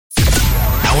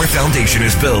Our foundation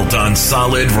is built on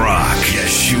solid rock.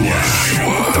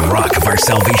 Yeshua, the rock of our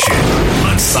salvation,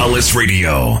 on Solace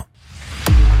Radio.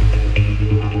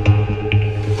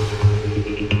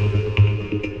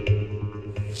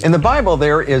 In the Bible,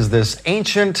 there is this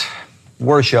ancient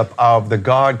worship of the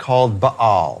god called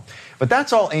Baal. But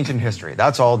that's all ancient history.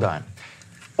 That's all done.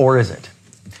 Or is it?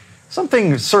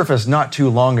 Something surfaced not too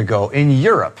long ago in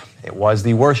Europe. It was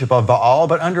the worship of Baal,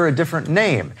 but under a different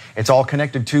name. It's all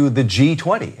connected to the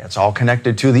G20. It's all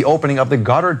connected to the opening of the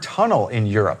Goddard Tunnel in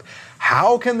Europe.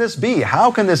 How can this be?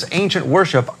 How can this ancient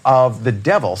worship of the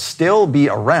devil still be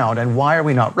around, and why are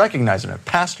we not recognizing it?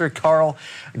 Pastor Carl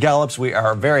Gallups, we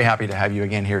are very happy to have you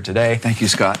again here today. Thank you,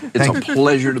 Scott. It's a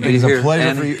pleasure to be here. It's a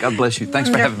pleasure for you. God bless you. Thanks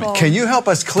for having me. Can you help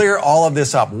us clear all of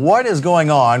this up? What is going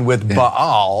on with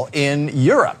Baal in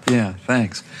Europe? Yeah,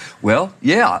 thanks. Well,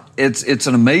 yeah, it's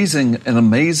an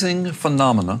amazing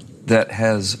phenomenon that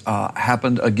has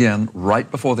happened again right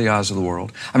before the eyes of the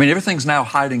world. I mean, everything's now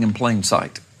hiding in plain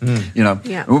sight. You know,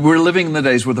 we're living in the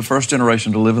days, we're the first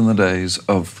generation to live in the days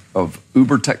of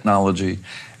uber technology,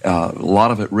 a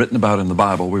lot of it written about in the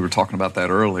Bible. We were talking about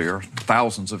that earlier,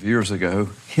 thousands of years ago,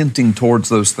 hinting towards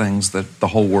those things that the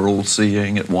whole world's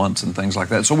seeing at once and things like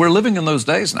that. So we're living in those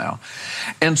days now.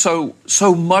 And so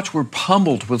much, we're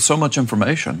pummeled with so much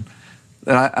information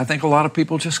that I think a lot of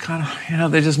people just kind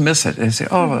of, they just miss it. They say,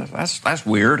 oh, that's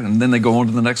weird. And then they go on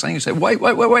to the next thing. You say,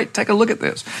 wait, take a look at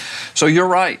this. So you're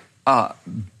right.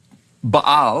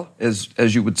 Baal,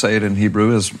 as you would say it in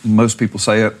Hebrew, as most people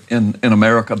say it in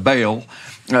America, Baal.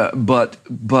 But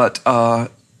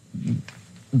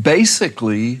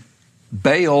basically,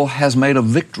 Baal has made a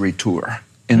victory tour.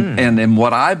 And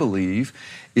what I believe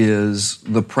is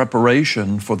the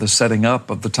preparation for the setting up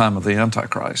of the time of the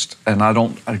Antichrist. And I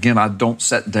don't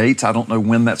set dates. I don't know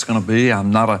when that's going to be.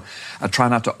 I try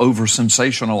not to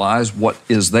over-sensationalize what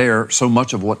is there. So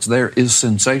much of what's there is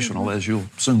sensational, as you'll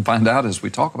soon find out as we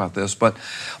talk about this. But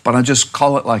I just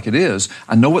call it like it is.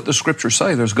 I know what the Scriptures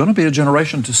say. There's going to be a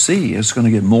generation to see. It's going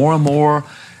to get more and more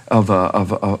of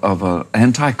a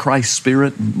antichrist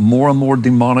spirit, more and more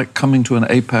demonic, coming to an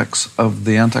apex of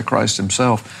the Antichrist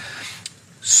himself.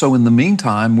 So in the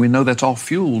meantime, we know that's all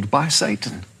fueled by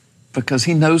Satan, because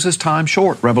he knows his time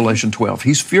short, Revelation 12.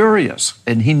 He's furious,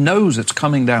 and he knows it's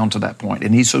coming down to that point,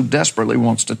 and he so desperately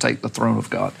wants to take the throne of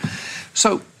God.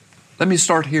 So let me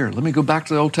start here. Let me go back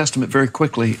to the Old Testament very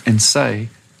quickly and say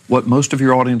what most of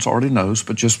your audience already knows,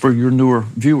 but just for your newer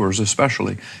viewers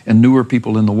especially, and newer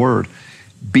people in the Word.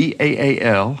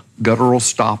 B-A-A-L, guttural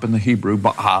stop in the Hebrew,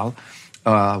 Baal.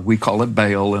 We call it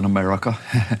Baal in America.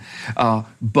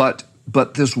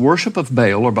 But this worship of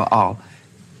Baal or Baal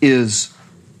is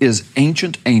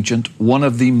ancient, one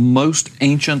of the most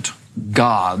ancient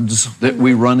gods that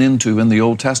we run into in the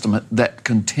Old Testament that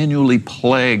continually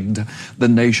plagued the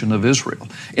nation of Israel,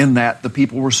 in that the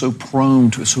people were so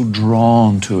prone to it, so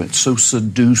drawn to it, so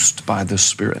seduced by this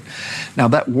spirit. Now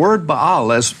that word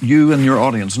Baal, as you and your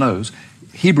audience knows,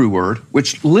 Hebrew word,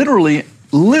 which literally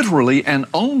and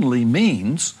only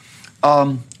means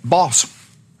boss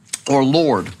or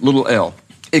Lord, little l.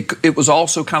 It was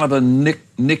also kind of a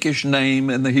nickish name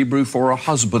in the Hebrew for a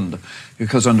husband,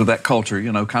 because under that culture,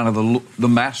 kind of the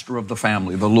master of the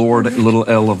family, the Lord, little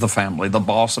l of the family, the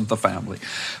boss of the family.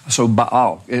 So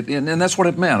Baal, and that's what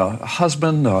it meant, a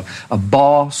husband, a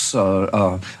boss,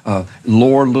 Lord,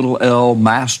 little l,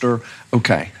 master.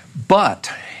 Okay,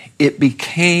 but it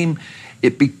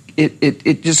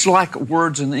just like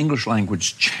words in the English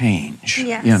language change.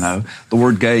 Yes. The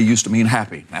word gay used to mean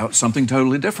happy. Now it's something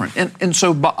totally different. And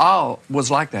so Baal was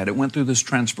like that. It went through this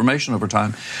transformation over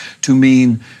time to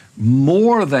mean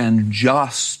more than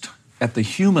just at the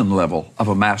human level of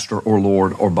a master or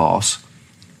Lord or boss,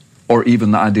 or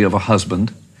even the idea of a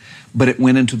husband, but it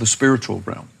went into the spiritual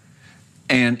realm.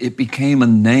 And it became a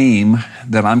name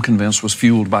that I'm convinced was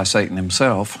fueled by Satan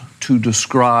himself to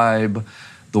describe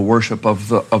the worship of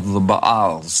the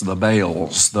Baals, the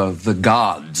Baals, the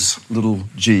gods, little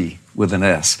g with an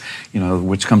S,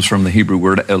 which comes from the Hebrew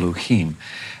word Elohim.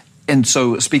 And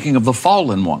so speaking of the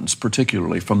fallen ones,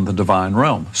 particularly from the divine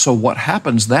realm. So what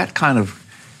happens, that kind of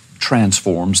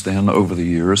transforms then over the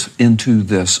years into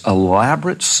this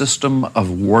elaborate system of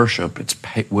worship. It's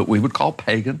what we would call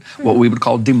pagan, what we would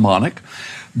call demonic,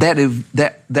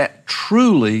 that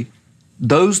truly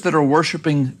those that are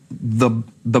worshiping the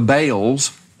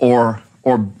Baals or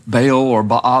Baal or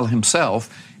Baal himself,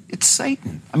 it's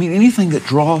Satan. I mean, anything that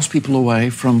draws people away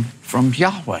from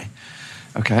Yahweh,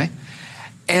 okay?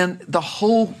 And the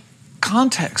whole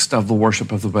context of the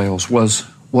worship of the Baals was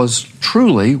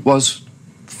truly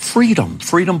freedom.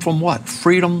 Freedom from what?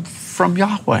 Freedom from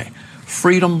Yahweh.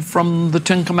 freedom from the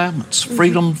Ten Commandments,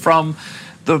 freedom from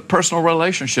the personal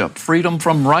relationship, freedom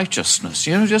from righteousness.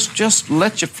 You know, just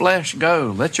let your flesh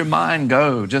go, let your mind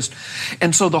go.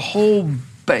 And so the whole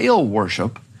Baal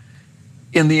worship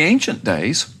in the ancient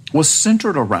days was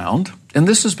centered around, and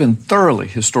this has been thoroughly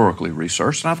historically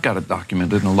researched, and I've got it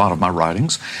documented in a lot of my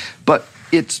writings, but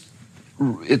it's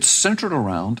centered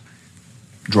around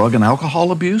drug and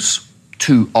alcohol abuse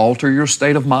to alter your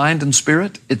state of mind and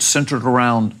spirit. It's centered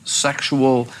around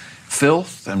sexual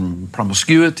filth and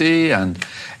promiscuity and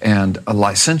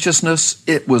licentiousness.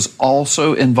 It was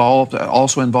also involved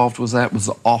was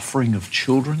the offering of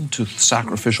children to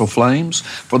sacrificial flames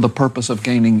for the purpose of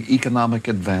gaining economic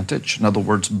advantage. In other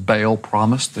words, Baal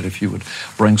promised that if you would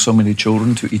bring so many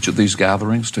children to each of these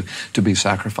gatherings to be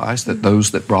sacrificed, that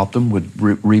those that brought them would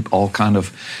reap all kind of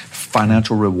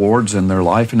financial rewards in their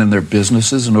life and in their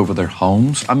businesses and over their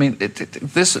homes. I mean,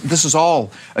 this is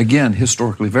all, again,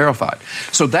 historically verified.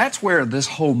 So that's where this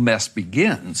whole mess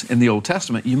begins in the Old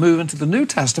Testament. You move into the New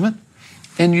Testament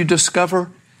and you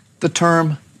discover the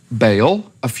term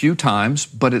Baal a few times,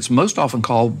 but it's most often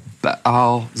called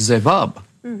Baal-Zebub,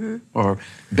 or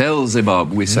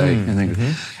Beelzebub, we say in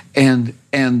English.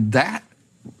 And that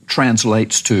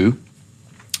translates to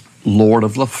Lord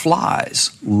of the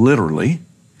Flies, literally.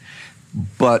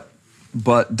 But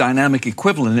dynamic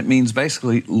equivalent, it means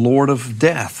basically Lord of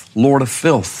Death, Lord of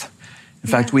Filth. In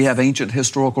fact, we have ancient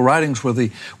historical writings where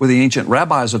the ancient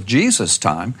rabbis of Jesus'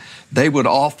 time, they would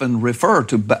often refer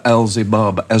to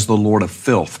Beelzebub as the Lord of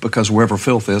Filth, because wherever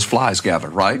filth is, flies gather,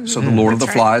 right? So the Lord of the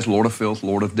Flies, Lord of Filth,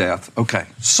 Lord of Death. Okay,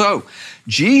 so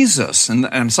Jesus, and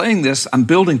I'm saying this, I'm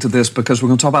building to this because we're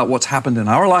going to talk about what's happened in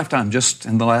our lifetime just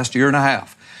in the last year and a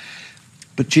half.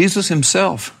 But Jesus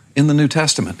himself, in the New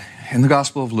Testament, in the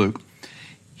Gospel of Luke,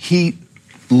 he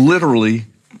literally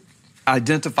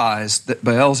identifies that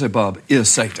Beelzebub is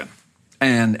Satan,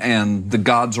 and the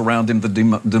gods around him, the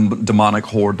demonic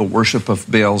horde, the worship of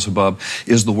Beelzebub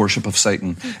is the worship of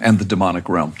Satan and the demonic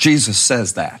realm. Jesus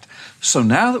says that. So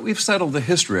now that we've settled the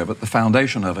history of it, the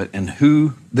foundation of it, and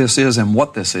who this is and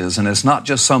what this is, and it's not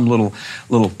just some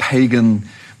little pagan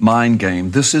mind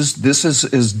game. This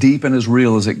is as deep and as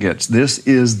real as it gets. This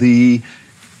is the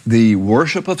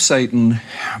worship of Satan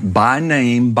by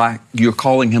name, you're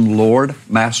calling him Lord,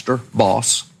 Master,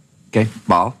 Boss, okay,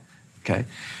 Baal, okay,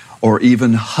 or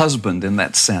even husband in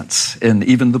that sense, and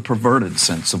even the perverted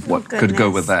sense of what could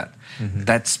go with that.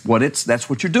 That's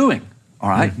what you're doing, all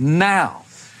right? Now,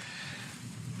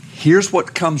 here's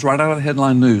what comes right out of the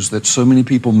headline news that so many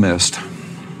people missed,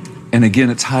 and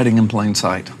again, it's hiding in plain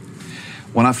sight.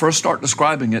 When I first start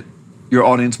describing it, your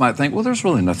audience might think, well, there's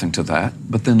really nothing to that.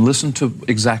 But then listen to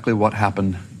exactly what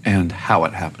happened and how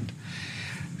it happened.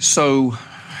 So,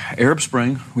 Arab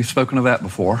Spring, we've spoken of that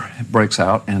before. It breaks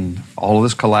out and all of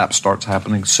this collapse starts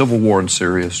happening. Civil war in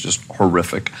Syria is just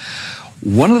horrific.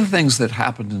 One of the things that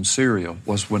happened in Syria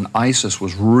was when ISIS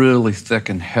was really thick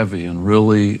and heavy and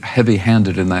really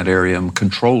heavy-handed in that area and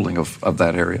controlling of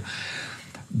that area,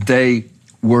 they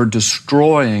were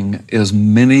destroying as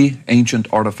many ancient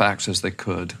artifacts as they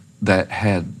could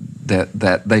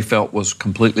that they felt was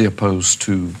completely opposed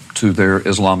to their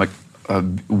Islamic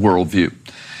worldview.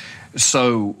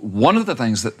 So one of the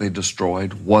things that they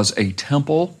destroyed was a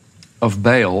temple of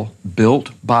Baal built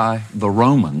by the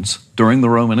Romans during the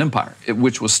Roman Empire,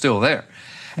 which was still there.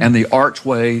 And the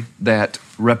archway that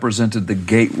represented the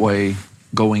gateway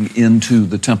going into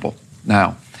the temple.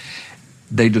 Now,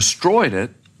 they destroyed it.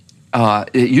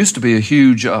 It used to be a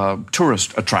huge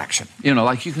tourist attraction. You know,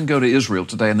 like you can go to Israel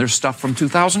today and there's stuff from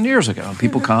 2,000 years ago. And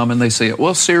people come and they see it.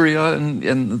 Well, Syria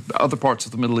and other parts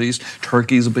of the Middle East.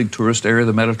 Turkey's a big tourist area,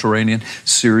 the Mediterranean.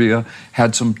 Syria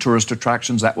had some tourist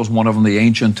attractions. That was one of them, the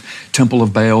ancient Temple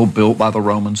of Baal built by the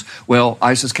Romans. Well,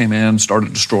 ISIS came in,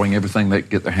 started destroying everything they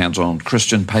could get their hands on.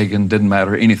 Christian, pagan, didn't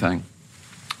matter, anything.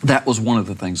 That was one of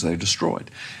the things they destroyed.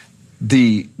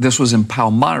 This was in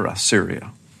Palmyra,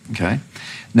 Syria, okay?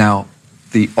 Now,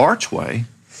 the archway,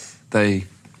 they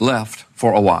left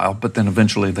for a while, but then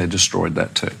eventually they destroyed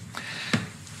that too.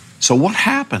 So what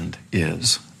happened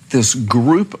is this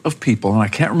group of people, and I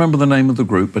can't remember the name of the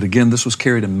group, but again, this was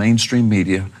carried in mainstream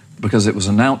media because it was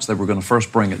announced they were going to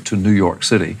first bring it to New York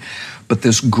City. But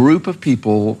this group of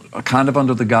people, kind of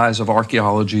under the guise of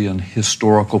archaeology and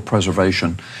historical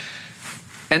preservation,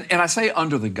 and I say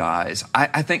under the guise,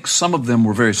 I think some of them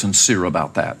were very sincere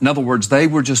about that. In other words, they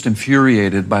were just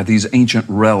infuriated by these ancient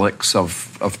relics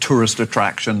of tourist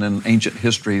attraction and ancient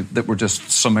history that were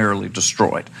just summarily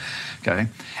destroyed, okay?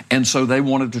 And so they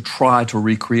wanted to try to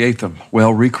recreate them.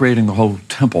 Well, recreating the whole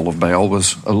temple of Baal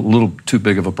was a little too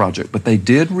big of a project, but they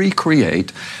did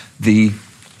recreate the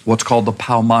what's called the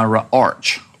Palmyra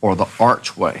Arch, or the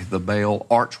archway, the Baal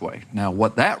archway. Now,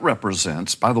 what that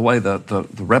represents, by the way, the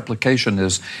replication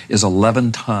is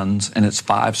 11 tons, and it's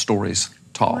 5 stories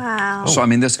tall. Wow. So, I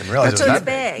mean, so it's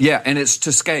big. Yeah, and it's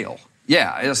to scale.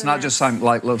 Yeah, it's not just some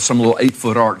little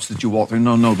 8-foot arch that you walk through.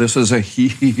 No, this is a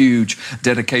huge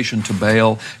dedication to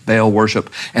Baal worship.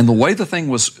 And the way the thing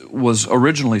was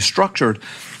originally structured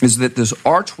is that this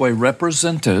archway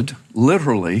represented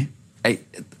literally a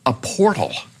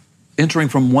portal entering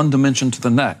from one dimension to the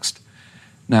next.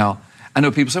 Now, I know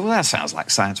people say, well, that sounds like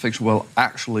science fiction. Well,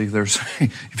 actually, there's,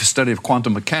 if you study of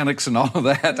quantum mechanics and all of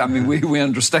that, I mean, we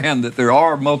understand that there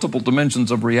are multiple dimensions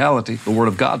of reality. The Word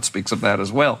of God speaks of that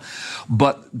as well.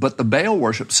 But the Baal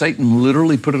worship, Satan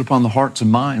literally put it upon the hearts and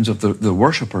minds of the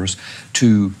worshipers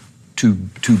to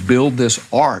build this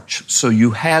arch. So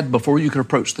you had, before you could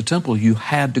approach the temple, you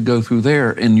had to go through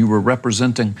there, and you were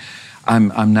representing,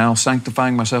 I'm now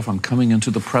sanctifying myself. I'm coming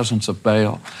into the presence of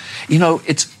Baal. You know,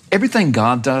 it's everything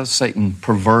God does, Satan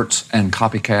perverts and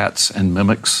copycats and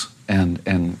mimics and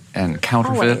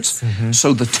counterfeits. Mm-hmm.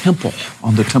 So the temple,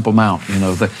 on the Temple Mount, you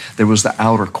know, there was the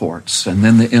outer courts, and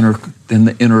then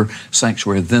the inner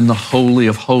sanctuary, then the Holy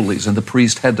of Holies, and the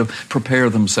priest had to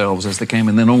prepare themselves as they came,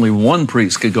 and then only one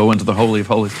priest could go into the Holy of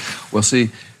Holies. Well,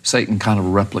 see, Satan kind of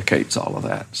replicates all of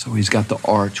that. So he's got the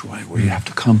archway where you have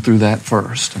to come through that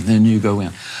first, and then you go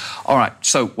in. All right,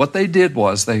 so what they did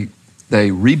was they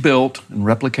rebuilt and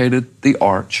replicated the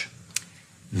arch.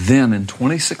 Then in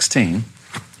 2016,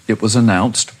 it was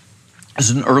announced, this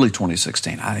is in early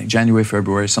 2016, I think January,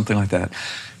 February, something like that.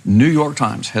 New York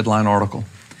Times headline article,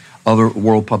 other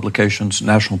world publications,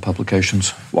 national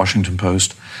publications, Washington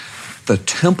Post. The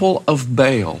Temple of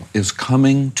Baal is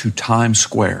coming to Times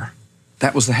Square.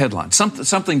 That was the headline.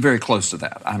 Something very close to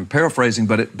that. I'm paraphrasing,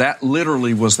 but that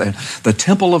literally was that. The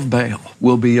Temple of Baal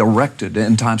will be erected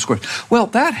in Times Square. Well,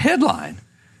 that headline,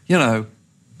 you know,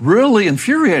 really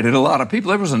infuriated a lot of people.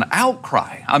 There was an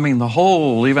outcry. I mean, the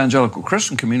whole evangelical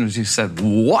Christian community said,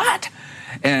 what?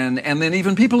 And then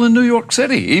even people in New York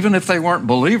City, even if they weren't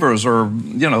believers or,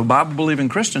 you know, Bible-believing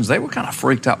Christians, they were kind of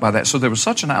freaked out by that. So there was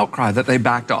such an outcry that they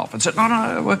backed off and said,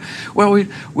 no, well,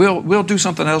 we'll do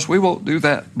something else. We won't do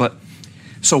that. But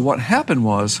so what happened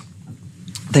was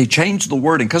they changed the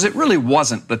wording, because it really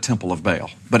wasn't the Temple of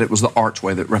Baal, but it was the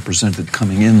archway that represented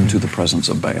coming into the presence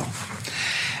of Baal.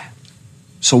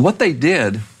 So what they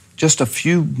did, just a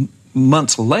few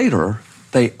months later,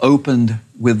 they opened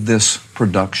with this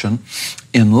production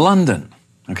in London,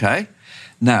 okay?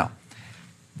 Now,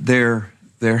 their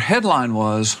headline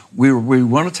was, we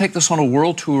want to take this on a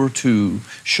world tour to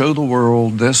show the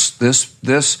world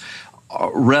this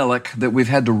relic that we've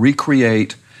had to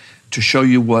recreate to show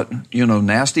you what, you know,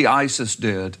 nasty ISIS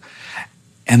did.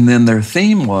 And then their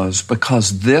theme was,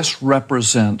 because this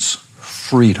represents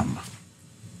freedom.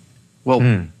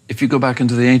 Well, if you go back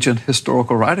into the ancient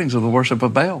historical writings of the worship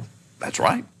of Baal, that's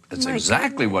right. That's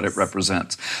exactly what it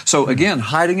represents. So again,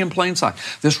 hiding in plain sight.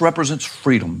 This represents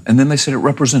freedom. And then they said it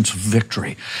represents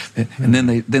victory. And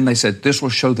then they said this will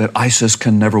show that ISIS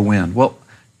can never win. Well,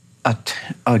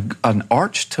 an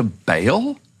arch to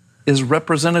Baal is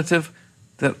representative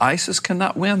that ISIS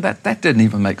cannot win? That didn't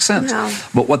even make sense. No.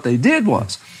 But what they did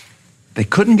was, they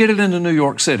couldn't get it into New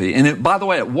York City. And by the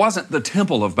way, it wasn't the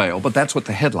Temple of Baal, but that's what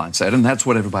the headline said, and that's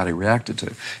what everybody reacted to.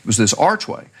 It was this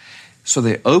archway. So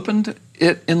they opened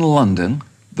it in London,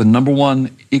 the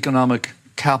 #1 economic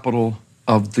capital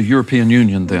of the European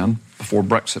Union then, before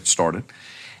Brexit started,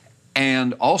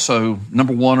 and also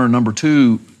 #1 or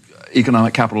 #2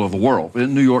 economic capital of the world.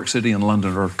 New York City and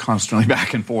London are constantly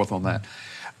back and forth on that.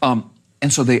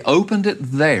 And so they opened it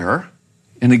there.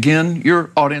 And again,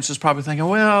 your audience is probably thinking,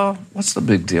 well, what's the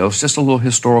big deal? It's just a little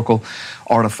historical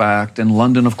artifact. And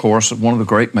London, of course, one of the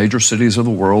great major cities of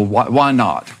the world. Why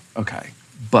not? Okay.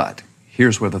 But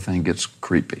here's where the thing gets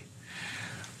creepy.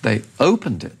 They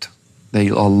opened it. They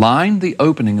aligned the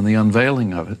opening and the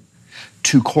unveiling of it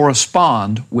to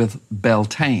correspond with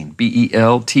Beltane,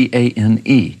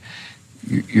 Beltane.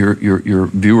 Your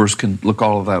viewers can look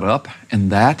all of that up,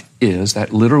 and that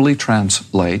literally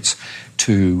translates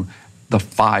to the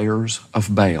fires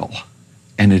of Baal.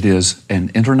 And it is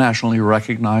an internationally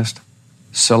recognized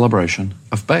celebration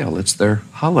of Baal. It's their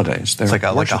holiday. It's like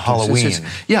a Halloween.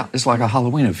 It's like a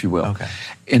Halloween, if you will. Okay.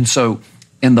 And so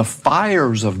in the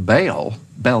fires of Baal,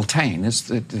 Beltane, that's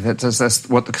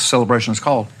what the celebration is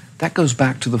called. That goes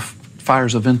back to the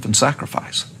fires of infant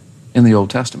sacrifice in the Old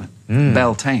Testament.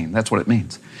 Beltane, that's what it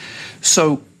means.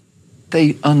 So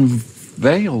they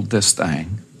unveiled this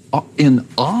thing in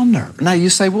honor. Now you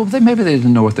say, well, maybe they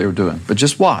didn't know what they were doing, but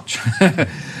just watch.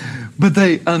 But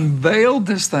they unveiled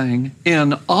this thing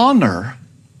in honor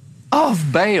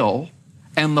of Baal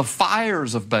and the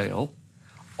fires of Baal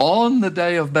on the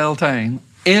day of Beltane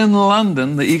in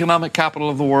London, the economic capital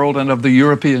of the world and of the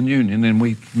European Union, and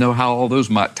we know how all those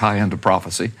might tie into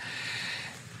prophecy.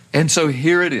 And so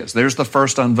here it is. There's the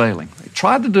first unveiling. They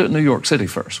tried to do it in New York City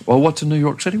first. Well, what's in New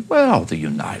York City? Well, the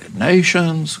United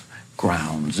Nations,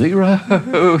 Ground Zero,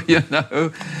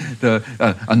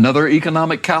 another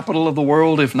economic capital of the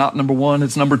world. If not number one,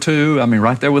 it's number two. I mean,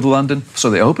 right there with London. So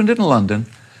they opened it in London.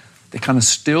 They kind of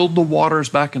stilled the waters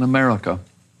back in America.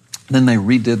 Then they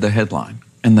redid the headline.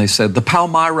 And they said, the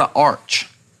Palmyra Arch.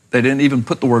 They didn't even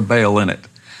put the word Baal in it.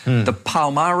 The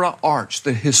Palmyra Arch,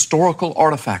 the historical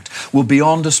artifact, will be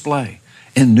on display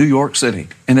in New York City.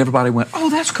 And everybody went,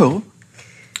 oh, that's cool.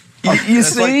 You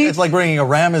see? It's like bringing a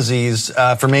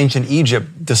Ramesses from ancient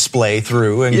Egypt display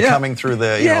through and coming through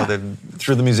the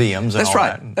through the museums and that's all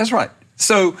right. that. That's right.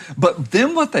 So, but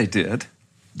then what they did,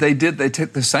 they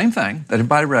took the same thing that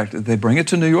everybody reacted. They bring it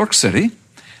to New York City,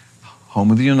 home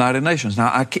of the United Nations.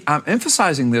 Now, I'm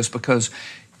emphasizing this because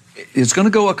it's going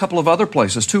to go a couple of other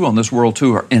places, too, on this world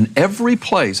tour. In every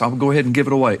place, I'll go ahead and give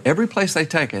it away, every place they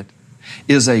take it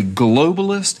is a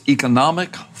globalist,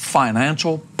 economic,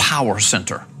 financial power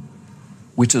center,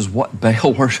 which is what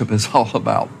Baal worship is all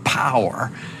about,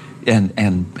 power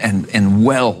and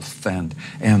wealth and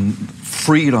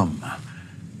freedom.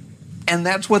 And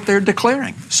that's what they're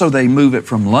declaring. So they move it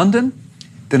from London.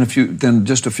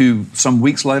 Some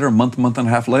weeks later, a month and a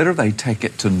half later, they take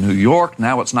it to New York.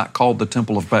 Now it's not called the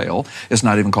Temple of Baal. It's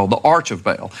not even called the Arch of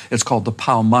Baal. It's called the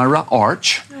Palmyra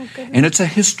Arch. Oh, and it's a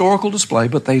historical display,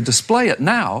 but they display it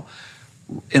now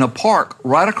in a park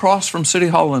right across from City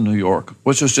Hall in New York,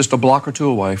 which is just a block or two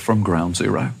away from Ground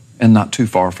Zero and not too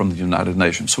far from the United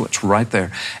Nations. So it's right there.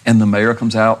 And the mayor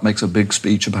comes out, makes a big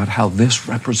speech about how this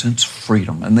represents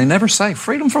freedom. And they never say,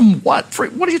 freedom from what?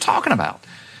 What are you talking about?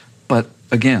 But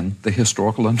again, the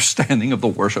historical understanding of the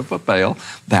worship of Baal,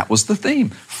 that was the theme.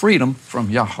 Freedom from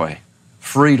Yahweh,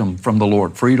 freedom from the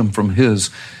Lord, freedom from His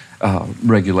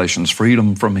regulations,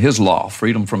 freedom from His law,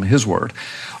 freedom from His word.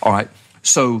 All right,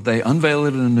 so they unveil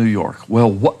it in New York.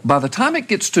 Well, by the time it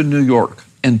gets to New York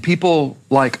and people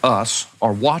like us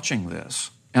are watching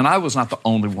this, and I was not the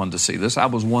only one to see this, I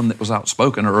was one that was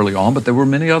outspoken early on, but there were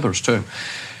many others too.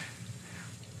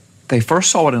 They first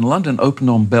saw it in London, opened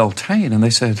on Beltane, and they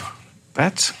said,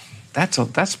 that's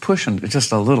pushing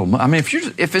just a little. I mean,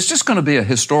 if it's just going to be a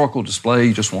historical display,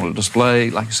 you just want to display,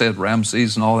 like you said,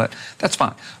 Ramesses and all that, that's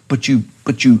fine. But you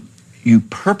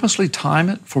purposely time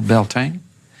it for Beltane,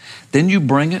 then you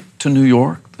bring it to New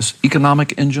York, this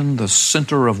economic engine, the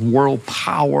center of world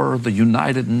power, the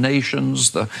United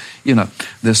Nations,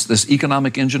 this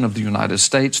economic engine of the United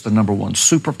States, the number one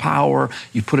superpower.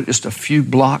 You put it just a few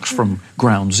blocks from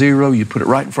Ground Zero. You put it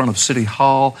right in front of City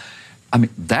Hall. I mean,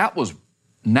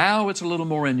 now it's a little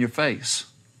more in your face.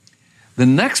 The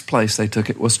next place they took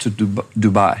it was to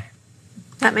Dubai.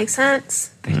 That makes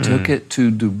sense. They took it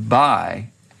to Dubai,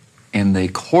 and they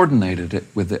coordinated it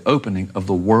with the opening of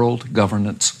the World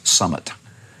Governance Summit.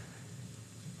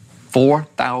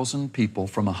 4,000 people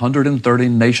from 130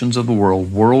 nations of the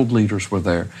world leaders were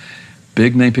there.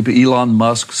 Big name people, Elon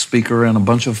Musk, speaker, and a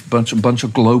bunch of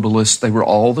globalists. They were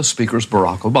all the speakers.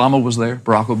 Barack Obama was there.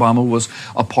 Barack Obama was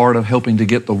a part of helping to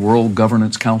get the World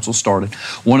Governance Council started.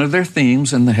 One of their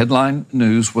themes in the headline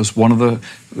news was one of the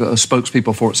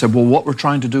spokespeople for it said, well, what we're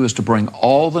trying to do is to bring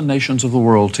all the nations of the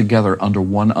world together under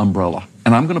one umbrella.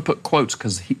 And I'm going to put quotes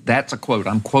because that's a quote.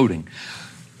 I'm quoting.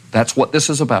 That's what this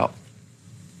is about.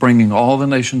 Bringing all the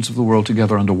nations of the world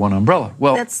together under one umbrella.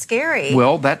 Well, that's scary.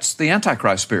 Well, that's the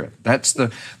Antichrist spirit. That's the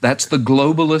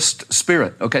globalist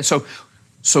spirit. Okay, so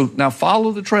now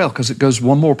follow the trail because it goes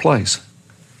one more place.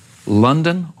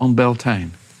 London on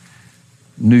Beltane,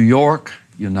 New York,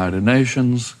 United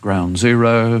Nations, Ground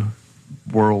Zero,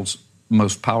 world's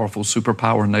most powerful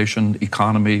superpower nation,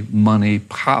 economy, money,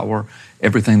 power,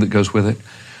 everything that goes with it.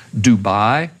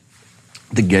 Dubai,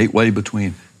 the gateway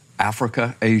between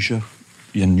Africa, Asia,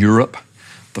 in Europe,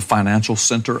 the financial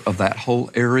center of that whole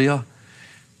area.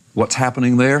 What's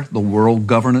happening there? The World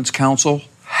Governance Council.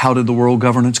 How did the World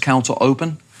Governance Council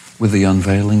open? With the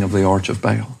unveiling of the Arch of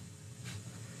Baal.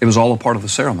 It was all a part of the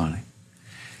ceremony.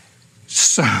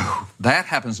 So that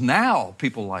happens now.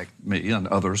 People like me and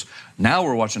others, now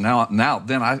we're watching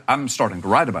then I'm starting to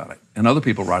write about it. And other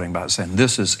people writing about it saying,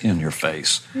 this is in your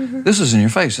face. Mm-hmm. This is in your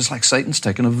face. It's like Satan's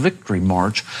taking a victory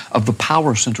march of the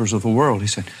power centers of the world. He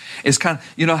said, it's kind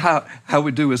of, you know how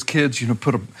we do as kids,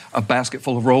 put a basket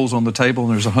full of rolls on the table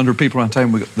and there's 100 people around the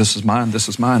table. We go, this is mine, this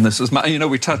is mine, this is mine.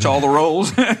 We touch all the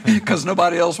rolls because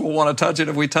nobody else will want to touch it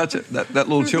if we touch it. That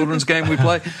little children's game we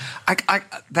play.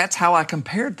 That's how I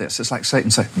compared this. It's like Satan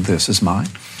saying, this is mine,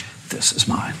 this is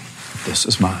mine, this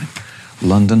is mine.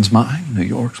 London's mine, New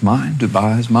York's mine,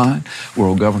 Dubai's mine,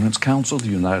 World Governance Council, the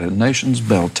United Nations,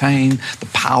 Beltane, the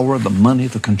power, the money,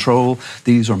 the control.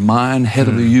 These are mine, head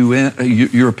of the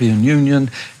European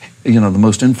Union, the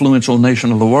most influential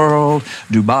nation of the world,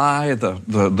 Dubai,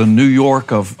 the New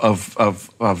York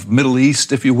of Middle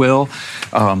East, if you will.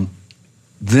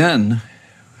 Then,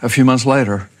 a few months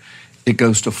later, it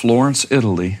goes to Florence,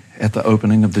 Italy, at the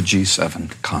opening of the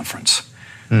G7 conference.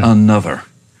 Another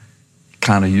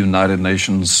kind of United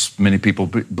Nations, many people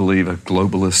believe a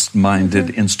globalist-minded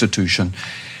institution.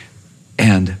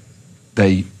 And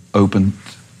they opened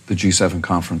the G7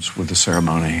 conference with the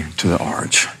ceremony to the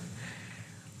arch.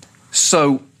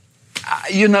 So,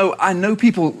 I know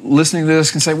people listening to this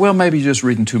can say, well, maybe you're just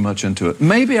reading too much into it.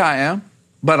 Maybe I am,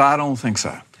 but I don't think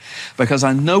so. Because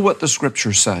I know what the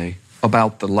scriptures say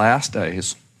about the last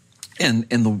days. And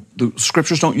the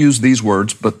scriptures don't use these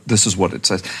words, but this is what it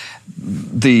says.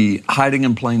 The hiding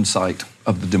in plain sight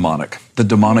of the demonic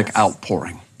yes.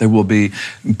 outpouring. There will be,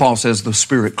 Paul says, the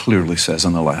Spirit clearly says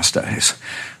in the last days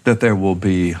that there will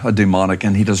be a demonic,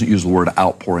 and he doesn't use the word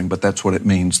outpouring, but that's what it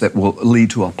means, that will lead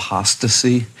to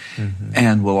apostasy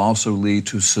and will also lead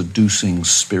to seducing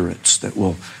spirits that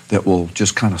will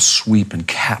just kind of sweep and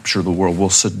capture the world, will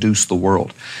seduce the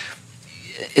world.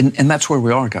 And that's where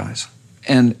we are, guys.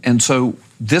 And so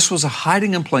this was a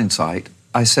hiding in plain sight.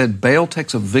 I said Baal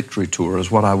takes a victory tour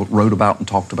is what I wrote about and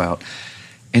talked about.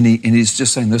 And he's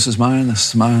just saying, this is mine, this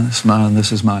is mine, this is mine,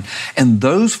 this is mine. And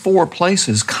those four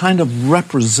places kind of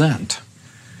represent,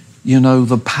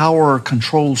 the power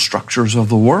control structures of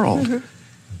the world. Mm-hmm.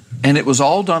 And it was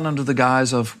all done under the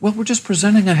guise of, well, we're just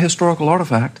presenting a historical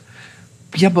artifact.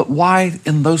 Yeah, but why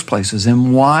in those places?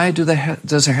 And why does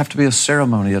there have to be a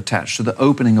ceremony attached to the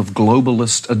opening of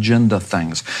globalist agenda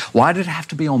things? Why did it have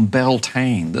to be on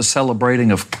Beltane, the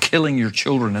celebrating of killing your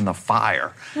children in the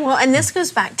fire? Well, and this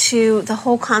goes back to the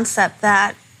whole concept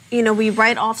that, we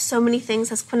write off so many things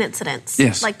as coincidence.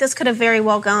 Yes. Like this could have very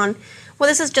well gone, well,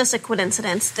 this is just a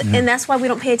coincidence. Yeah. And that's why we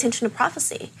don't pay attention to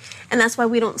prophecy. And that's why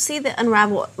we don't see the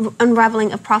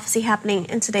unraveling of prophecy happening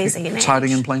in today's day and age. It's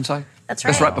hiding in plain sight. That's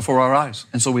right. It's right before our eyes.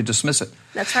 And so we dismiss it.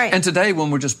 That's right. And today,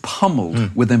 when we're just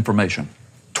pummeled with information,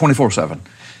 24/7.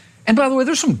 And by the way,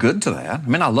 there's some good to that. I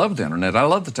mean, I love the internet. I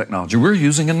love the technology. We're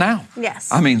using it now.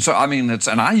 Yes.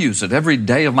 And I use it every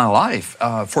day of my life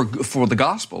for the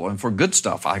gospel and for good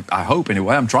stuff. I hope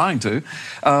anyway. I'm trying to,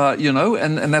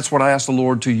 and that's what I ask the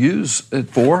Lord to use it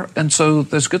for. And so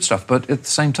there's good stuff. But at the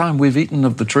same time, we've eaten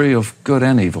of the tree of good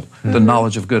and evil, the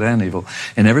knowledge of good and evil.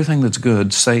 And everything that's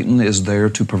good, Satan is there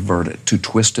to pervert it, to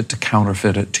twist it, to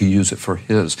counterfeit it, to use it for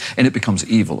his. And it becomes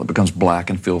evil. It becomes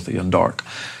black and filthy and dark.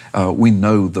 We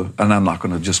know and I'm not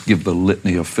going to just give the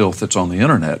litany of filth that's on the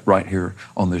internet right here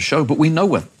on this show, but we know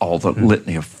what all the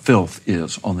litany of filth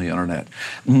is on the internet.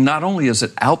 Not only is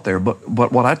it out there, but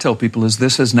what I tell people is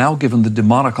this has now given the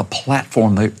demonic a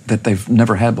platform that they've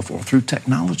never had before through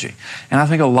technology. And I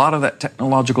think a lot of that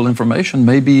technological information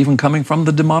may be even coming from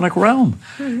the demonic realm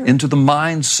into the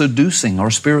mind seducing.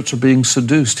 Our spirits are being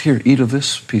seduced. Here, eat of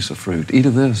this piece of fruit, eat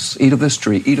of this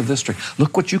tree, eat of this tree.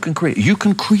 Look what you can create. You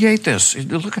can create this.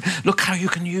 Look how you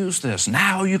can use this.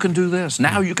 Now you can do this.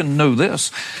 Now you can know this.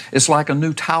 It's like a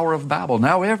new Tower of Babel.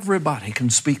 Now everybody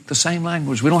can speak the same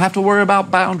language. We don't have to worry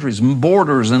about boundaries and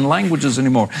borders and languages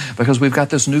anymore because we've got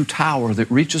this new tower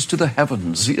that reaches to the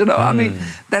heavens. I mean,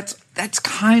 that's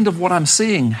kind of what I'm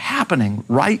seeing happening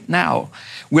right now.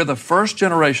 We're the first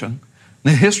generation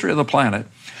in the history of the planet,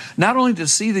 not only to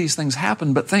see these things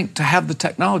happen, but to have the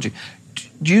technology.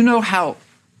 Do you know how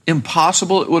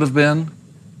impossible it would have been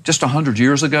just 100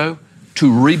 years ago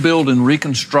to rebuild and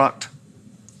reconstruct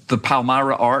the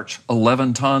Palmyra Arch,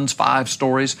 11 tons, 5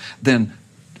 stories, then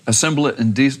assemble it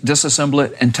and disassemble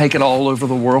it and take it all over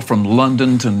the world from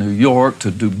London to New York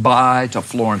to Dubai to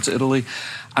Florence, Italy?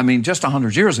 I mean, just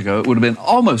 100 years ago, it would have been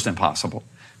almost impossible.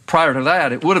 Prior to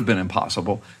that, it would have been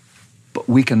impossible. But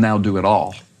we can now do it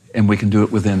all and we can do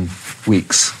it within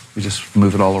weeks. We just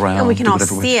move it all around. And we can all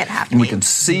see it happening. And we can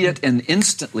see it, and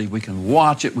instantly we can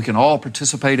watch it. We can all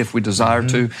participate if we desire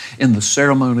to in the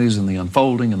ceremonies and the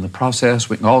unfolding and the process.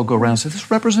 We can all go around and say, this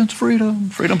represents freedom.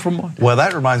 Freedom from what? Well,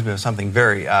 that reminds me of something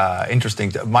very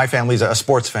interesting. My family's a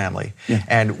sports family. Yeah.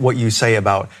 And what you say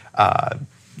about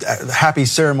happy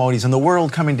ceremonies and the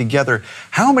world coming together.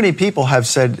 How many people have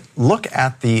said, look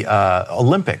at the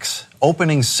Olympics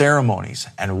opening ceremonies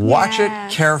and watch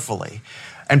it carefully?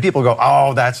 And people go,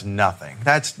 oh, that's nothing.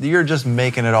 You're just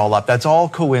making it all up. That's all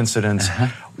coincidence.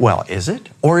 Well, is it?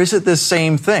 Or is it the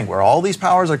same thing where all these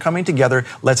powers are coming together?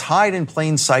 Let's hide in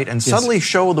plain sight and suddenly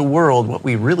show the world what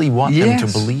we really want them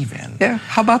to believe in. Yeah.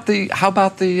 How about the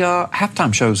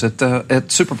halftime shows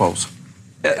at Super Bowls?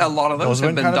 A lot of those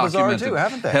have been kind of documented. bizarre too,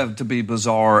 haven't they? Have to be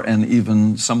bizarre, and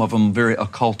even some of them very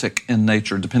occultic in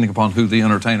nature, depending upon who the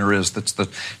entertainer is that's the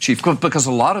chief. Because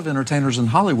a lot of entertainers in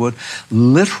Hollywood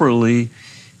literally,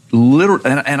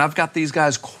 and I've got these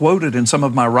guys quoted in some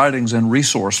of my writings and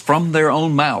resource from their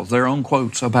own mouths, their own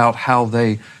quotes about how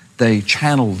they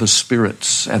channel the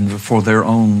spirits and for their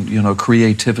own,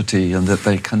 creativity, and that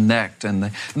they connect,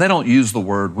 and they don't use the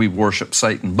word "we worship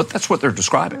Satan," but that's what they're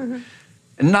describing.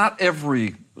 And not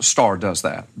every star does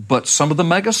that, but some of the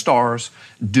mega stars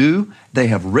do. They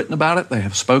have written about it, they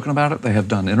have spoken about it, they have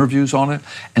done interviews on it,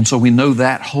 and so we know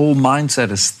that whole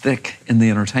mindset is thick in the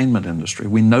entertainment industry.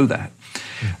 We know that.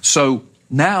 So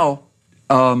now,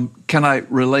 can I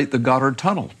relate the Goddard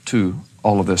Tunnel to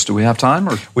all of this? Do we have time?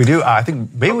 Or? We do. I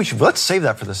think maybe let's save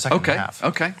that for the second half.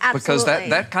 Okay. Absolutely. Because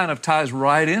that kind of ties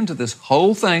right into this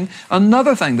whole thing.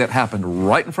 Another thing that happened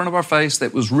right in front of our face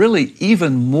that was really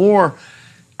even more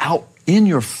out in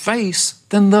your face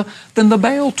than the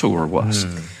Baal tour was.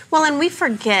 Well, and we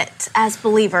forget as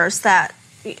believers that,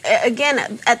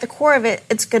 again, at the core of it,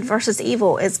 it's good versus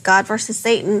evil, it's God versus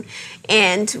Satan,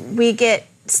 and we get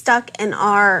stuck in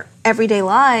our everyday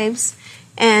lives.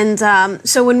 And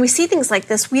so when we see things like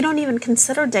this, we don't even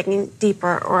consider digging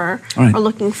deeper or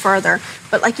looking further.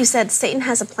 But like you said, Satan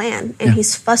has a plan, and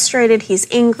he's frustrated, he's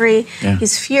angry,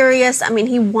 he's furious. I mean,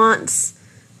 he wants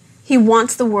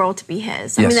the world to be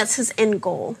his. I mean, that's his end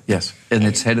goal. Yes, and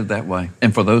it's headed that way.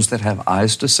 And for those that have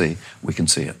eyes to see, we can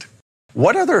see it.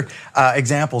 What other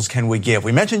examples can we give?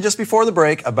 We mentioned just before the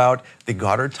break about the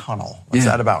Goddard Tunnel. What's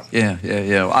that about?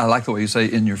 Yeah. I like the way you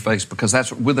say "in your face," because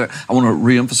that's I want to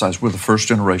reemphasize, we're the first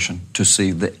generation to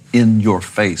see the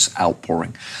in-your-face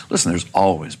outpouring. Listen, there's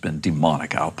always been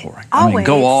demonic outpouring. Always. I mean,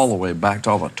 go all the way back to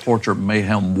all the torture,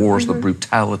 mayhem, wars, the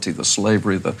brutality, the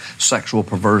slavery, the sexual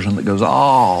perversion that goes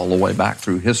all the way back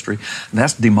through history. And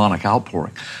that's demonic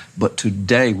outpouring. But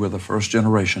today, we're the first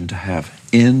generation to have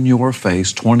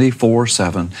in-your-face,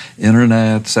 24/7,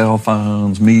 internet, cell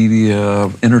phones,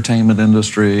 media, entertainment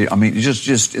industry. I mean,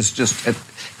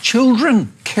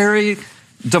 children carry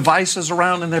devices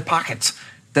around in their pockets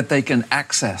that they can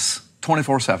access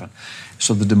 24/7.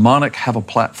 So the demonic have a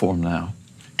platform now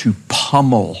to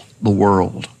pummel the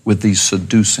world with these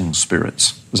seducing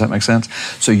spirits. Does that make sense?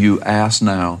 So you ask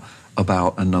now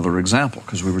about another example,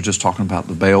 because we were just talking about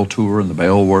the Baal tour and the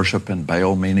Baal worship, and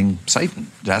Baal meaning Satan.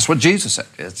 That's what Jesus said.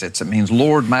 It means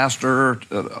Lord, Master,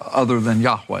 other than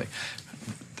Yahweh.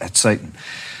 That's Satan.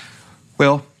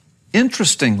 Well,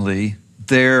 interestingly,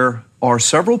 there are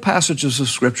several passages of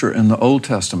Scripture in the Old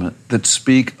Testament that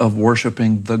speak of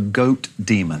worshiping the goat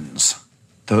demons.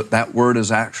 That word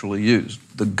is actually used,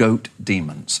 the goat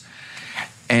demons.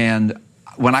 And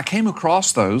when I came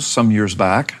across those some years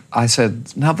back, I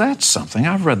said, now that's something.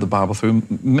 I've read the Bible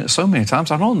through so many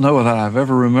times. I don't know that I've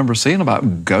ever remember seeing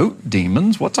about goat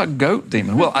demons. What's a goat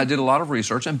demon? Well, I did a lot of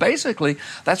research, and basically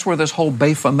that's where this whole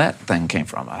Baphomet thing came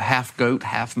from, a half goat,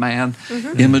 half man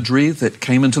imagery that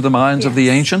came into the minds of the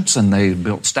ancients, and they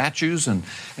built statues and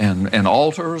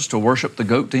altars to worship the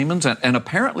goat demons. And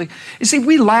apparently, you see,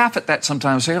 we laugh at that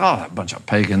sometimes, say, oh, that bunch of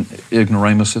pagan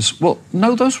ignoramuses. Well,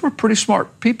 no, those were pretty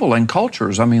smart people and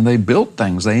cultures. I mean, they built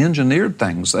things, they engineered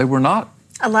things. They were not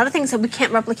a lot of things that we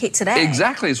can't replicate today.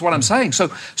 Exactly, is what I'm saying. So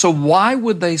why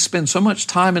would they spend so much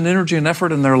time and energy and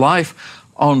effort in their life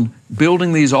on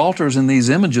building these altars and these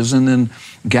images and then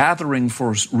gathering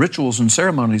for rituals and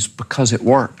ceremonies? Because it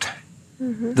worked.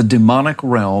 The demonic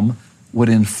realm would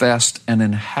infest and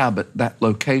inhabit that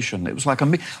location. It was like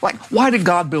why did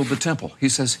God build the temple? He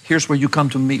says, here's where you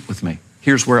come to meet with me.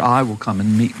 Here's where I will come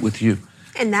and meet with you.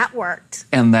 And that worked.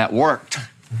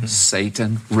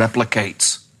 Satan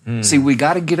replicates. See, we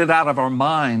got to get it out of our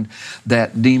mind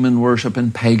that demon worship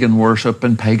and pagan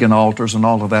altars and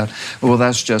all of that. Well,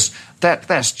 that's just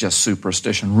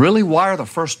superstition. Really, why are the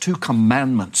first two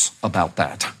commandments about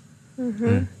that?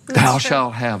 Thou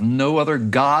shalt have no other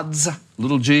gods,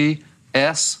 little g,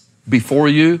 s, before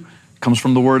you. Comes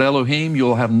from the word Elohim.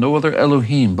 You'll have no other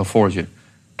Elohim before you.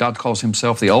 God calls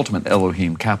himself the ultimate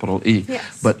Elohim, capital E.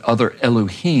 Yes. But other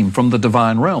Elohim from the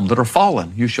divine realm that are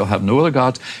fallen. You shall have no other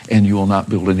gods, and you will not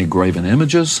build any graven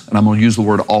images. And I'm going to use the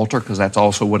word altar because that's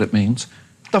also what it means.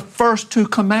 The first two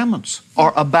commandments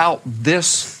are about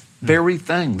this very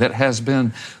thing that has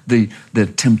been the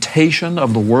temptation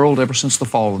of the world ever since the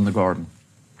fall in the garden.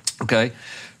 Okay?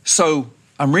 So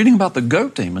I'm reading about the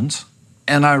goat demons,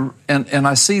 and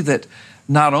I see that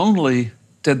not only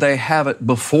did they have it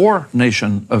before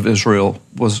nation of Israel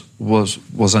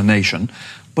was a nation,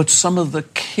 but some of the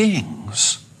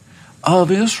kings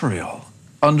of Israel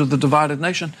under the divided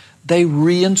nation, they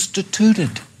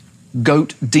reinstituted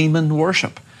goat demon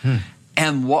worship.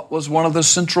 And what was one of the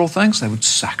central things? They would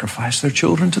sacrifice their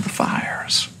children to the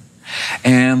fires.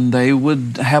 And they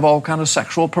would have all kind of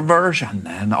sexual perversion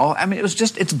and all. I mean,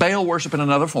 it's Baal worship in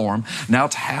another form. Now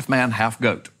it's half man, half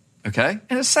goat. Okay?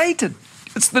 And it's Satan.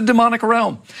 It's the demonic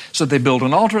realm. So they build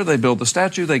an altar, they build the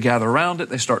statue, they gather around it,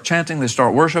 they start chanting, they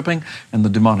start worshiping, and the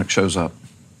demonic shows up.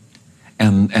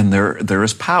 And there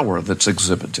is power that's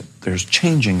exhibited. There's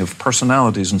changing of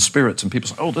personalities and spirits, and people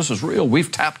say, oh, this is real.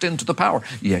 We've tapped into the power.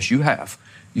 Yes, you have.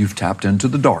 You've tapped into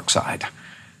the dark side.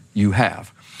 You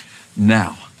have.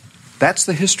 Now, that's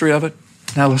the history of it.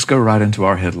 Now let's go right into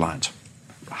our headlines.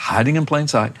 Hiding in plain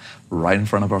sight, right in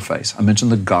front of our face. I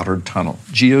mentioned the Goddard Tunnel.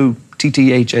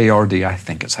 Gotthard, I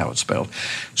think is how it's spelled.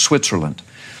 Switzerland.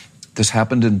 This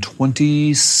happened in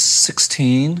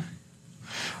 2016,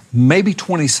 maybe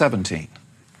 2017.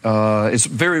 It's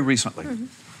very recently.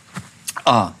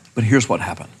 But here's what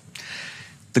happened.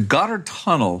 The Goddard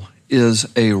Tunnel is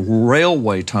a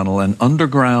railway tunnel, an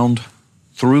underground,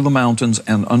 through the mountains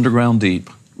and underground deep,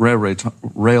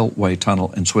 railway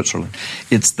tunnel in Switzerland.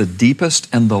 It's the deepest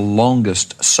and the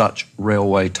longest such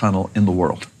railway tunnel in the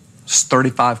world. It's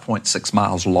 35.6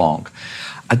 miles long.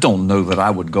 I don't know that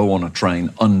I would go on a train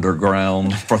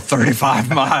underground for 35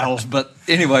 miles, but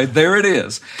anyway, there it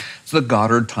is. It's the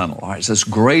Goddard Tunnel. All right, it's this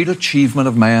great achievement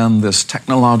of man, this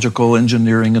technological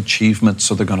engineering achievement,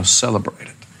 so they're going to celebrate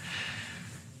it.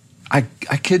 I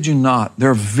kid you not,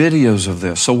 there are videos of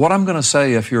this. So what I'm going to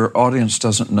say, if your audience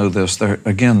doesn't know this,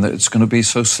 again, it's going to be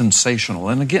so sensational.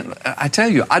 And again, I tell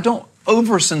you, I don't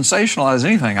over-sensationalize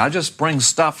anything. I just bring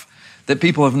stuff that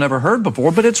people have never heard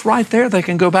before, but it's right there. They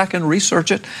can go back and research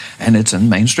it, and it's in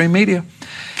mainstream media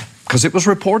because it was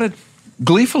reported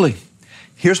gleefully.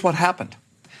 Here's what happened.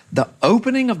 The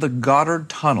opening of the Goddard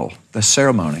Tunnel, the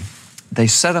ceremony, they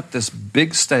set up this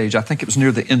big stage. I think it was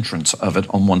near the entrance of it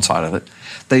on one side of it.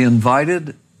 They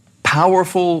invited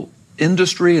powerful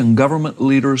industry and government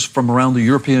leaders from around the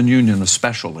European Union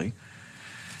especially.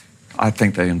 I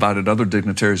think they invited other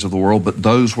dignitaries of the world, but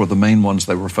those were the main ones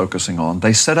they were focusing on.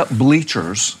 They set up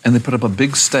bleachers and they put up a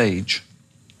big stage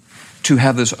to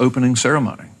have this opening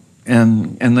ceremony.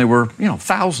 And there were,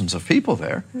 thousands of people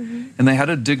there. And they had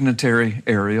a dignitary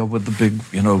area with the big,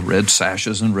 red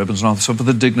sashes and ribbons and all that. So for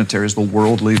the dignitaries, the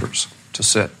world leaders to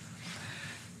sit.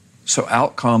 So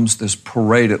out comes this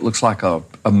parade. It looks like a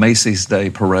Macy's Day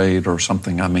parade or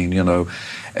something. I mean, and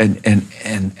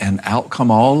out come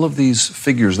all of these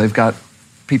figures. They've got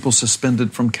people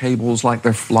suspended from cables like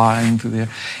they're flying through the air.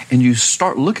 And you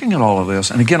start looking at all of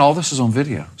this. And again, all this is on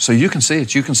video. So you can see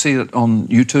it. You can see it on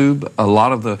YouTube. A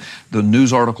lot of the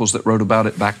news articles that wrote about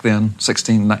it back then,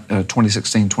 2016,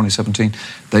 2017,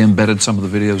 they embedded some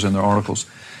of the videos in their articles.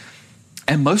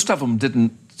 And most of them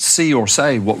didn't see or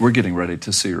say what we're getting ready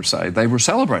to see or say. They were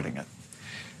celebrating it.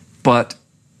 But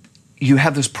you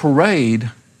have this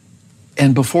parade,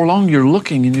 and before long you're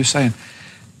looking and you're saying,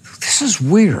 this is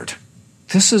weird.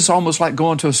 This is almost like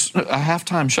going to a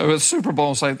halftime show at the Super Bowl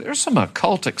and say, there's some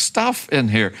occultic stuff in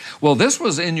here. Well, this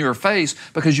was in your face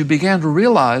because you began to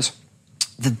realize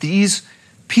that these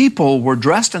people were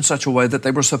dressed in such a way that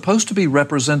they were supposed to be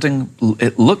representing,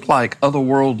 it looked like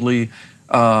otherworldly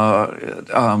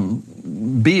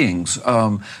beings,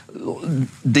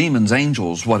 demons,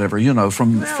 angels, whatever,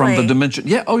 from the dimension.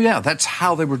 Yeah, oh yeah, that's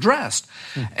how they were dressed.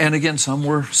 And again, some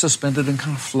were suspended and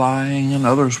kind of flying, and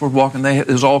others were walking. It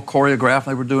was all choreographed.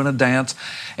 They were doing a dance,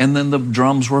 and then the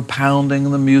drums were pounding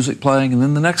and the music playing. And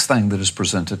then the next thing that is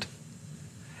presented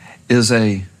is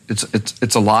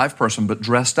it's a live person, but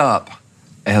dressed up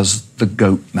as the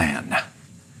goat man.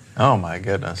 Oh my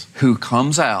goodness! Who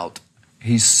comes out?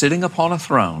 He's sitting upon a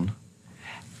throne,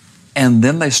 and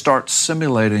then they start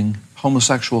simulating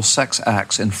homosexual sex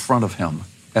acts in front of him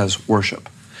as worship.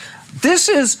 This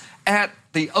is at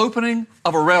the opening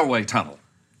of a railway tunnel,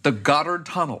 the Goddard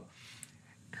Tunnel.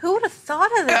 Who would have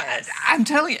thought of this? I'm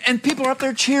telling you, and people are up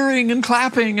there cheering and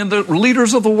clapping, and the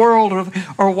leaders of the world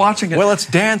are watching it. Well, it's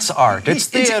dance art. It's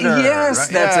theater. Yes, right?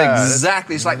 that's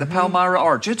exactly. It's like the Palmyra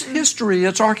Arch. It's history.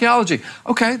 It's archaeology.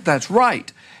 Okay, that's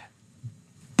right.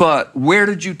 But where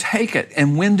did you take it,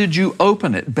 and when did you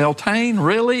open it? Beltane,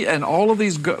 really? And all of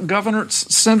these governance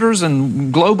centers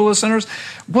and globalist centers?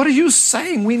 What are you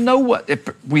saying? We know what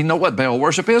Baal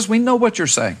worship is. We know what you're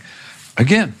saying.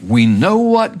 Again, we know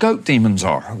what goat demons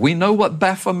are. We know what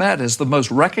Baphomet is, the most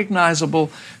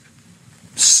recognizable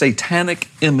satanic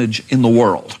image in the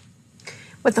world.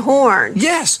 With the horns.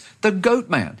 Yes, the goat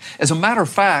man. As a matter of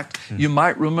fact, you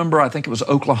might remember, I think it was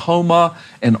Oklahoma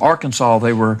and Arkansas,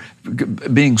 they were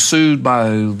being sued by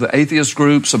the atheist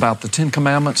groups about the Ten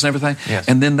Commandments and everything. Yes.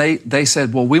 And then they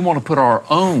said, well, we want to put our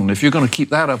own, if you're going to keep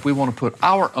that up, we want to put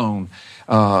our own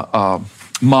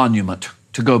monument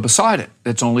to go beside it.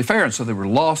 It's only fair. And so there were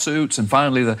lawsuits, and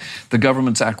finally the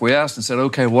government's acquiesced and said,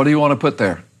 okay, what do you want to put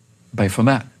there?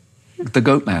 Baphomet, the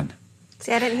goat man.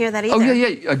 See, I didn't hear that either. Oh,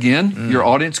 yeah. Again, your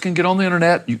audience can get on the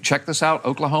internet. You check this out,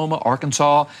 Oklahoma,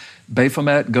 Arkansas,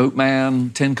 Baphomet, goat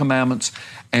man, Ten Commandments.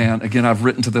 And again, I've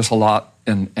written to this a lot,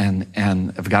 and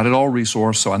I've got it all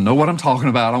resourced, so I know what I'm talking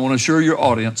about. I want to assure your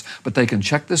audience, but they can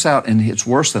check this out, and it's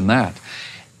worse than that.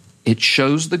 It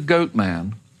shows the goat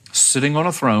man sitting on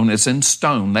a throne. It's in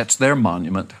stone. That's their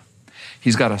monument.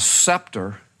 He's got a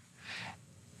scepter.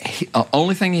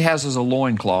 Only thing he has is a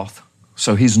loincloth.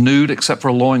 So he's nude except for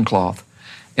a loincloth.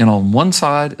 And on one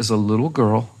side is a little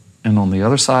girl, and on the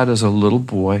other side is a little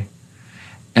boy.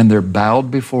 And they're bowed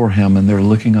before him, and they're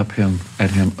looking up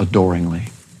at him adoringly.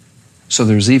 So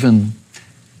there's even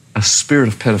a spirit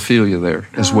of pedophilia there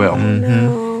as well.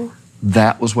 No.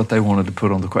 That was what they wanted to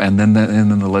put on the cross. And then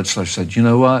the legislature said, you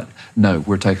know what? No,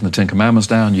 we're taking the Ten Commandments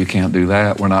down. You can't do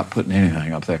that. We're not putting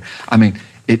anything up there. I mean,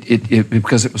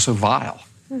 because it was so vile.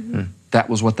 Mm-hmm. That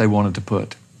was what they wanted to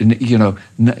put. You know,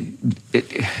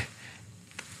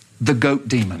 the goat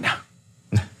demon.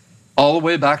 All the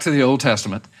way back to the Old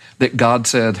Testament, that God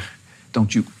said,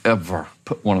 don't you ever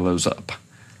put one of those up,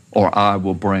 or I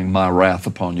will bring my wrath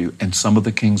upon you. And some of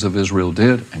the kings of Israel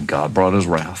did, and God brought his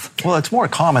wrath. Well, it's more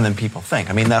common than people think.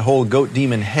 I mean, that whole goat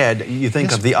demon head, you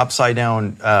think of the upside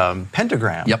down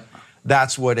pentagram. Yep.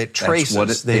 That's what it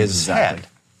traces, his head.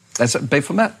 That's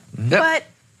Baphomet. Mm-hmm. Yep. But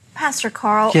Pastor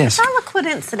Carl, yes. It's all a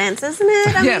coincidence, isn't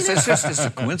it? Yes, it's a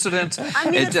coincidence.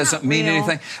 It doesn't mean real.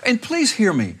 anything. And please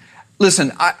hear me.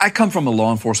 Listen, I come from a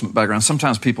law enforcement background.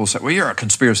 Sometimes people say, well, you're a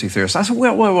conspiracy theorist. I said,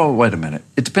 well, wait a minute.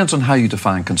 It depends on how you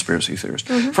define conspiracy theorist.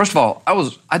 Mm-hmm. First of all,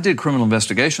 I did criminal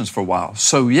investigations for a while.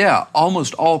 So yeah,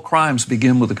 almost all crimes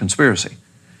begin with a conspiracy.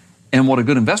 And what a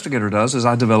good investigator does is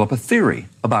I develop a theory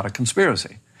about a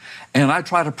conspiracy. And I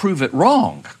try to prove it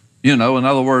wrong. You know, in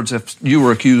other words, if you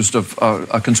were accused of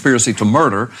a conspiracy to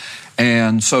murder,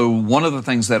 and so one of the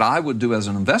things that I would do as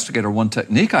an investigator, one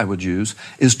technique I would use,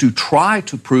 is to try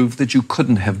to prove that you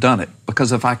couldn't have done it.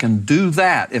 Because if I can do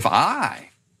that, if I,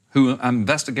 who I'm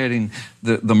investigating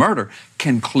the murder,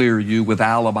 can clear you with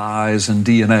alibis and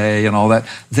DNA and all that,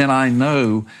 then I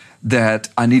know that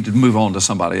I need to move on to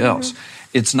somebody else.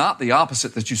 Mm-hmm. It's not the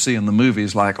opposite that you see in the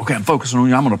movies, like, okay, I'm focusing on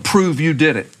you, I'm going to prove you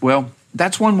did it. Well,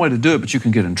 that's one way to do it, but you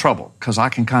can get in trouble because I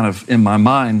can kind of, in my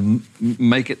mind,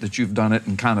 make it that you've done it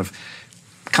and kind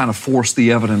of force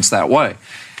the evidence that way.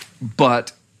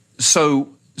 But so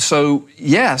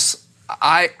yes,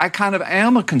 I kind of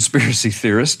am a conspiracy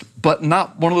theorist, but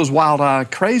not one of those wild-eyed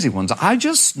crazy ones. I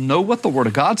just know what the Word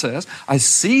of God says. I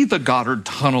see the Goddard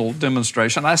Tunnel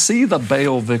demonstration. I see the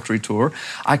Baal Victory Tour.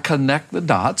 I connect the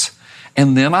dots,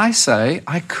 and then I say,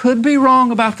 I could be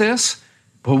wrong about this,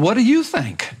 but what do you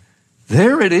think?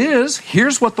 There it is.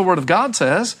 Here's what the Word of God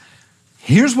says.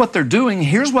 Here's what they're doing.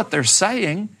 Here's what they're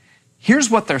saying. Here's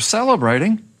what they're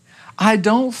celebrating. I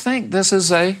don't think this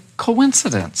is a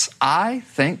coincidence. I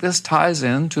think this ties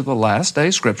into the last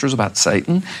day scriptures about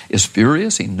Satan is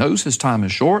furious. He knows his time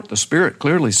is short. The Spirit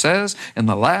clearly says in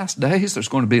the last days there's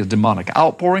going to be a demonic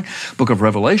outpouring. Book of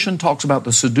Revelation talks about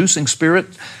the seducing spirit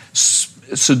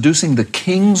seducing the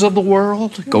kings of the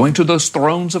world, going to those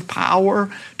thrones of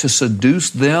power to seduce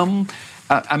them.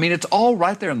 I mean, it's all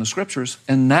right there in the scriptures.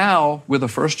 And now we're the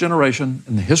first generation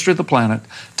in the history of the planet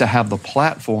to have the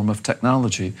platform of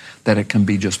technology that it can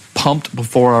be just pumped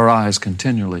before our eyes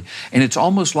continually. And it's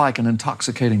almost like an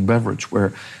intoxicating beverage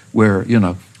where you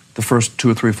know, the first 2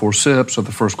 or 3 or 4 sips or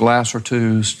the first glass or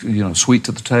two, you know, sweet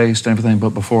to the taste and everything.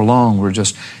 But before long, we're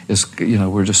just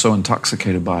so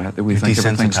intoxicated by it that we think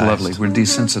everything's lovely. We're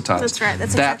desensitized. That's right.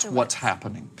 That's exactly what's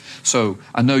happening. So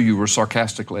I know you were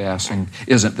sarcastically asking,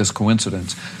 isn't this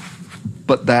coincidence?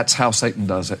 But that's how Satan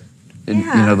does it. And, you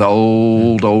know, the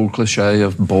old cliche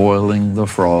of boiling the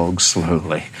frog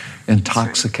slowly,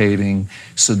 intoxicating,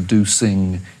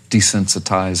 seducing,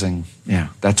 desensitizing. Yeah,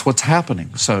 that's what's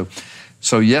happening. So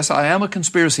yes, I am a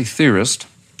conspiracy theorist.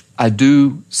 I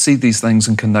do see these things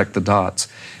and connect the dots,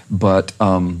 but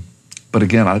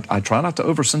again, I try not to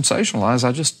over-sensationalize.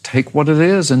 I just take what it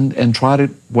is and try to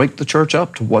wake the church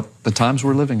up to what the times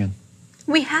we're living in.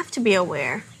 We have to be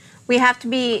aware. We have to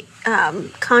be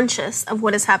conscious of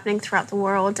what is happening throughout the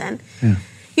world. And,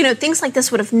 you know, things like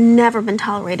this would have never been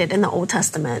tolerated in the Old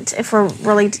Testament. If we're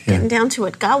really getting down to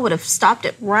it, God would have stopped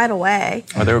it right away.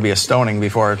 Or there would be a stoning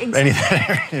before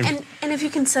anything. And if you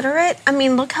consider it, I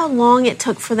mean, look how long it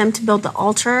took for them to build the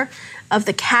altar of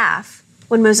the calf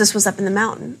when Moses was up in the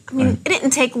mountain. I mean, it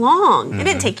didn't take long. It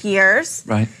didn't take years.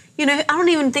 Right. You know, I don't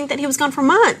even think that he was gone for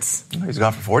months. He's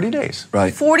gone for 40 days.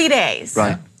 Right. 40 days.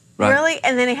 Right. Right. Really?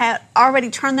 And then they had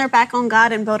already turned their back on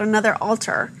God and built another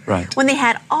altar. Right. When they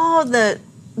had all the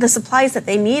supplies that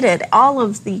they needed, all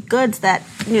of the goods that,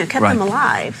 you know, kept them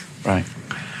alive. Right.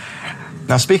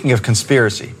 Now, speaking of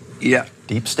conspiracy. Yeah.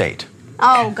 Deep state.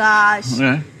 Oh, gosh.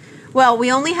 Yeah. Well,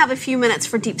 we only have a few minutes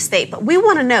for deep state, but we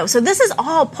want to know. So this is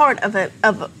all part of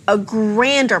a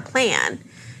grander plan.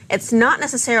 It's not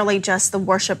necessarily just the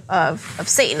worship of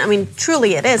Satan. I mean,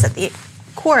 truly it is at the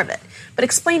core of it. But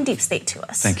explain deep state to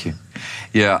us. Thank you.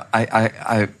 Yeah,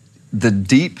 the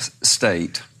deep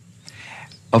state,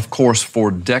 of course,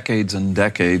 for decades and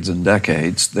decades and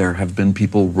decades, there have been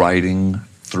people writing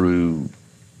through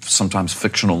sometimes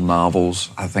fictional novels.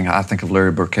 I think of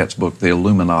Larry Burkett's book, The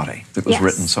Illuminati, that was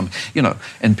written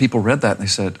and people read that and they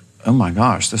said, oh my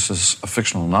gosh, this is a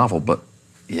fictional novel, but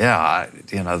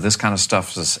this kind of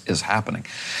stuff is happening.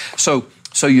 So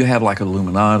you have like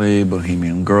Illuminati,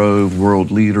 Bohemian Grove,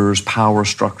 world leaders, power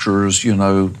structures,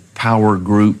 power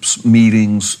groups,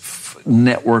 meetings,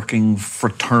 networking,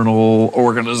 fraternal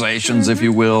organizations, if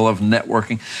you will, of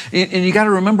networking. And you got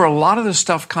to remember, a lot of this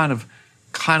stuff kind of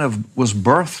was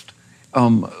birthed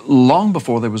long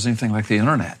before there was anything like the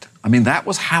internet. I mean, that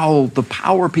was how the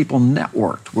power people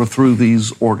networked, were through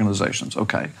these organizations.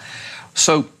 Okay.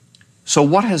 So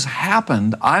what has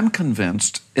happened, I'm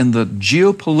convinced, in the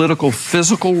geopolitical,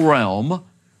 physical realm,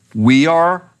 we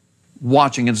are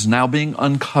watching, it's now being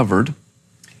uncovered.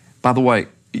 By the way,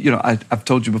 I've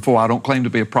told you before, I don't claim to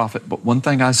be a prophet, but one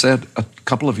thing I said a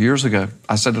couple of years ago,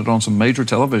 I said it on some major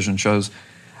television shows.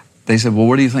 They said, well,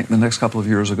 what do you think the next couple of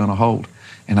years are going to hold?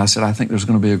 And I said, I think there's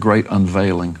going to be a great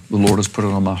unveiling. The Lord has put it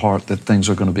on my heart that things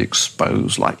are going to be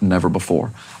exposed like never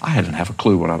before. I didn't have a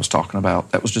clue what I was talking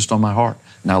about. That was just on my heart.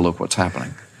 Now look what's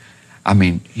happening. I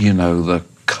mean, the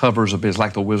covers of it, it's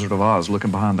like the Wizard of Oz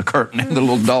looking behind the curtain and the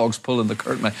little dogs pulling the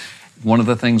curtain. One of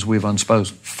the things we've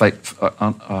uncovered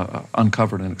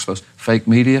and exposed, fake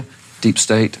media, deep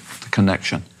state, the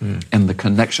connection. And the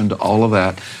connection to all of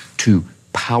that, to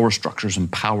power structures and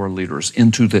power leaders,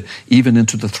 even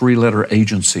into the three-letter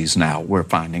agencies now, we're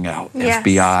finding out. Yes.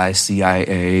 FBI,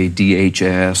 CIA,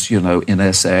 DHS,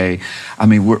 NSA. I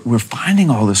mean, we're finding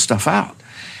all this stuff out.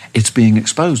 It's being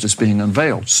exposed, it's being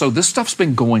unveiled. So this stuff's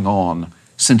been going on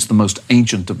since the most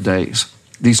ancient of days.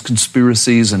 These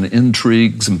conspiracies and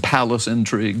intrigues and palace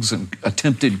intrigues and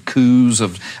attempted coups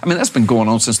that's been going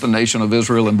on since the nation of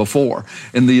Israel and before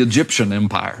in the Egyptian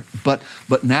empire. But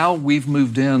now we've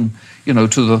moved in,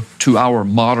 to our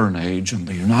modern age and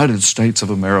the United States of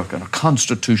America and a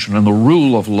constitution and the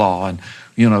rule of law, and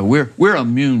we're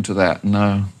immune to that.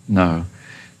 No.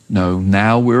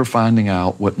 Now we're finding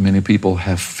out what many people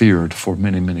have feared for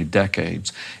many, many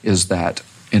decades, is that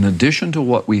in addition to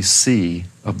what we see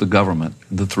of the government,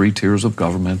 the three tiers of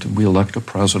government, and we elect a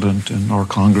president and our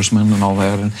congressmen and all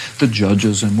that, and the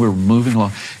judges, and we're moving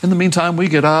along. In the meantime, we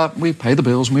get up, we pay the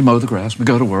bills, we mow the grass, we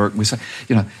go to work, we say,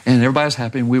 and everybody's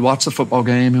happy, and we watch the football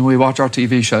game, and we watch our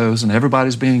TV shows, and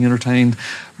everybody's being entertained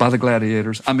by the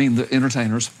the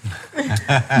entertainers,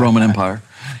 Roman Empire.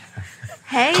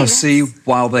 Hey. Because see,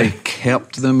 while they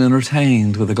kept them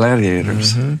entertained with the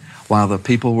gladiators, while the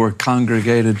people were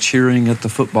congregated cheering at the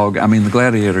the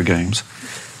gladiator games,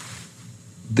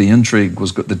 the intrigue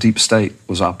was good. The deep state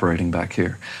was operating back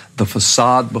here. The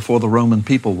facade before the Roman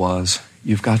people was,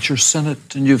 you've got your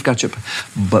Senate and you've got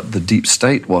but the deep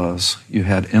state was, you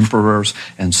had emperors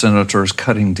and senators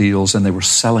cutting deals, and they were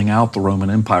selling out the Roman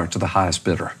Empire to the highest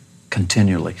bidder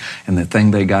continually. And the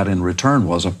thing they got in return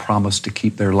was a promise to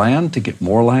keep their land, to get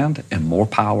more land and more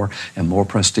power and more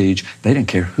prestige. They didn't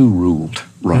care who ruled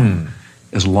Rome,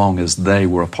 as long as they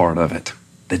were a part of it,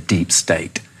 the deep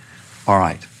state. All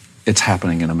right, it's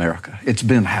happening in America. It's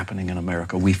been happening in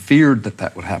America. We feared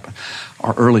that would happen.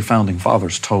 Our early founding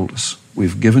fathers told us,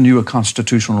 we've given you a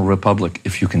constitutional republic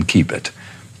if you can keep it.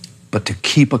 But to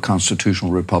keep a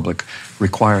constitutional republic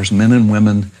requires men and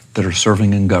women that are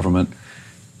serving in government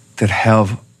that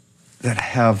have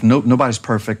nobody's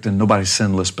perfect and nobody's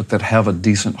sinless, but that have a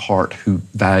decent heart, who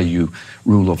value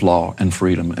rule of law and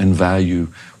freedom and value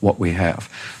what we have.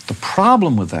 The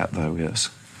problem with that, though, is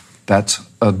that's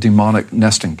a demonic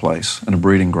nesting place and a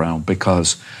breeding ground,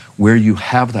 because where you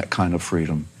have that kind of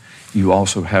freedom, you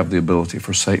also have the ability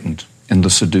for Satan and the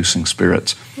seducing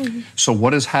spirits. Mm-hmm. So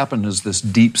what has happened is this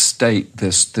deep state,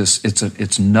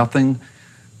 it's nothing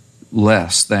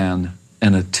less than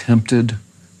an attempted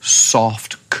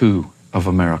soft coup of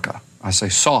America. I say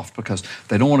soft because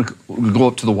they don't want to go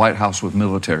up to the White House with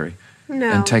military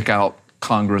and take out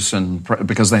Congress, and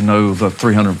because they know the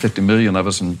 350 million of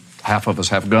us and half of us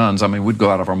have guns. I mean, we'd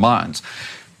go out of our minds.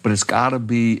 But it's got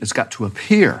to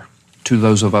appear to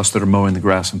those of us that are mowing the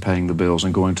grass and paying the bills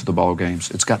and going to the ball games.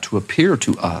 It's got to appear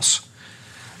to us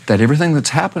that everything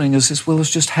that's happening is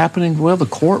just happening. Well, the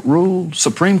court ruled,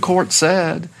 Supreme Court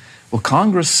said, well,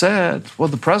 Congress said, well,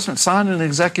 the president signed an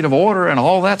executive order and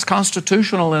all that's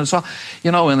constitutional. And so,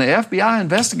 and the FBI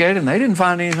investigated and they didn't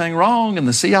find anything wrong. And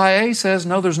the CIA says,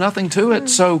 no, there's nothing to it.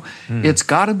 So it's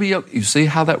got to be, you see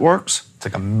how that works? It's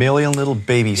like a million little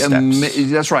baby steps.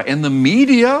 That's right. And the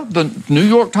media, the New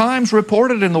York Times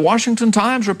reported and the Washington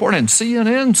Times reported and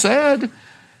CNN said,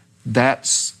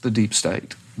 that's the deep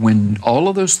state. When all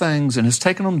of those things, and it's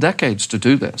taken them decades to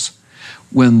do this,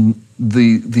 when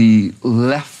the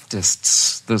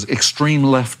leftists, the extreme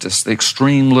leftists, the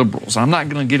extreme liberals, I'm not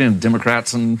going to get into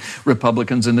Democrats and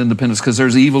Republicans and independents because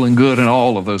there's evil and good in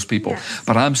all of those people. Yes.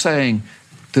 But I'm saying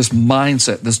this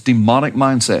mindset, this demonic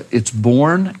mindset, it's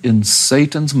born in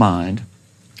Satan's mind.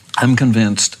 I'm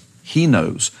convinced he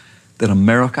knows that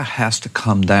America has to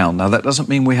come down. Now, that doesn't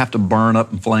mean we have to burn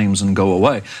up in flames and go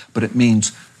away, but it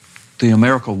means the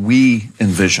America we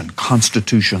envision,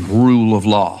 Constitution, rule of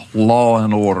law, law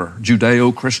and order,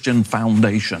 Judeo-Christian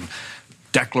foundation,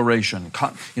 declaration,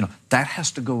 that has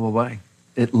to go away,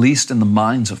 at least in the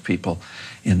minds of people,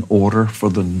 in order for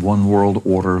the one world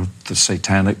order, the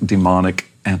satanic, demonic,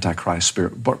 antichrist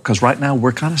spirit. Because right now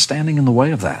we're kind of standing in the way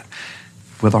of that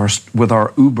with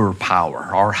our uber power,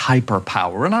 our hyper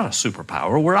power. We're not a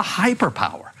superpower, we're a hyper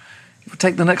power. If we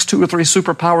take the next 2 or 3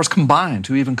 superpowers combined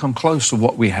to even come close to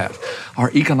what we have,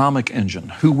 our economic engine,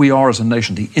 who we are as a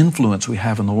nation, the influence we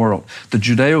have in the world, the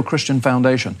Judeo-Christian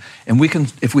foundation. And we can,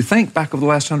 if we think back over the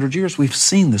last 100 years, we've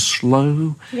seen this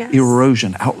slow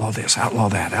erosion. Outlaw this, outlaw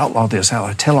that, outlaw this,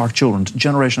 tell our children,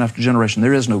 generation after generation,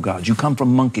 there is no God. You come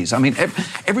from monkeys. I mean,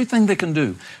 everything they can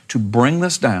do to bring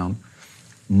this down.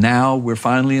 Now we're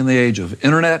finally in the age of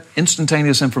internet,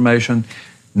 instantaneous information.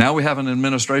 Now we have an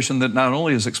administration that not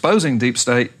only is exposing deep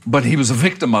state, but he was a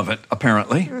victim of it,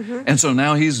 apparently. Mm-hmm. And so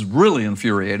now he's really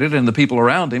infuriated, and the people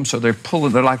around him, so they're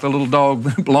like the little dog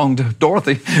that belonged to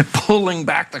Dorothy, pulling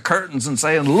back the curtains and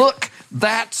saying, look,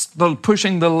 that's the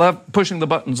pushing the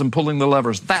buttons and pulling the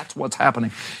levers. That's what's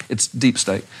happening. It's deep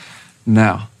state.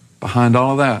 Now, behind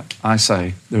all of that, I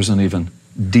say there's an even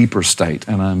deeper state,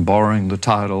 and I'm borrowing the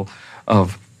title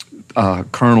of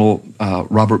Colonel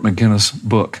Robert McGinnis'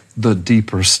 book, The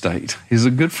Deeper State. He's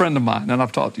a good friend of mine, and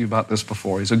I've talked to you about this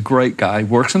before. He's a great guy. He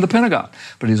works in the Pentagon,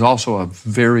 but he's also a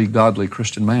very godly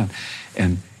Christian man.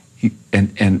 And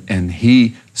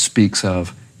he speaks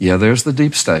of, there's the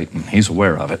deep state, and he's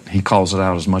aware of it. He calls it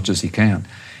out as much as he can.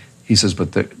 He says,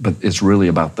 but it's really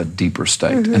about the deeper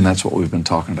state, and that's what we've been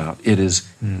talking about. It is,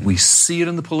 we see it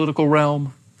in the political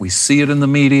realm, we see it in the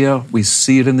media, we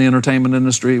see it in the entertainment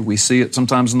industry, we see it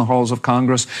sometimes in the halls of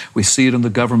Congress, we see it in the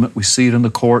government, we see it in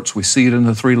the courts, we see it in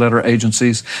the 3-letter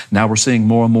agencies. Now we're seeing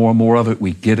more and more and more of it.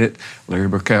 We get it. Larry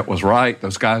Burkett was right.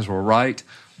 Those guys were right.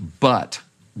 But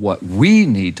what we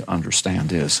need to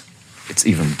understand is it's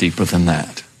even deeper than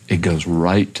that. It goes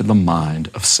right to the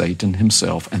mind of Satan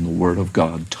himself, and the Word of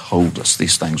God told us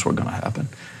these things were going to happen.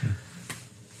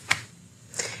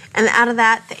 And out of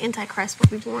that, the Antichrist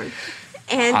will be born.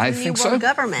 And I the think world so.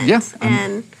 Government.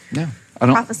 And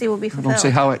prophecy will be fulfilled. I don't see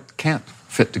how it can't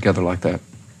fit together like that.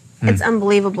 It's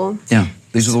unbelievable. Yeah,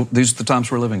 these are the times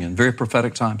we're living in. Very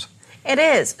prophetic times. It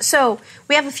is. So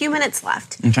we have a few minutes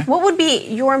left. Okay. What would be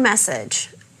your message?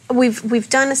 We've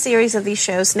done a series of these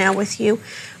shows now with you.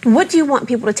 What do you want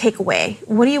people to take away?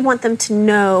 What do you want them to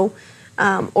know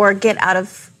or get out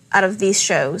of these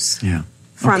shows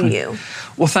from you?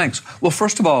 Well, thanks. Well,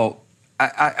 first of all,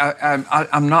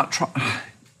 I'm not trying.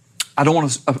 I don't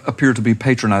want to appear to be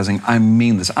patronizing. I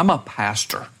mean this. I'm a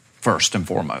pastor first and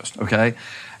foremost. Okay,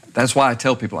 that's why I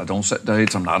tell people I don't set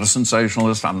dates. I'm not a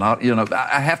sensationalist. I'm not.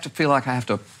 I have to feel like I have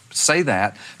to say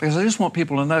that because I just want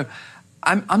people to know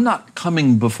I'm not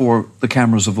coming before the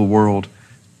cameras of the world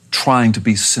trying to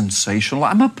be sensational.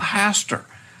 I'm a pastor.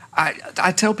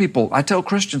 I tell people, I tell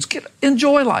Christians,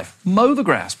 enjoy life, mow the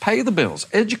grass, pay the bills,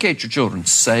 educate your children,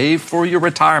 save for your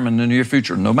retirement and your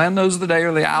future. No man knows the day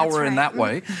or the hour in that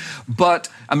way. But,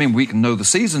 I mean, we can know the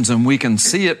seasons and we can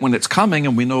see it when it's coming,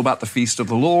 and we know about the feast of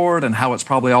the Lord and how it's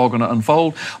probably all going to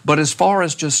unfold. But as far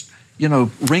as just,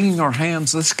 wringing our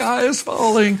hands, the sky is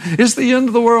falling, it's the end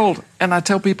of the world. And I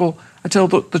tell people, I tell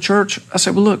the church, I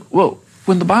say, well,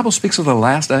 when the Bible speaks of the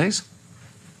last days,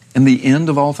 and the end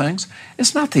of all things,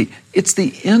 it's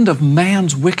the end of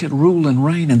man's wicked rule and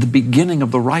reign and the beginning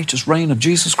of the righteous reign of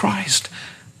Jesus Christ.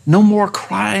 No more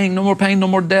crying, no more pain, no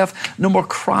more death, no more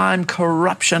crime,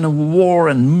 corruption, and war,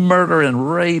 and murder,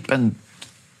 and rape, and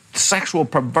sexual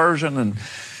perversion. And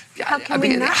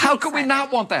how can we not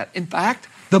want that? In fact,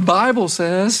 the Bible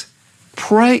says,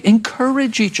 pray,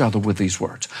 encourage each other with these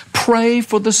words. Pray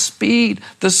for the speed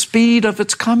of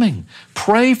its coming.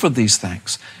 Pray for these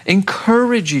things.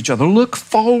 Encourage each other. Look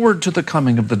forward to the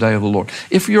coming of the day of the Lord.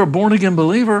 If you're a born-again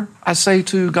believer, I say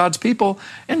to God's people,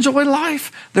 enjoy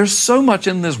life. There's so much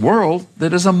in this world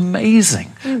that is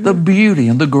amazing. The beauty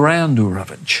and the grandeur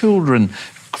of it. Children,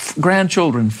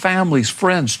 grandchildren, families,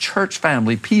 friends, church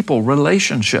family, people,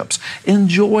 relationships.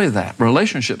 Enjoy that.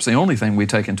 Relationships, the only thing we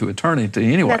take into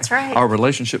eternity anyway. That's right. Our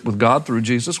relationship with God through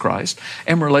Jesus Christ,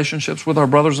 and relationships with our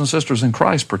brothers and sisters in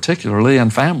Christ particularly,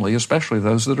 and family, especially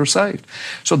those that are saved.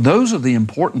 So those are the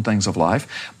important things of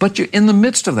life. But in the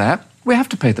midst of that, we have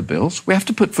to pay the bills. We have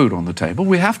to put food on the table.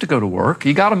 We have to go to work.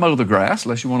 You got to mow the grass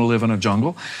unless you want to live in a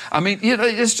jungle. I mean,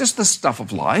 it's just the stuff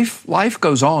of life. Life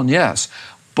goes on, yes.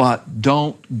 But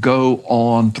don't go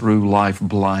on through life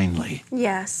blindly.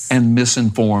 Yes. And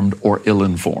misinformed or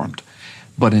ill-informed.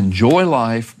 But enjoy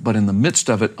life, but in the midst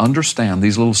of it, understand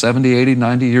these little 70, 80,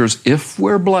 90 years, if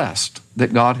we're blessed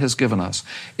that God has given us,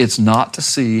 it's not to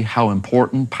see how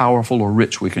important, powerful, or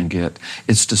rich we can get.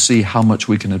 It's to see how much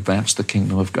we can advance the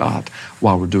kingdom of God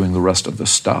while we're doing the rest of this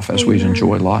stuff as we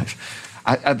enjoy life.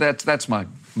 That's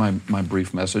my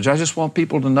brief message. I just want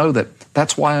people to know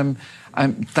that's why I'm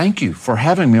thank you for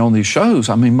having me on these shows.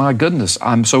 I mean, my goodness,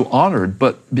 I'm so honored.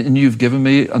 And you've given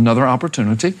me another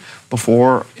opportunity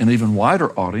before an even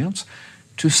wider audience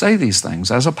to say these things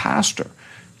as a pastor,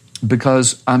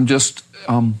 because I'm just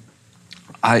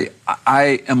I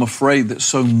am afraid that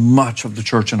so much of the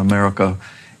church in America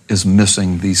is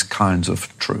missing these kinds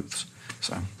of truths.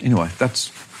 So anyway,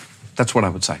 that's what I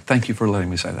would say. Thank you for letting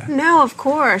me say that. No, of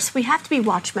course. We have to be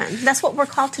watchmen. That's what we're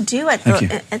called to do at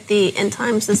the end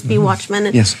times, is be watchmen.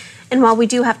 And, yes. And while we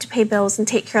do have to pay bills and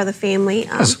take care of the family,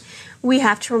 we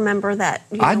have to remember that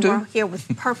we're here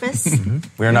with purpose.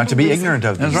 We are not to be ignorant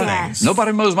of these That's right. Yes.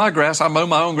 Nobody mows my grass. I mow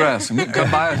my own grass. And you can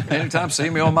come by anytime, see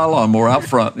me on my lawnmower out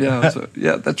front. Yeah,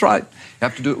 that's right. You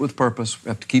have to do it with purpose. We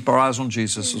have to keep our eyes on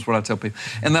Jesus, is what I tell people.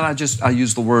 And then I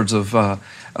use the words of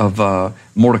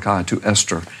Mordecai to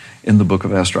Esther. In the book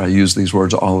of Esther, I use these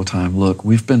words all the time. Look,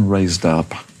 we've been raised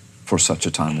up for such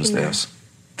a time as this.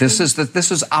 This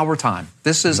is our time.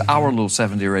 This is our little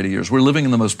 70 or 80 years. We're living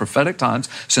in the most prophetic times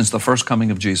since the first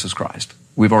coming of Jesus Christ.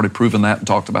 We've already proven that and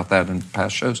talked about that in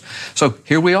past shows. So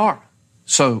here we are.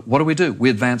 So what do?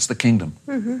 We advance the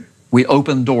kingdom. We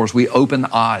open doors. We open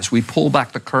eyes. We pull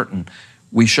back the curtain.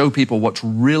 We show people what's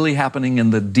really happening in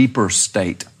the deeper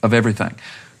state of everything.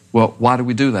 Well, why do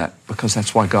we do that? Because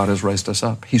that's why God has raised us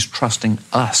up. He's trusting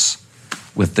us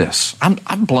with this.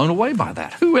 I'm blown away by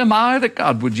that. Who am I that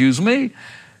God would use me?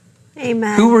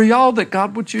 Amen. Who are y'all that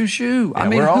God would choose you? I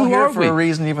mean, we're all here for a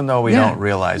reason, even though we don't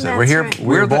realize it. That's We're here. right.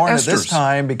 We're born at Esthers. this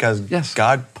time because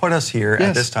God put us here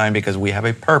at this time because we have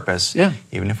a purpose,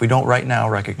 even if we don't right now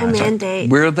recognize it. A mandate.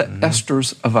 We're the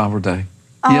Esthers of our day.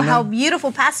 Oh, how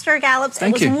beautiful, Pastor Gallups.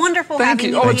 Thank it was you. wonderful Thank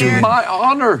having you. you here. It's my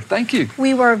honor. Thank you.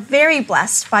 We were very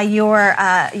blessed by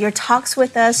your talks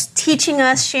with us, teaching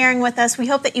us, sharing with us. We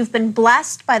hope that you've been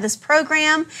blessed by this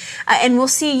program, and we'll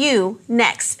see you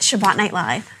next Shabbat Night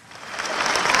Live.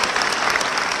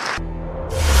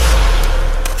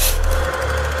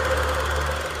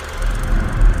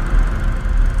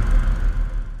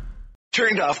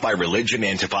 Turned off by religion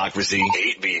and hypocrisy,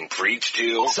 hate being preached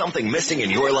to, something missing in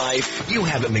your life? You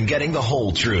haven't been getting the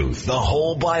whole truth, the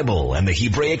whole Bible, and the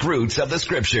Hebraic roots of the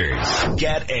Scriptures.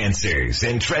 Get answers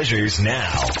and treasures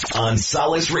now on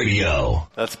Solace Radio.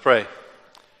 Let's pray.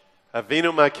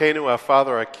 Avinu Malkeinu, our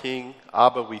Father, our King,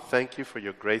 Abba, we thank you for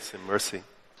your grace and mercy.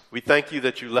 We thank you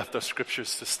that you left our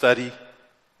Scriptures to study.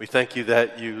 We thank you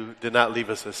that you did not leave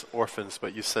us as orphans,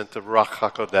 but you sent the Ruach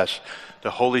HaKodesh,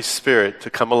 the Holy Spirit, to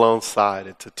come alongside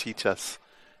and to teach us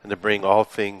and to bring all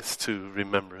things to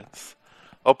remembrance.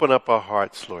 Open up our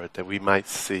hearts, Lord, that we might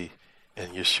see.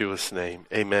 In Yeshua's name,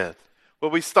 amen. Well,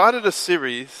 we started a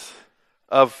series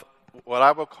of what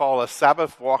I will call a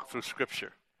Sabbath walk through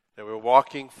Scripture. That we're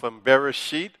walking from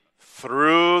Bereshit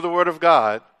through the Word of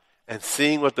God and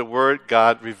seeing what the Word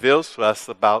God reveals to us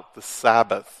about the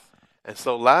Sabbath. And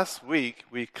so last week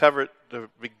we covered the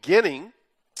beginning,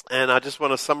 and I just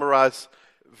want to summarize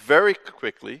very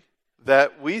quickly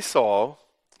that we saw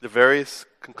the various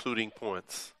concluding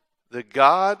points. That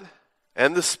God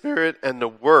and the Spirit and the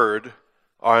Word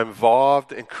are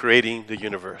involved in creating the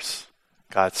universe.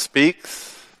 God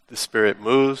speaks, the Spirit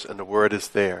moves, and the Word is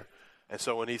there. And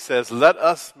so when he says, let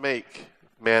us make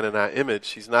man in our image,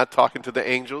 he's not talking to the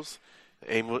angels.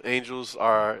 Angels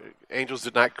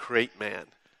did not create man.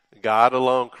 God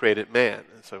alone created man.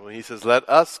 And so when he says, let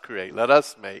us create, let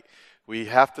us make, we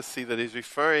have to see that he's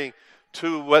referring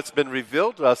to what's been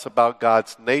revealed to us about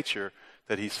God's nature,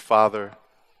 that he's Father,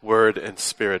 Word, and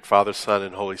Spirit, Father, Son,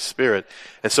 and Holy Spirit.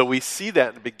 And so we see that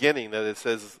in the beginning, that it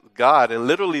says God, and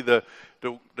literally the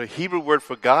Hebrew word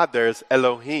for God there is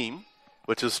Elohim,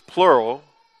 which is plural,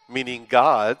 meaning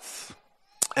gods.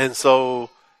 And so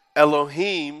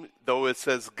Elohim, though it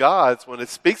says gods, when it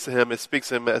speaks to him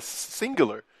as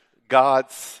singular.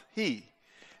 God's he.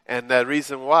 And that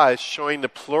reason why is showing the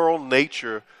plural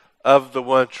nature of the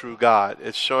one true God.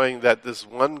 It's showing that this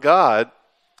one God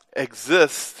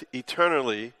exists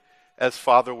eternally as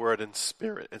Father, Word, and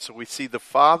Spirit. And so we see the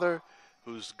Father,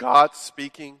 who's God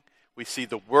speaking. We see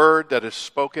the Word that is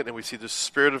spoken, and we see the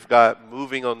Spirit of God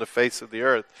moving on the face of the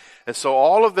earth. And so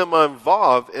all of them are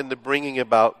involved in the bringing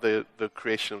about the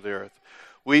creation of the earth.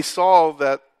 We saw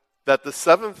that the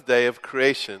seventh day of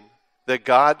creation, that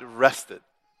God rested.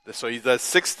 So he does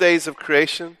 6 days of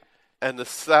creation, and the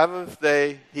seventh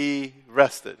day he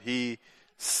rested. He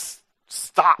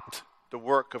stopped the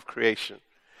work of creation.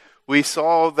 We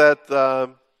saw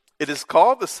that it is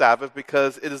called the Sabbath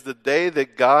because it is the day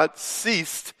that God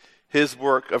ceased his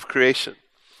work of creation.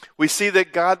 We see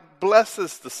that God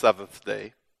blesses the seventh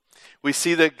day. We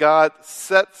see that God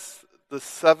sets the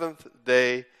seventh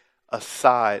day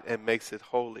aside and makes it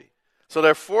holy. So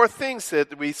there are 4 things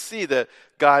that we see that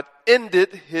God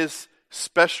ended his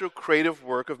special creative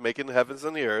work of making the heavens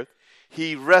and the earth.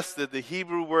 He rested. The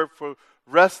Hebrew word for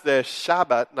rest there is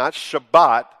Shabbat, not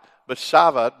Shabbat, but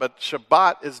Shabbat. But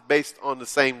Shabbat is based on the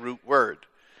same root word.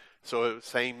 So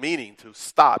same meaning, to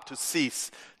stop, to cease,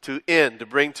 to end, to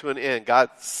bring to an end. God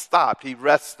stopped. He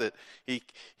rested.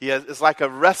 It's like a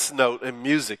rest note in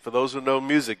music. For those who know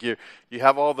music, you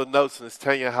have all the notes and it's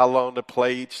telling you how long to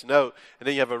play each note. And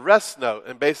then you have a rest note.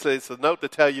 And basically it's a note to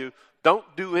tell you, don't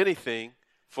do anything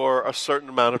for a certain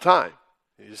amount of time.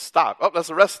 You just stop. Oh, that's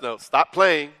a rest note. Stop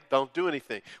playing. Don't do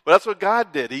anything. Well, that's what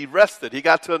God did. He rested. He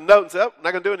got to a note and said, oh, I'm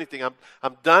not going to do anything.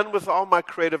 I'm done with all my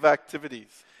creative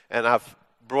activities. And I've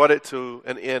brought it to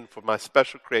an end for my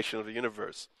special creation of the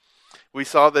universe. We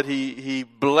saw that he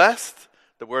blessed,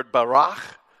 the word barach,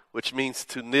 which means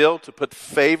to kneel, to put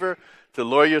favor, to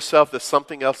lower yourself that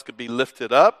something else could be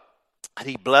lifted up. And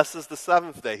he blesses the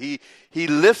seventh day. He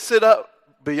lifts it up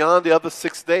beyond the other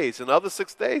 6 days. In the other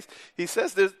 6 days, he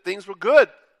says things were good.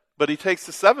 But he takes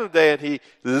the seventh day and he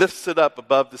lifts it up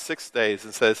above the 6 days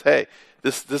and says, hey,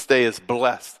 this day is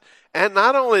blessed. And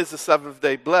not only is the seventh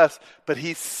day blessed, but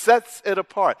he sets it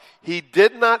apart. He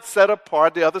did not set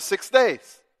apart the other 6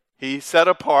 days. He set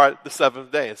apart the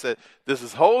seventh day and said, this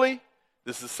is holy,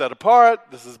 this is set apart,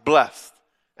 this is blessed.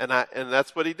 And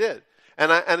that's what he did.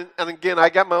 And again, I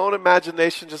got my own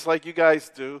imagination just like you guys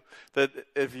do, that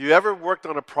if you ever worked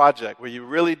on a project where you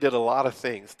really did a lot of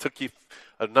things, took you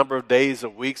a number of days or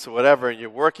weeks or whatever, and you're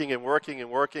working and working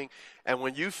and working, and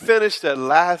when you finish that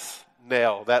last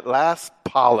nail, that last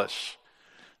polish,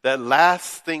 that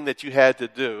last thing that you had to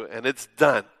do, and it's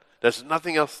done. There's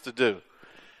nothing else to do.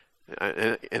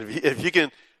 And if you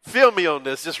can feel me on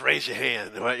this, just raise your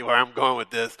hand where I'm going with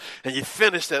this. And you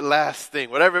finish that last thing,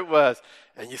 whatever it was,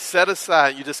 and you set aside,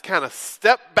 and you just kind of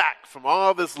step back from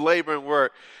all this labor and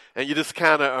work, and you just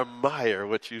kind of admire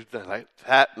what you've done. Like,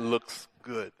 that looks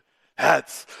good.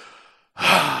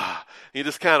 You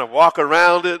just kind of walk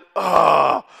around it.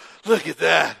 Oh, look at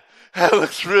that. That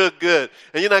looks real good.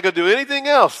 And you're not going to do anything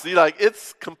else. You're like,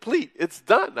 it's complete. It's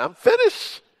done. I'm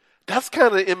finished. That's kind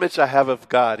of the image I have of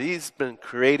God. He's been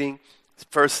creating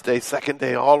first day, second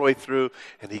day, all the way through,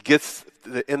 and he gets to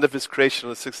the end of his creation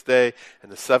on the 6th day,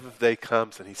 and the 7th day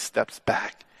comes, and he steps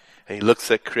back, and he looks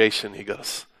at creation, and he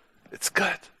goes, it's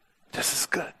good. This is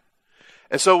good.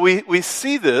 And so we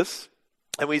see this,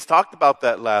 and we talked about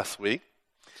that last week.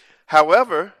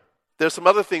 However, there's some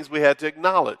other things we had to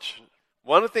acknowledge.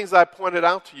 One of the things I pointed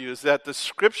out to you is that the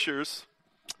scriptures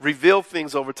reveal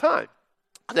things over time.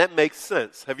 And that makes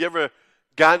sense. Have you ever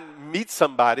meet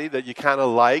somebody that you kind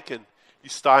of like, and you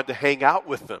start to hang out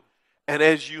with them. And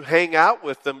as you hang out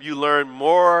with them, you learn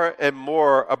more and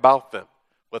more about them.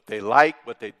 What they like,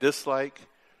 what they dislike,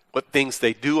 what things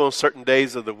they do on certain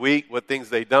days of the week, what things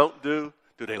they don't do.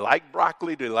 Do they like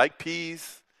broccoli? Do they like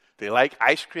peas? Do they like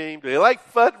ice cream? Do they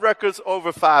like Fuddruckers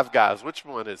over Five Guys? Which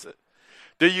one is it?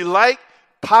 Do you like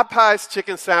Popeye's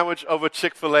chicken sandwich over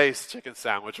Chick-fil-A's chicken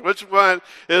sandwich? Which one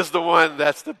is the one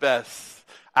that's the best?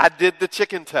 I did the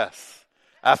chicken test.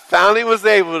 I finally was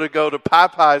able to go to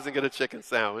Popeye's and get a chicken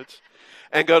sandwich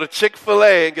and go to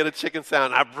Chick-fil-A and get a chicken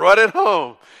sandwich. I brought it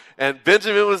home, and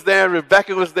Benjamin was there, and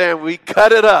Rebecca was there, and we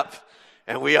cut it up,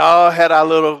 and we all had our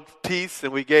little piece,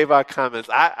 and we gave our comments.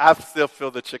 I still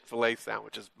feel the Chick-fil-A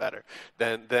sandwich is better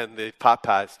than the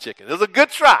Popeye's chicken. It was a good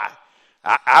try.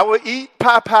 I would eat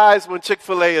Popeye's when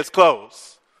Chick-fil-A is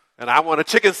closed, and I want a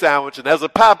chicken sandwich, and there's a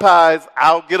Popeye's,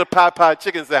 I'll get a Popeye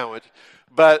chicken sandwich.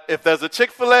 But if there's a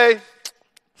Chick-fil-A,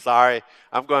 sorry,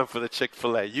 I'm going for the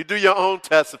Chick-fil-A. You do your own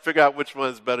test and figure out which one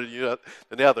is better than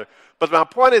the other. But my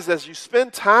point is, as you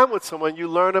spend time with someone, you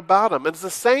learn about them. And it's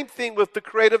the same thing with the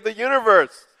creator of the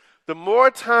universe. The more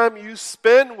time you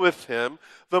spend with him,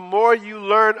 the more you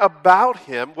learn about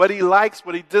him, what he likes,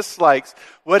 what he dislikes,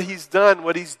 what he's done,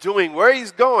 what he's doing, where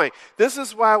he's going. This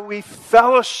is why we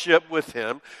fellowship with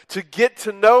him, to get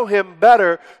to know him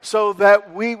better so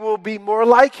that we will be more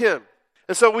like him.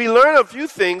 And so we learn a few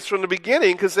things from the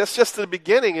beginning, because that's just the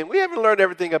beginning. And we haven't learned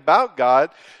everything about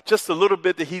God, just a little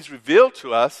bit that he's revealed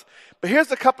to us. But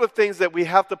here's a couple of things that we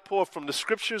have to pull from the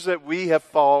scriptures that we have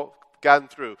gotten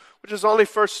through, which is only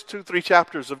first 2-3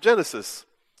 chapters of Genesis.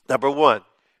 Number one,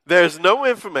 there's no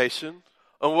information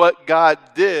on what God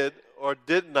did or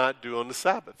did not do on the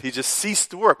Sabbath. He just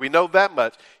ceased to work. We know that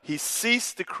much. He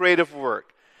ceased the creative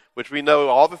work, which we know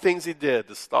all the things he did,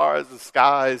 the stars, the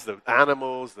skies, the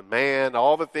animals, the man,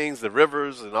 all the things, the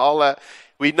rivers and all that.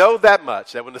 We know that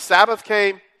much, that when the Sabbath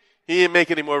came, he didn't make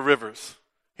any more rivers.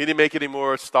 He didn't make any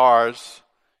more stars.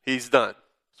 He's done.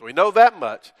 So we know that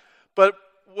much. But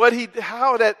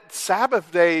how that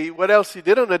Sabbath day, what else he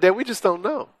did on that day, we just don't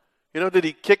know. Did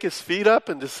he kick his feet up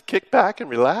and just kick back and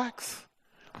relax?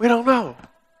 We don't know.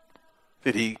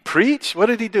 Did he preach? What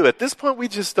did he do? At this point, we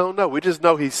just don't know. We just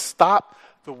know he stopped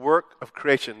the work of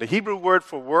creation. The Hebrew word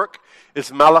for work is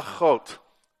malachot.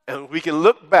 And we can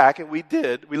look back, and we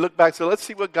did. We look back, so let's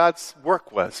see what God's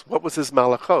work was. What was his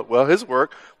malachot? Well, his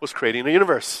work was creating the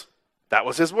universe. That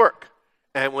was his work.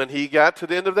 And when he got to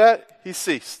the end of that, he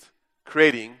ceased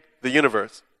creating the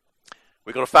universe.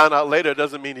 We're going to find out later. It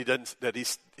doesn't mean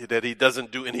that he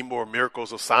doesn't do any more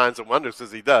miracles or signs and wonders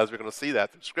as he does. We're going to see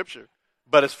that through Scripture.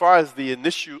 But as far as the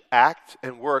initial act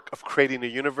and work of creating the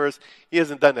universe, he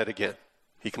hasn't done that again.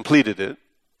 He completed it,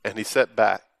 and he set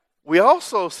back. We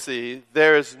also see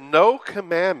there is no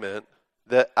commandment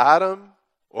that Adam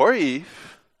or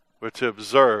Eve were to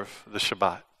observe the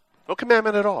Shabbat. No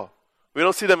commandment at all. We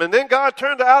don't see them. And then God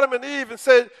turned to Adam and Eve and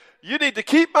said, you need to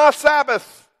keep my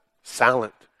Sabbath.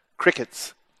 Silent.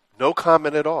 Crickets. No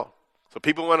comment at all. So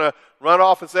people want to run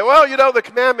off and say, well, the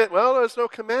commandment. Well, there's no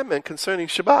commandment concerning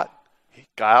Shabbat.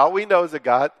 All we know is that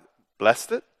God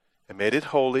blessed it and made it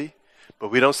holy, but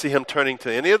we don't see him turning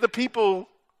to any of the people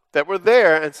that were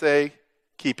there and say,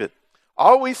 keep it.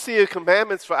 All we see are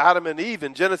commandments for Adam and Eve.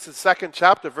 In Genesis 2nd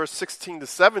chapter, verse 16 to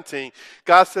 17,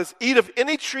 God says, eat of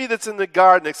any tree that's in the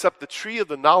garden except the tree of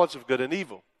the knowledge of good and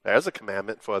evil. There's a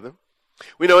commandment for them.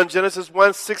 We know in Genesis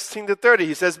 1:16 to 30,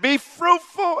 he says, be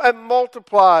fruitful and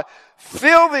multiply,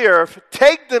 fill the earth,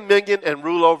 take dominion and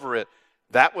rule over it.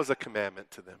 That was a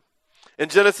commandment to them. In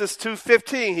Genesis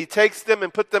 2:15, he takes them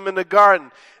and put them in the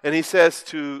garden, and he says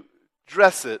to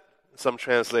dress it, some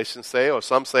translations say, or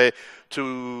some say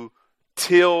to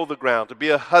till the ground, to be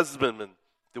a husbandman.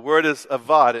 The word is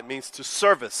avad. It means to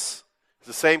service. It's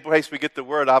the same place we get the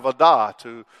word avodah,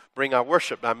 to bring our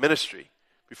worship, our ministry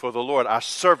before the Lord, our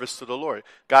service to the Lord.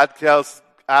 God tells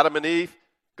Adam and Eve,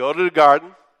 go to the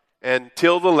garden and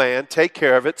till the land, take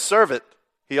care of it, serve it.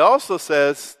 He also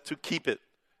says to keep it.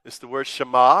 It's the word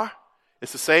shamar.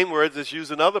 It's the same word that's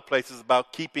used in other places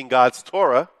about keeping God's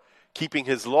Torah, keeping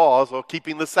his laws, or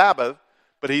keeping the Sabbath.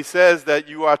 But he says that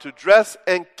you are to dress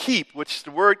and keep, which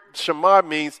the word shamar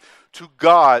means to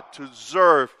guard, to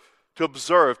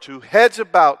observe, to hedge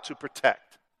about, to protect.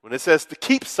 When it says to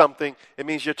keep something, it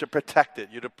means you're to protect it.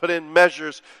 You're to put in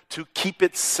measures to keep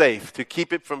it safe, to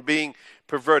keep it from being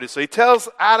perverted. So he tells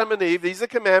Adam and Eve, these are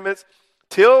commandments,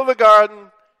 till the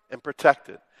garden and protect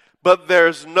it. But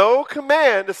there's no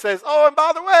command that says, oh, and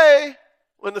by the way,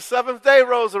 when the seventh day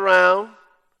rolls around,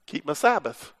 keep my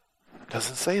Sabbath. It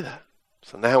doesn't say that.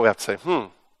 So now we have to say,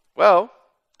 well,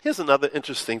 here's another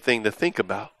interesting thing to think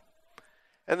about.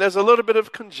 And there's a little bit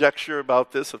of conjecture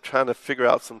about this, of trying to figure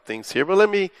out some things here, but let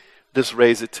me just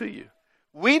raise it to you.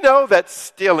 We know that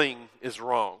stealing is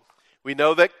wrong. We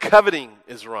know that coveting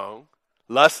is wrong.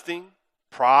 Lusting,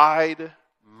 pride,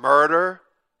 murder,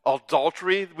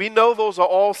 adultery, we know those are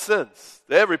all sins.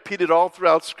 They're repeated all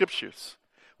throughout scriptures.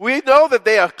 We know that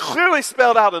they are clearly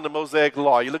spelled out in the Mosaic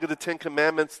Law. You look at the Ten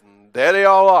Commandments, and there they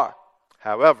all are.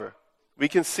 However, we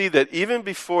can see that even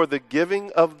before the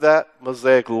giving of that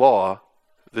Mosaic Law,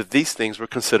 that these things were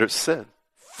considered sin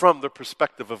from the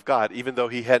perspective of God, even though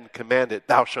he hadn't commanded,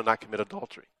 thou shalt not commit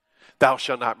adultery, thou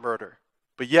shalt not murder.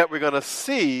 But yet we're going to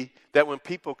see that when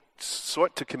people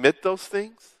sought to commit those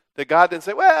things, that God didn't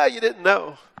say, well, you didn't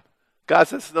know. God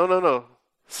says, no.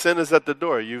 Sin is at the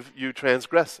door. You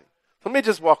transgressing. Let me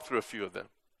just walk through a few of them.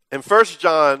 In 1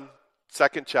 John,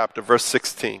 2nd chapter, verse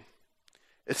 16,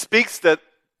 it speaks that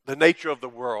the nature of the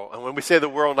world, and when we say the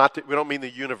world, we don't mean the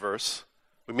universe,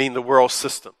 we mean the world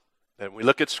system. And we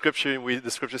look at Scripture, and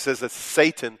the Scripture says that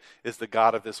Satan is the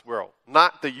god of this world.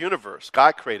 Not the universe.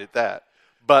 God created that.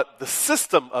 But the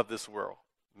system of this world.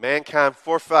 Mankind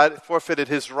forfeited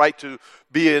his right to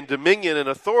be in dominion and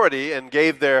authority, and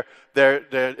gave their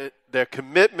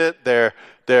commitment, their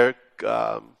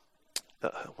what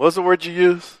was the word you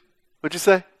used? What'd you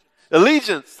say?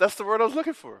 Allegiance. That's the word I was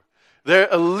looking for. Their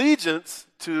allegiance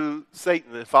to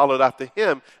Satan, and followed after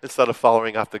him instead of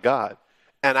following after God.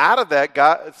 And out of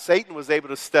that, Satan was able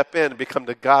to step in and become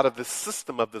the god of the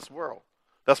system of this world.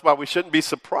 That's why we shouldn't be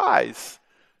surprised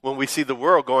when we see the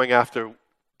world going after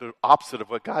the opposite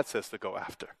of what God says to go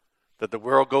after. That the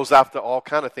world goes after all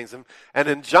kinds of things. And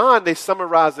in John, they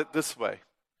summarize it this way.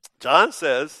 John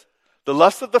says, the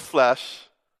lust of the flesh,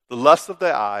 the lust of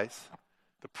the eyes,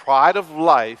 the pride of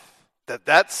life,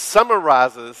 that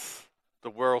summarizes the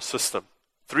world system.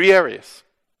 3 areas.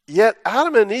 Yet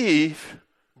Adam and Eve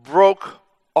broke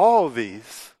all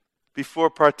these before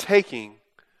partaking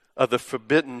of the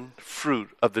forbidden fruit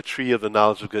of the tree of the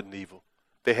knowledge of good and evil.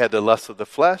 They had the lust of the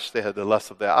flesh, they had the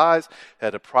lust of their eyes,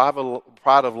 had the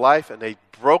pride of life, and they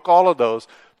broke all of those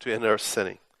to enter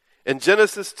sinning. In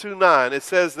Genesis 2:9, it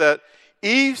says that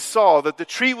Eve saw that the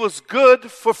tree was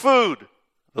good for food,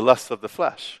 the lust of the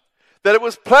flesh, that it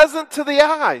was pleasant to the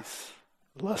eyes,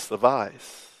 the lust of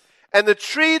eyes, and the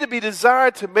tree to be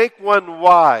desired to make one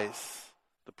wise,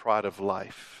 the pride of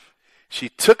life. She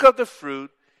took of the fruit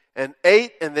and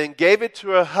ate, and then gave it to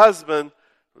her husband,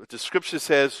 what the scripture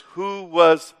says, who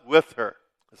was with her.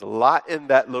 There's a lot in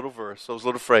that little verse, those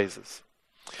little phrases.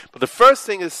 But the first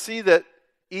thing is see that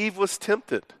Eve was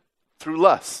tempted through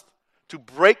lust to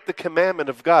break the commandment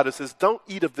of God. It says, don't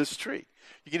eat of this tree.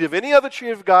 You can eat of any other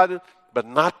tree of the garden, but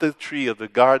not the tree of the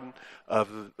garden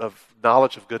of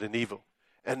knowledge of good and evil.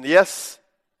 And yes,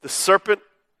 the serpent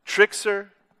tricks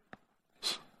her,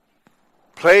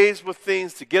 plays with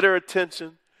things to get her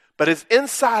attention, but it's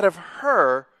inside of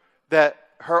her that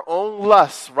her own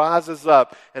lust rises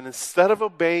up, and instead of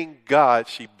obeying God,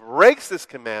 she breaks his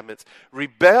commandments,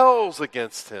 rebels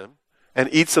against him, and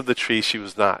eats of the tree she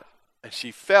was not. And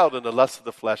she fell in the lust of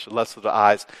the flesh, the lust of the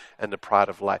eyes, and the pride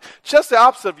of life. Just the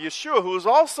opposite of Yeshua, who was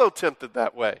also tempted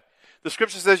that way. The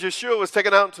scripture says Yeshua was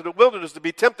taken out into the wilderness to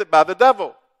be tempted by the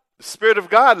devil. The Spirit of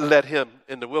God led him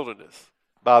in the wilderness.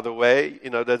 By the way,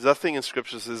 there's nothing in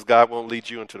scripture that says God won't lead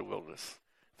you into the wilderness.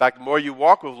 In fact, the more you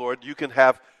walk with the Lord, you can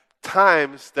have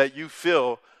times that you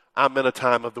feel, I'm in a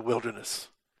time of the wilderness.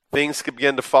 Things could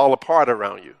begin to fall apart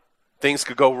around you. Things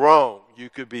could go wrong.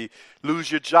 You could lose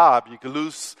your job. You could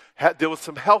deal with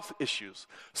some health issues.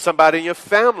 Somebody in your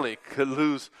family could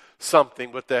lose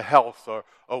something with their health or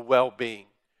well-being.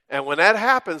 And when that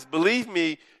happens, believe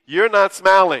me, you're not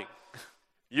smiling.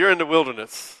 You're in the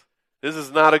wilderness. This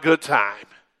is not a good time.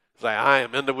 It's like, I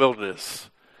am in the wilderness.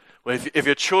 Well, if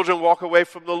your children walk away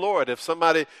from the Lord, if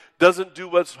somebody doesn't do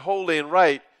what's holy and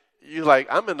right, you're like,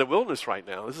 I'm in the wilderness right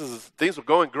now. Things are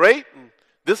going great, and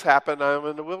this happened, I'm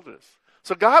in the wilderness.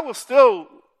 So God will still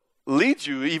lead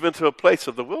you even to a place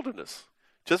of the wilderness.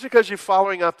 Just because you're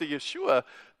following after Yeshua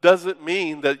doesn't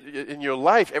mean that in your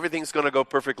life everything's going to go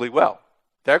perfectly well.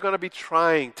 They're going to be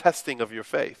testing of your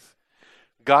faith.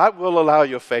 God will allow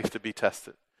your faith to be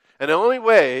tested. And the only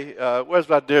way, where's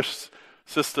my dear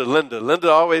sister Linda?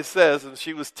 Linda always says, and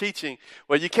she was teaching,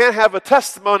 well, you can't have a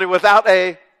testimony without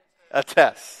a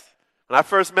test. When I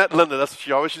first met Linda, that's what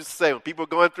she always used to say. When people are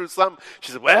going through something,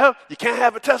 she said, well, you can't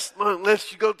have a testimony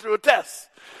unless you go through a test.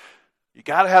 You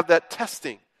got to have that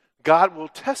testing. God will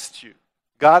test you.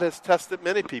 God has tested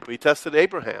many people. He tested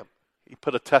Abraham. He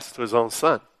put a test to his own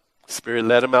son. The Spirit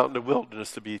led him out in the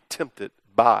wilderness to be tempted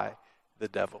by the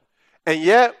devil. And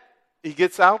yet, he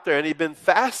gets out there and he'd been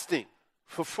fasting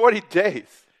for 40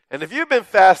 days. And if you've been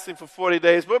fasting for 40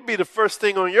 days, what would be the first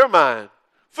thing on your mind?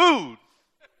 Food.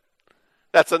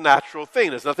 That's a natural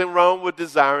thing. There's nothing wrong with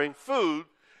desiring food,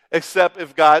 except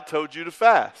if God told you to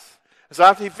fast. And so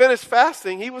after he finished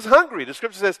fasting, he was hungry. The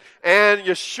scripture says, and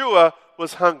Yeshua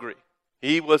was hungry.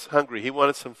 He was hungry. He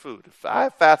wanted some food. If I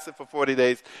fasted for 40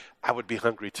 days, I would be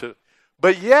hungry too.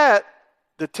 But yet,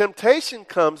 the temptation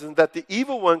comes in that the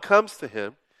evil one comes to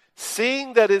him,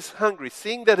 seeing that he's hungry,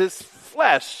 seeing that his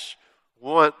flesh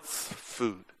wants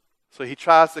food. So he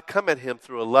tries to come at him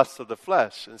through a lust of the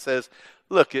flesh and says,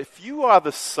 look, if you are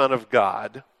the Son of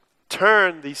God,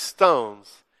 turn these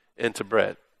stones into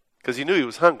bread. Because he knew he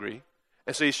was hungry.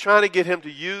 And so he's trying to get him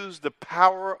to use the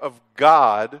power of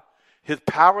God, his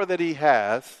power that he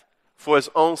has, for his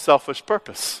own selfish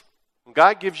purpose. When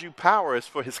God gives you power, it's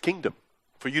for his kingdom,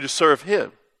 for you to serve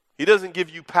him. He doesn't give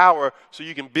you power so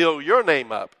you can build your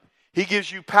name up. He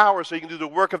gives you power so you can do the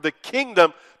work of the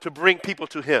kingdom to bring people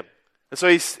to him. And so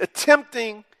he's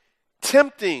tempting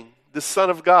the Son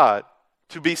of God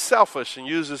to be selfish and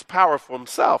use his power for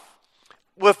himself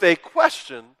with a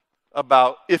question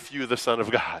about if you're the Son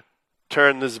of God.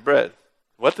 Turn this bread.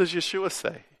 What does Yeshua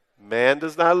say? Man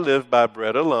does not live by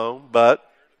bread alone,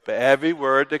 but by every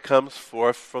word that comes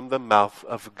forth from the mouth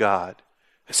of God.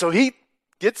 And so he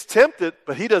gets tempted,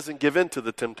 but he doesn't give in to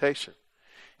the temptation.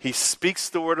 He speaks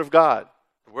the word of God.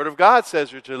 The word of God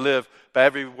says you're to live by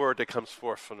every word that comes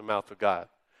forth from the mouth of God.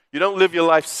 You don't live your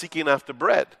life seeking after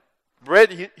bread.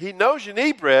 Bread, he knows you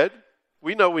need bread.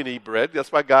 We know we need bread.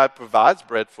 That's why God provides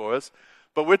bread for us.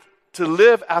 But we're to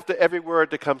live after every word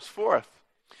that comes forth.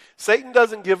 Satan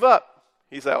doesn't give up.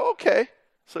 He's like, okay,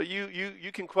 so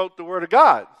you can quote the word of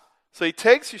God. So he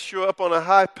takes Yeshua up on a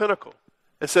high pinnacle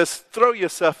and says, throw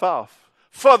yourself off.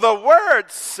 For the word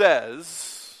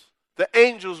says, the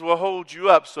angels will hold you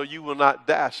up so you will not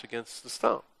dash against the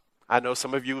stone. I know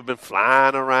some of you have been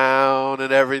flying around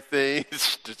and everything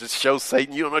to just show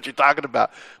Satan you don't know what you're talking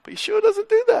about. But Yeshua doesn't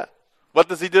do that. What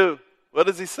does he do? What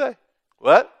does he say?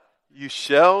 What? You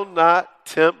shall not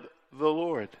tempt the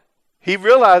Lord. He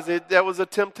realized that was a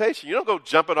temptation. You don't go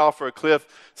jumping off a cliff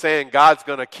saying God's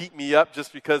going to keep me up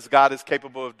just because God is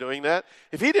capable of doing that.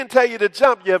 If he didn't tell you to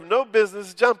jump, you have no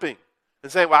business jumping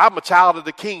and saying, well, I'm a child of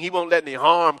the king. He won't let any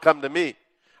harm come to me.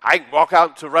 I can walk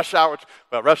out into rush hour.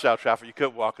 Well, rush hour traffic, you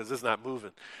could walk because it's not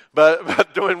moving.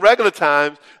 But during regular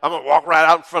times, I'm going to walk right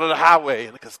out in front of the highway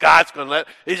because God's going to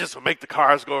he's just going to make the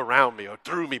cars go around me or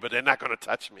through me, but they're not going to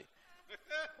touch me.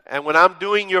 And when I'm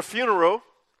doing your funeral,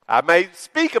 I may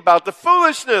speak about the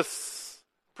foolishness,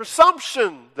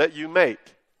 presumption that you make.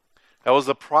 That was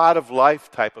a pride of life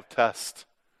type of test.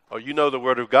 Oh, you know the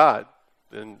word of God,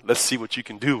 then let's see what you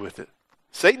can do with it.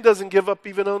 Satan doesn't give up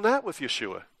even on that with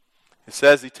Yeshua. It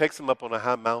says he takes him up on a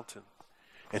high mountain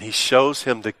and he shows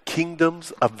him the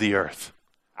kingdoms of the earth.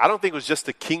 I don't think it was just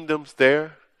the kingdoms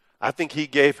there. I think he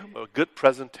gave him a good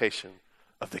presentation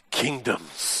of the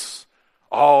kingdoms.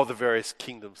 All the various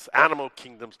kingdoms, animal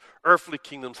kingdoms, earthly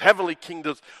kingdoms, heavenly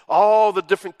kingdoms, all the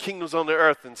different kingdoms on the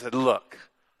earth, and said, look,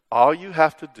 all you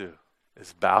have to do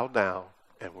is bow down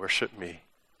and worship me,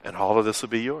 and all of this will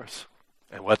be yours.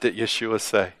 And what did Yeshua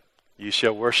say? You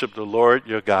shall worship the Lord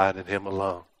your God and him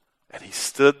alone. And he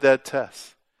stood that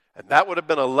test. And that would have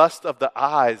been a lust of the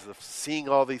eyes of seeing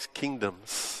all these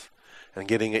kingdoms and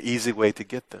getting an easy way to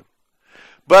get them.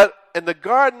 But in the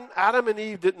garden, Adam and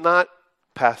Eve did not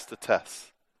pass the test.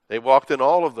 They walked in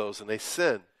all of those and they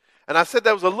sinned. And I said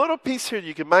there was a little piece here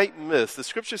you might miss. The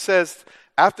scripture says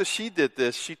after she did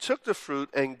this, she took the fruit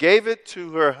and gave it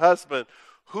to her husband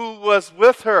who was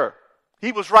with her.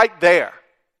 He was right there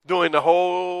doing the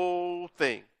whole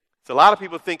thing. So a lot of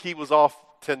people think he was off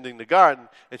tending the garden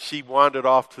and she wandered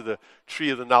off to the tree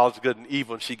of the knowledge of good and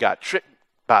evil and she got tricked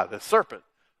by the serpent.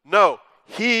 No,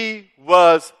 he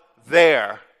was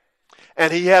there.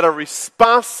 And he had a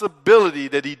responsibility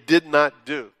that he did not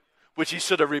do, which he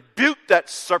should have rebuked that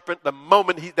serpent the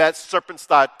moment that serpent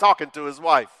started talking to his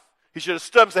wife. He should have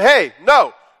stood up and said, hey,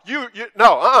 no,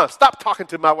 stop talking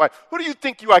to my wife. Who do you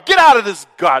think you are? Get out of this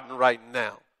garden right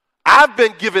now. I've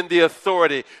been given the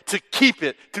authority to keep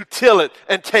it, to till it,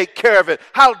 and take care of it.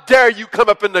 How dare you come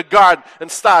up in the garden and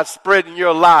start spreading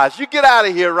your lies? You get out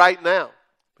of here right now.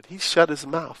 But he shut his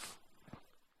mouth.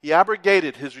 He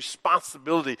abrogated his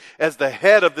responsibility as the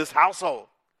head of this household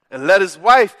and let his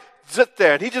wife sit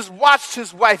there. And he just watched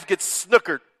his wife get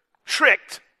snookered,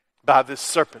 tricked by this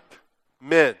serpent.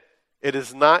 Men, it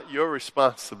is not your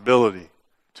responsibility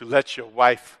to let your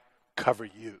wife cover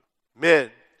you.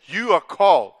 Men, you are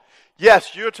called.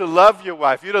 Yes, you're to love your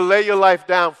wife. You're to lay your life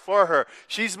down for her.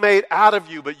 She's made out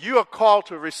of you, but you are called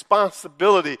to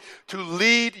responsibility to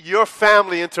lead your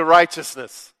family into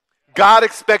righteousness. God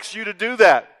expects you to do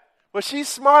that. Well, she's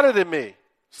smarter than me.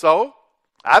 So,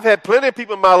 I've had plenty of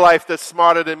people in my life that's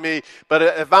smarter than me. But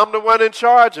if I'm the one in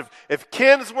charge, if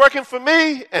Ken's working for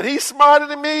me and he's smarter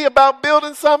than me about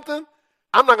building something,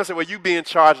 I'm not going to say, well, you be in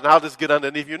charge and I'll just get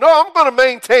underneath you. No, I'm going to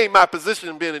maintain my position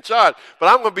in being in charge. But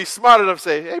I'm going to be smart enough to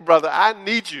say, hey, brother, I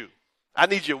need you. I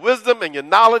need your wisdom and your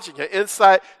knowledge and your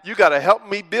insight. You got to help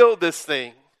me build this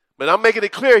thing. But I'm making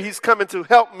it clear he's coming to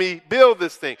help me build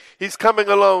this thing. He's coming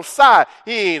alongside.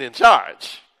 He ain't in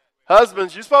charge.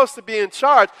 Husbands, you're supposed to be in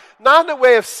charge, not in a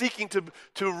way of seeking to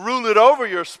rule it over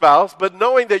your spouse, but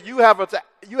knowing that you have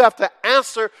to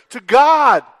answer to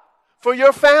God for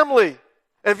your family.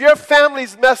 And if your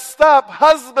family's messed up,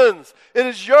 husbands, it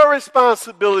is your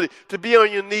responsibility to be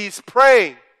on your knees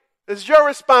praying. It's your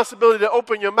responsibility to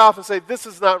open your mouth and say, this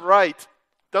is not right.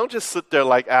 Don't just sit there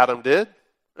like Adam did.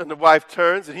 And the wife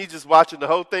turns and he's just watching the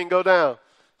whole thing go down.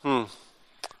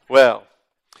 Well,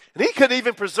 and he couldn't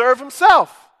even preserve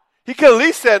himself. He could at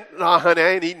least said, no, honey, I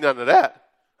ain't eating none of that.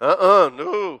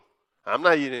 No, I'm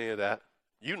not eating any of that.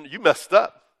 You messed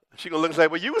up. She going to look and say,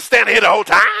 well, you were standing here the whole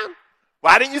time.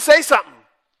 Why didn't you say something?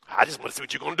 I just want to see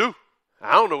what you're going to do.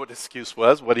 I don't know what the excuse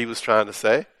was, what he was trying to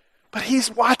say. But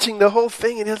he's watching the whole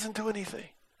thing and he doesn't do anything.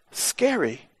 It's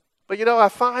scary. But I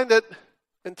find that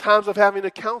in times of having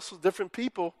to counsel different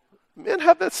people, men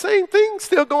have that same thing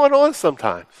still going on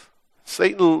sometimes.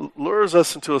 Satan lures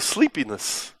us into a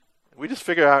sleepiness. We just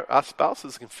figure our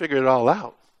spouses can figure it all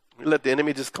out. We let the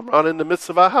enemy just come right in the midst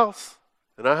of our house,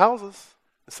 in our houses.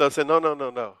 Instead of saying,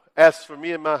 no. As for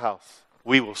me and my house,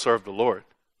 we will serve the Lord.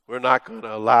 We're not going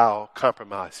to allow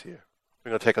compromise here.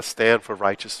 We're going to take a stand for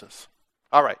righteousness.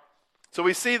 All right. So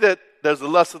we see that there's the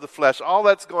lust of the flesh. All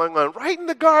that's going on right in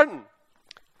the garden.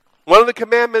 One of the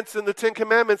commandments in the 10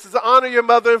 Commandments is to honor your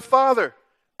mother and father.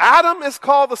 Adam is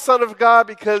called the son of God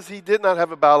because he did not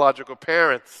have a biological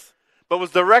parents, but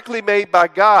was directly made by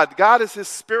God. God is his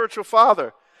spiritual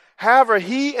father. However,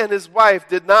 he and his wife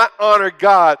did not honor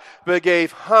God, but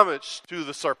gave homage to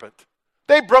the serpent.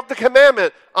 They broke the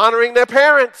commandment, honoring their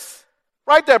parents.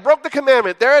 Right there, broke the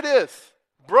commandment. There it is.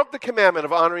 Broke the commandment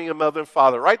of honoring your mother and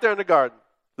father, right there in the garden.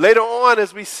 Later on,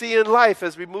 as we see in life,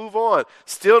 as we move on,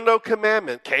 still no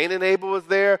commandment. Cain and Abel was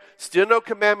there. Still no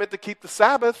commandment to keep the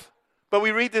Sabbath. But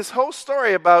we read this whole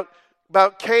story about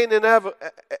Cain and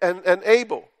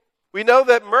Abel. We know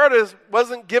that murder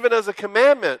wasn't given as a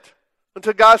commandment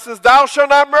until God says, thou shalt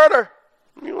not murder.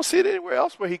 You don't see it anywhere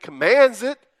else where he commands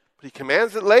it, but he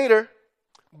commands it later.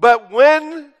 But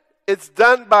when it's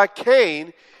done by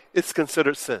Cain, it's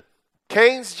considered sin.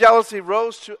 Cain's jealousy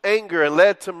rose to anger and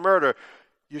led to murder.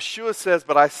 Yeshua says,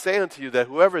 but I say unto you that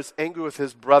whoever is angry with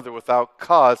his brother without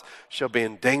cause shall be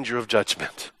in danger of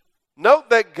judgment. Note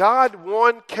that God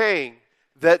warned Cain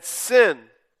that sin,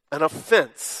 an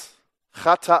offense,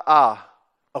 chata'ah,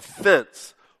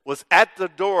 offense, was at the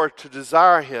door to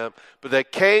desire him, but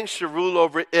that Cain should rule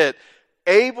over it.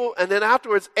 Abel, and then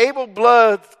afterwards, Abel's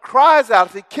blood cries out.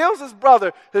 If he kills his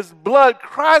brother, his blood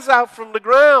cries out from the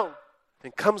ground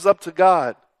and comes up to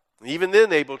God. And even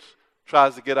then, Abel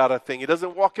tries to get out of the thing. He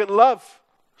doesn't walk in love.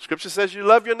 Scripture says you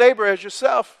love your neighbor as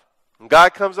yourself. And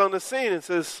God comes on the scene and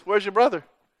says, where's your brother?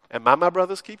 Am I my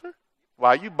brother's keeper? Why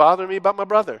are you bothering me about my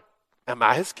brother? Am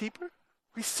I his keeper?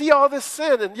 We see all this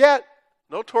sin, and yet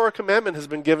no Torah commandment has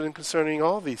been given concerning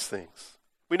all these things.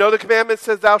 We know the commandment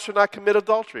says thou shalt not commit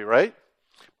adultery, right?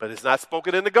 But it's not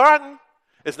spoken in the garden.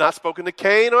 It's not spoken to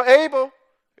Cain or Abel.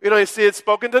 You don't even see it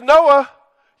spoken to Noah.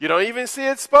 You don't even see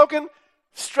it spoken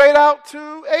straight out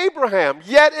to Abraham.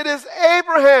 Yet it is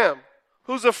Abraham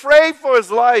who's afraid for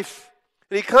his life.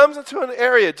 And he comes into an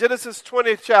area, Genesis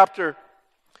 20th chapter,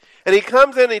 and he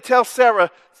comes in and he tells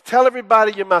Sarah, tell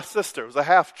everybody you're my sister. It was a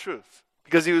half-truth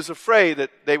because he was afraid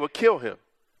that they would kill him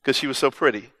because she was so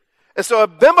pretty. And so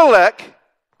Abimelech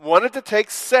wanted to take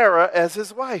Sarah as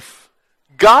his wife.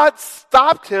 God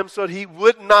stopped him so that he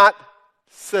would not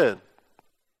sin.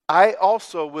 I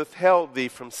also withheld thee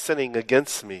from sinning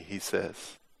against me, he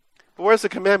says. But where's the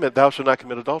commandment, thou shalt not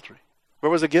commit adultery? Where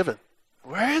was it given?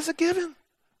 Where is it given?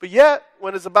 But yet,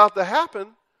 when it's about to happen,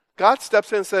 God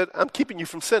steps in and said, I'm keeping you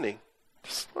from sinning.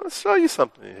 Just want to show you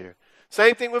something here.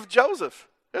 Same thing with Joseph.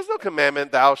 There's no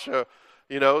commandment, thou shalt,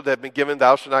 that had been given,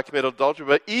 thou shalt not commit adultery.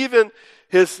 But even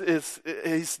he's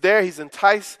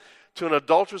enticed to an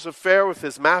adulterous affair with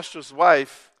his master's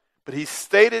wife, but he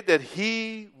stated that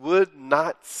he would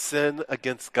not sin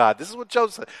against God. This is what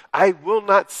Joseph said. I will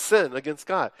not sin against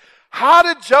God. How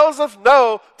did Joseph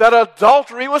know that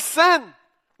adultery was sin?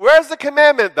 Where's the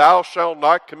commandment? Thou shalt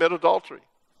not commit adultery.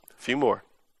 A few more.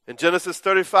 In Genesis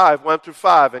 35, 1 through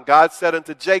 5, and God said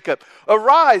unto Jacob,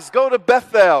 Arise, go to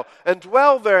Bethel, and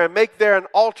dwell there, and make there an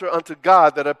altar unto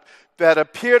God that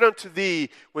appeared unto thee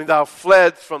when thou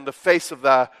fled from the face of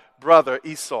thy brother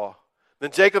Esau.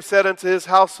 Then Jacob said unto his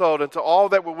household and to all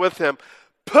that were with him,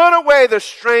 Put away the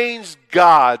strange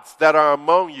gods that are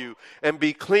among you, and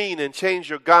be clean, and change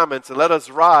your garments, and let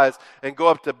us rise and go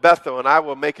up to Bethel, and I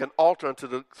will make an altar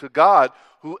to God,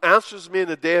 who answers me in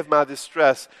the day of my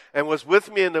distress, and was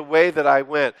with me in the way that I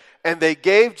went. And they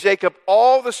gave Jacob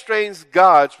all the strange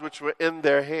gods which were in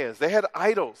their hands. They had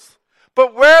idols.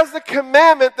 But where's the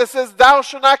commandment that says, Thou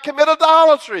shalt not commit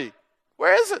idolatry?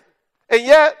 Where is it? And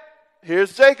yet,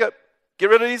 here's Jacob. Get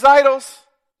rid of these idols.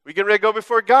 We get ready to go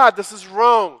before God. This is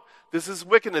wrong. This is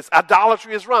wickedness.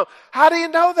 Idolatry is wrong. How do you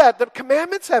know that? The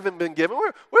commandments haven't been given.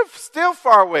 We're still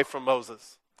far away from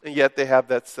Moses. And yet they have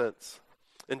that sense.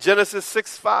 In Genesis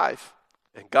 6:5,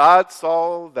 and God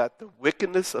saw that the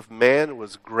wickedness of man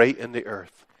was great in the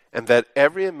earth, and that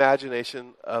every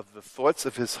imagination of the thoughts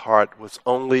of his heart was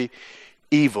only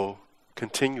evil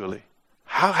continually.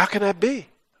 How can that be?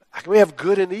 How can we have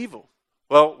good and evil?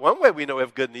 Well, one way we know we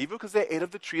have good and evil because they ate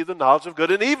of the tree of the knowledge of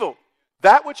good and evil.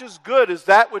 That which is good is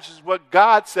that which is what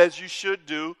God says you should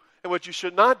do and what you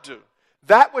should not do.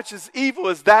 That which is evil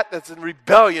is that's in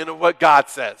rebellion of what God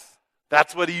says.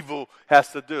 That's what evil has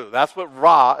to do. That's what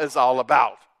Ra is all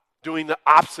about. Doing the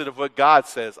opposite of what God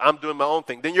says. I'm doing my own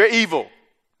thing. Then you're evil.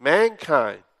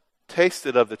 Mankind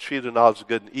tasted of the tree of the knowledge of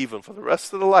good and evil. And for the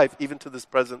rest of the life, even to this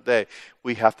present day,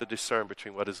 we have to discern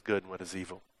between what is good and what is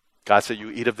evil. God said you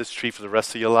eat of this tree for the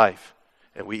rest of your life.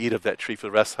 And we eat of that tree for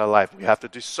the rest of our life. We have to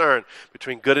discern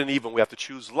between good and evil. We have to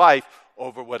choose life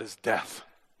over what is death.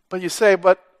 But you say,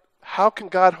 but how can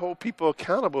God hold people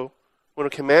accountable when the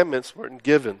commandments weren't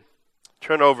given?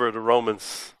 Turn over to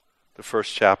Romans, the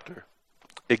first chapter.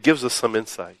 It gives us some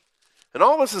insight. And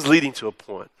all this is leading to a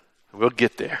point. And we'll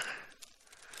get there.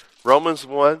 Romans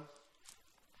 1,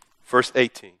 verse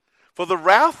 18. For the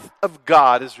wrath of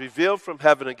God is revealed from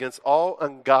heaven against all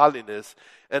ungodliness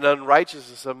and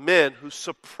unrighteousness of men who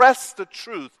suppress the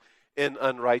truth in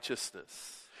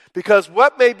unrighteousness. Because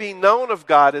what may be known of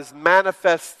God is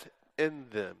manifest in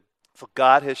them, for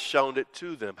God has shown it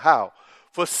to them. How?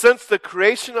 For since the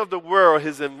creation of the world,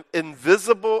 his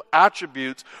invisible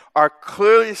attributes are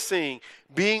clearly seen,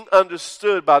 being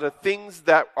understood by the things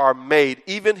that are made,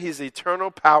 even his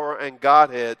eternal power and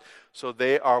Godhead, so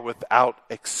they are without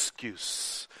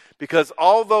excuse. Because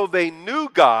although they knew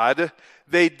God,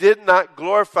 they did not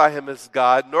glorify him as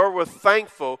God, nor were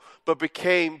thankful, but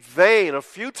became vain or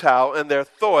futile in their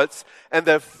thoughts, and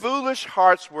their foolish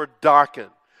hearts were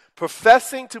darkened.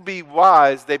 Professing to be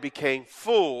wise, they became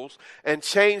fools and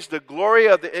changed the glory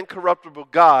of the incorruptible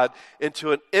God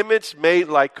into an image made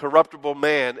like corruptible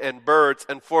man and birds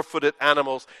and four-footed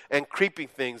animals and creeping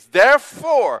things.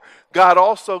 Therefore, God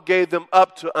also gave them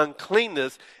up to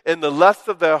uncleanness in the lust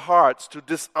of their hearts to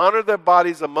dishonor their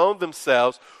bodies among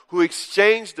themselves, who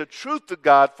exchanged the truth of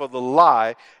God for the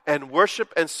lie and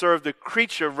worship and serve the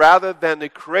creature rather than the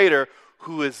Creator,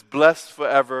 who is blessed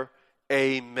forever.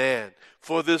 Amen.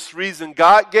 For this reason,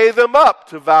 God gave them up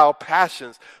to vile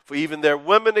passions, for even their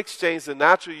women exchanged the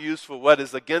natural use for what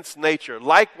is against nature.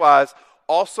 Likewise,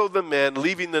 also the men,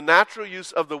 leaving the natural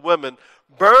use of the women,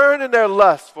 burn in their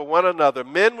lust for one another,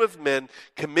 men with men,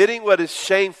 committing what is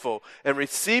shameful, and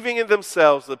receiving in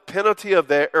themselves the penalty of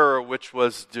their error which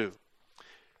was due.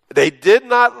 They did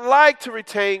not like to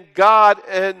retain God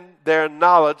in their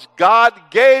knowledge. God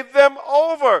gave them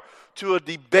over to a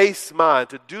debased mind,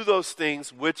 to do those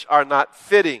things which are not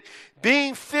fitting,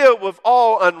 being filled with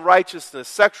all unrighteousness,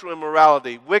 sexual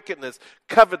immorality, wickedness,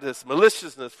 covetousness,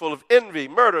 maliciousness, full of envy,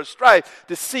 murder, strife,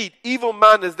 deceit,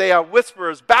 evil-minded. They are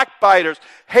whisperers, backbiters,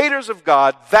 haters of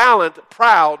God, violent,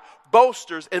 proud,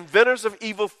 boasters, inventors of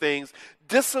evil things,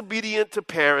 disobedient to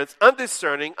parents,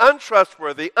 undiscerning,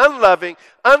 untrustworthy, unloving,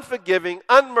 unforgiving,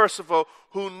 unmerciful,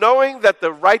 who knowing that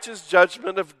the righteous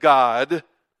judgment of God,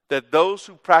 that those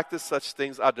who practice such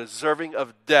things are deserving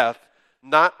of death,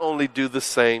 not only do the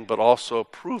same, but also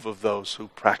approve of those who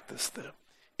practice them.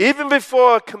 Even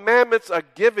before commandments are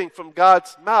given from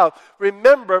God's mouth,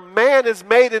 remember, man is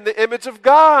made in the image of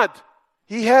God.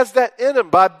 He has that in him.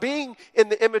 By being in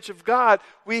the image of God,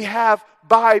 we have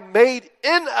by made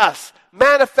in us,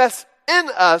 manifest in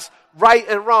us, right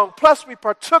and wrong. Plus, we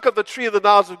partook of the tree of the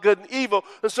knowledge of good and evil,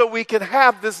 and so we can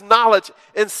have this knowledge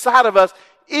inside of us,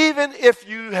 even if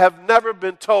you have never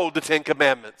been told the Ten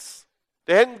Commandments.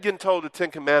 They hadn't been told the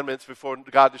Ten Commandments before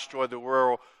God destroyed the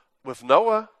world with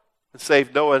Noah and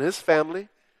saved Noah and his family.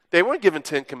 They weren't given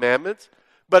 10 Commandments,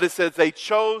 but it says they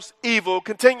chose evil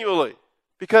continually.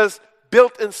 Because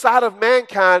built inside of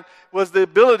mankind was the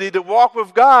ability to walk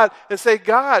with God and say,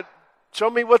 God,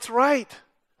 show me what's right.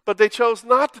 But they chose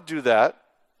not to do that.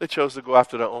 They chose to go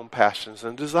after their own passions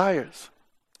and desires.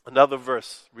 Another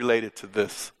verse related to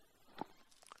this.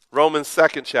 Romans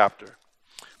 2nd chapter,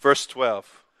 verse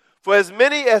 12. For as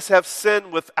many as have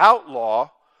sinned without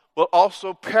law will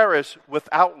also perish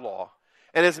without law.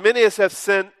 And as many as have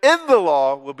sinned in the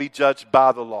law will be judged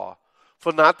by the law.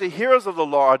 For not the hearers of the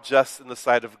law are just in the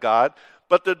sight of God,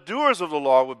 but the doers of the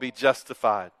law will be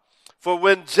justified. For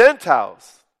when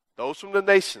Gentiles, those from the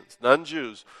nations,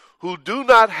 non-Jews, who do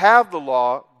not have the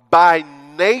law by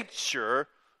nature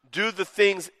do the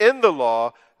things in the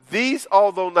law, these,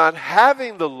 although not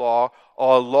having the law,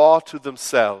 are a law to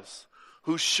themselves,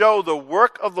 who show the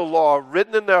work of the law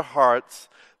written in their hearts,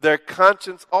 their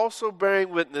conscience also bearing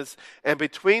witness, and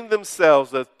between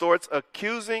themselves their thoughts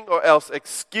accusing or else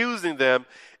excusing them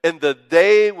in the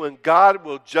day when God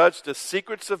will judge the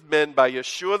secrets of men by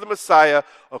Yeshua the Messiah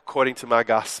according to my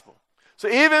gospel. So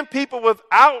even people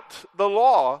without the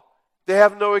law, they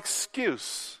have no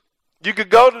excuse. You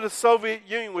could go to the Soviet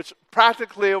Union, which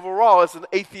practically overall is an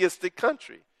atheistic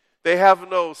country. They have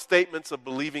no statements of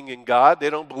believing in God. They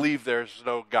don't believe there's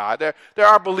no God. There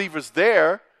are believers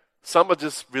there. Some are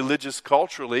just religious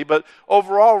culturally. But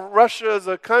overall, Russia as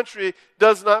a country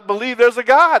does not believe there's a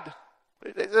God.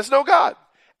 There's no God.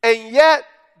 And yet,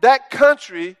 that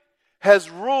country has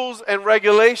rules and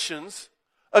regulations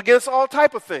against all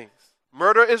type of things.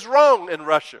 Murder is wrong in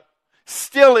Russia.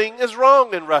 Stealing is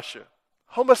wrong in Russia.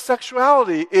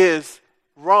 Homosexuality is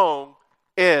wrong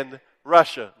in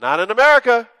Russia. Not in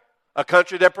America, a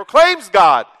country that proclaims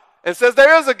God and says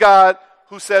there is a God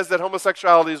who says that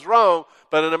homosexuality is wrong.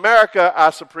 But in America,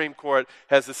 our Supreme Court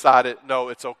has decided, no,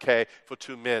 it's okay for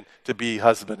two men to be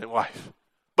husband and wife.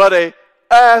 But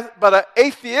an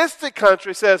atheistic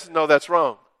country says, no, that's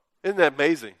wrong. Isn't that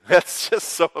amazing? That's just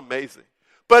so amazing.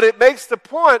 But it makes the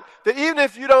point that even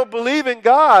if you don't believe in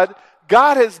God,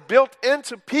 God has built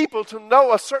into people to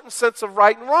know a certain sense of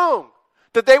right and wrong.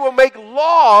 That they will make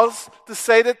laws to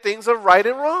say that things are right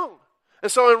and wrong. And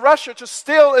so in Russia, to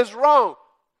steal is wrong.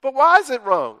 But why is it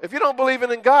wrong? If you don't believe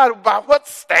in God, by what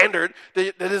standard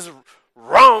that is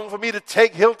wrong for me to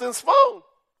take Hilton's phone?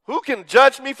 Who can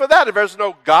judge me for that? If there's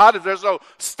no God, if there's no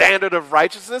standard of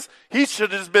righteousness, he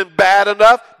should have just been bad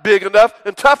enough, big enough,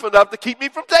 and tough enough to keep me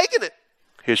from taking it.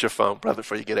 Here's your phone, brother,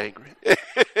 before you get angry.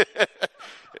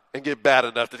 And get bad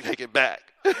enough to take it back.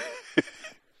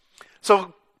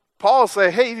 So Paul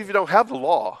said, hey, if you don't have the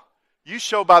law, you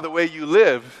show by the way you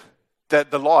live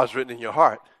that the law is written in your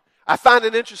heart. I find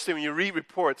it interesting when you read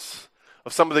reports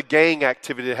of some of the gang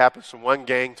activity that happens from one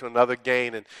gang to another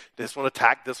gang, and this one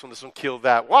attacked this one killed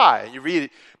that. Why? And you read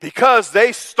it, because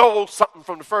they stole something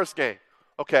from the first gang.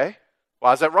 Okay,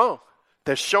 why is that wrong?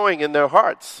 They're showing in their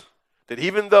hearts that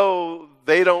even though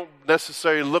they don't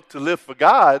necessarily look to live for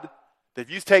God, that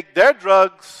if you take their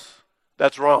drugs,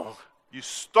 that's wrong. You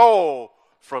stole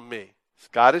from me.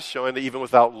 God is showing that even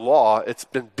without law, it's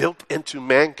been built into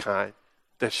mankind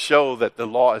that show that the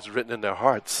law is written in their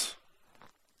hearts.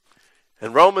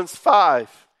 In Romans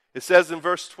 5, it says in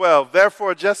verse 12,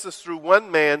 therefore just as through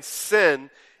one man sin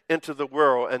into the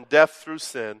world, and death through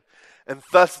sin, and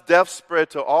thus death spread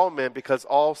to all men because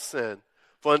all sin.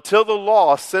 For until the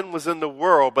law, sin was in the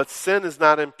world, but sin is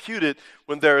not imputed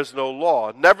when there is no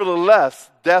law.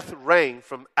 Nevertheless, death reigned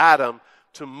from Adam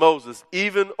to Moses,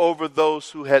 even over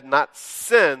those who had not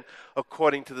sinned,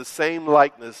 according to the same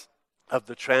likeness of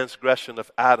the transgression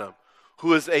of Adam,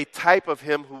 who is a type of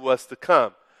him who was to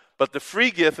come. But the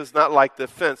free gift is not like the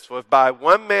offense. For if by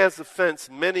one man's offense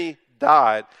many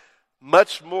died,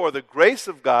 much more the grace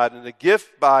of God and the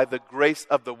gift by the grace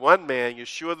of the one man,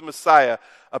 Yeshua the Messiah,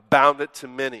 abounded to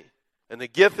many. And the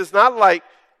gift is not like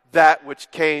that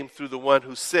which came through the one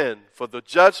who sinned. For the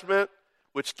judgment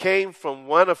which came from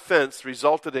one offense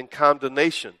resulted in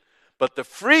condemnation. But the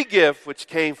free gift which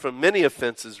came from many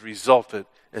offenses resulted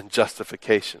in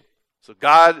justification. So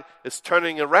God is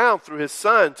turning around through his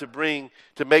son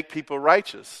to make people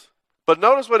righteous. But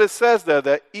notice what it says there,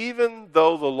 that even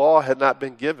though the law had not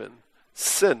been given,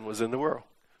 sin was in the world.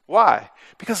 Why?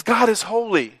 Because God is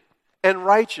holy and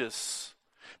righteous.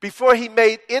 Before he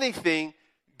made anything,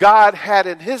 God had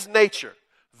in his nature,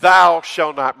 thou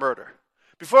shalt not murder.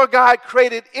 Before God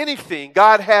created anything,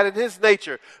 God had in his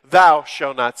nature, thou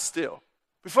shalt not steal.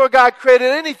 Before God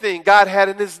created anything, God had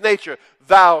in his nature,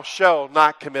 thou shalt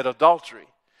not commit adultery.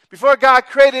 Before God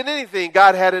created anything,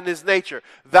 God had in his nature,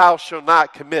 thou shalt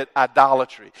not commit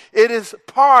idolatry. It is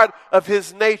part of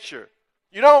his nature.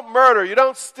 You don't murder, you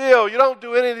don't steal, you don't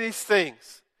do any of these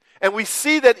things. And we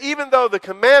see that even though the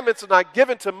commandments are not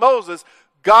given to Moses,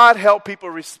 God held people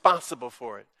responsible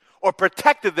for it or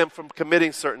protected them from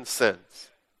committing certain sins.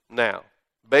 Now,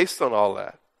 based on all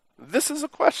that, this is a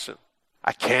question.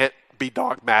 I can't be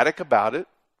dogmatic about it,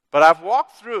 but I've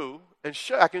walked through and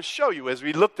I can show you as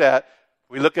we look at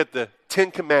the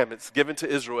 10 commandments given to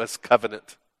Israel as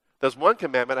covenant. There's one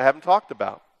commandment I haven't talked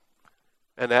about,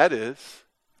 and that is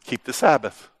keep the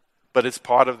Sabbath. But it's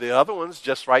part of the other ones,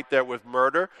 just right there with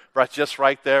murder, right, just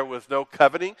right there with no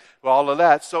coveting, all of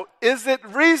that. So is it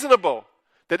reasonable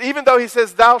that even though he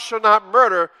says thou shalt not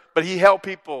murder, but he held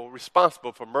people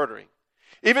responsible for murdering?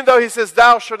 Even though he says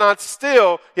thou shalt not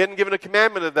steal, he hadn't given a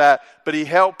commandment of that, but he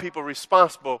held people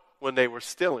responsible when they were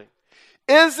stealing.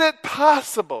 Is it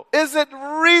possible, is it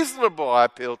reasonable, I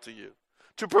appeal to you,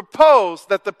 to propose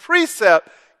that the precept,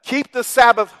 keep the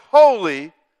Sabbath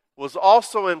holy, was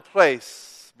also in place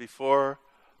before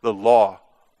the law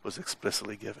was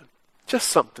explicitly given? Just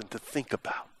something to think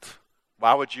about.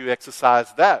 Why would you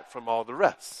exercise that from all the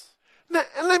rest? Now,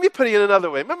 and let me put it in another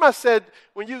way. Remember I said,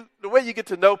 the way you get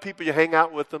to know people, you hang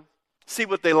out with them, see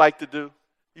what they like to do.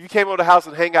 If you came over the house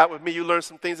and hang out with me, you learn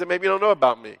some things that maybe you don't know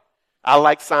about me. I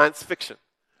like science fiction.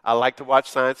 I like to watch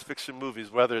science fiction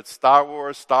movies, whether it's Star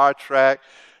Wars, Star Trek,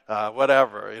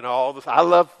 whatever, all this. I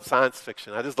love science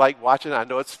fiction. I just like watching it. I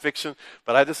know it's fiction,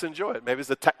 but I just enjoy it. Maybe it's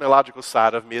the technological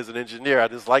side of me as an engineer. I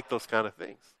just like those kind of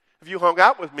things. If you hung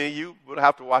out with me, you would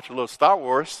have to watch a little Star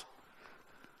Wars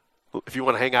if you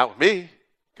want to hang out with me,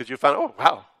 because you find, oh,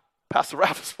 wow, Pastor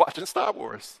Ralph is watching Star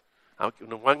Wars.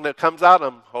 The one that comes out,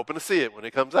 I'm hoping to see it when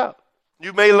it comes out.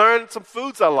 You may learn some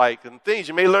foods I like and things.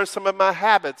 You may learn some of my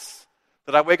habits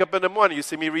that I wake up in the morning. You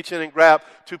see me reach in and grab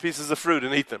 2 pieces of fruit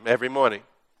and eat them every morning.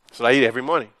 So I eat every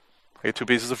morning. I get 2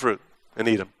 pieces of fruit and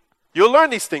eat them. You'll learn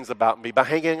these things about me by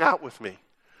hanging out with me.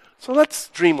 So let's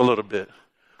dream a little bit.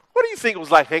 What do you think it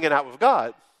was like hanging out with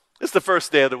God? It's the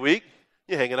first day of the week.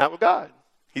 You're hanging out with God.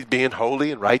 He's being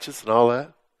holy and righteous and all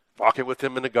that. Walking with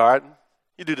him in the garden.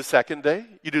 You do the second day.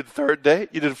 You do the third day.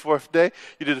 You do the fourth day.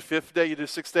 You do the fifth day. You do the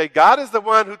sixth day. God is the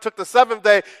one who took the seventh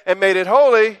day and made it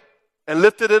holy and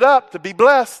lifted it up to be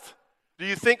blessed. Do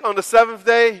you think on the seventh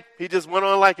day he just went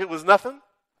on like it was nothing?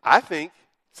 I think,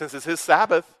 since it's his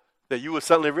Sabbath, that you would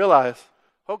suddenly realize,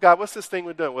 oh God, what's this thing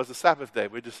we're doing? Well, it's the Sabbath day.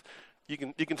 You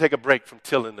can take a break from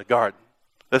tilling the garden.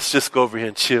 Let's just go over here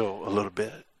and chill a little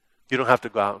bit. You don't have to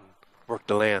go out and work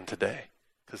the land today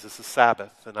because it's a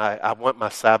Sabbath, and I want my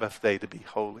Sabbath day to be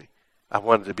holy. I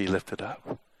want it to be lifted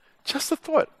up. Just a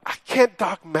thought. I can't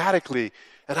dogmatically,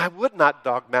 and I would not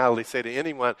dogmatically say to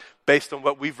anyone, based on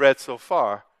what we've read so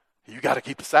far, you got to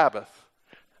keep the Sabbath.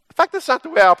 In fact, that's not the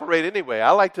way I operate anyway. I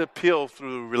like to appeal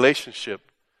through relationship,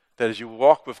 that as you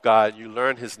walk with God, you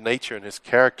learn his nature and his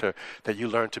character, that you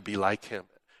learn to be like him,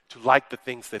 to like the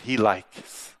things that he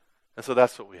likes. And so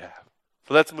that's what we have.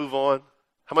 So let's move on.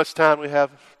 How much time we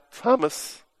have,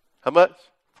 Thomas? How much?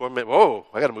 4 minutes. Whoa,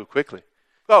 I got to move quickly.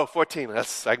 Oh, 14. I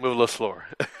can move a little slower.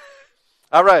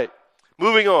 All right,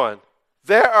 moving on.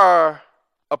 There are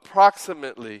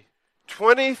approximately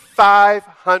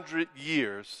 2,500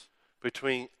 years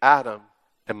between Adam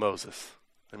and Moses.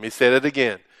 Let me say that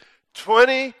again.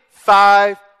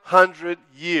 2,500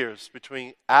 years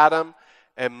between Adam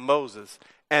and Moses.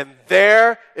 And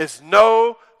there is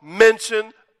no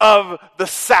mention of the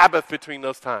Sabbath between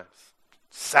those times.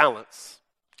 Silence.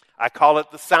 I call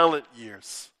it the silent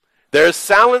years. There is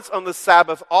silence on the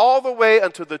Sabbath all the way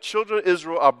until the children of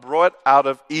Israel are brought out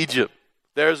of Egypt.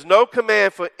 There is no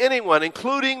command for anyone,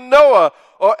 including Noah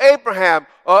or Abraham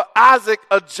or Isaac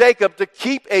or Jacob, to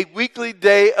keep a weekly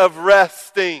day of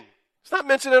resting. It's not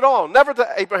mentioned at all. Never to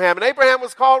Abraham. And Abraham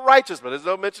was called righteous, but there's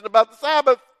no mention about the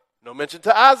Sabbath. No mention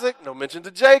to Isaac. No mention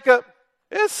to Jacob.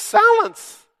 It's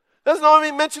silence. There's no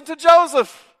even mention to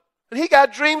Joseph. And he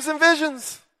got dreams and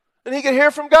visions. And he could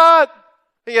hear from God.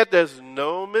 And yet there's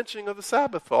no mention of the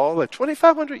Sabbath for all that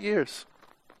 2,500 years.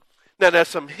 Now there's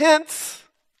some hints.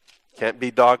 Can't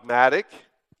be dogmatic,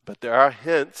 but there are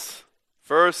hints.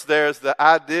 First, there's the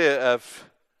idea of,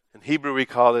 in Hebrew we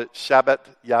call it Shabbat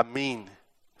Yamin,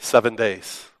 7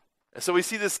 days. And so we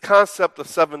see this concept of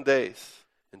 7 days.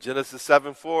 In Genesis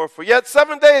 7:4, for yet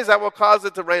 7 days I will cause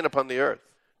it to rain upon the earth.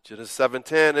 Genesis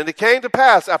 7:10, and it came to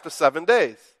pass after 7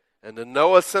 days. And then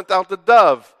Noah sent out the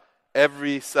dove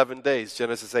every 7 days.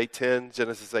 Genesis 8:10,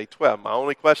 Genesis 8:12. My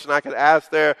only question I could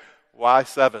ask there, why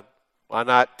 7? Why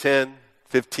not 10,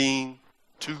 15,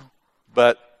 2?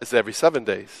 But it's every 7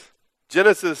 days.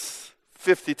 Genesis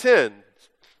 50:10,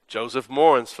 Joseph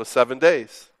mourns for 7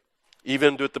 days.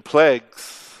 Even with the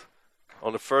plagues,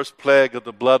 on the first plague of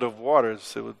the blood of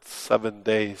waters, it was 7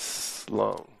 days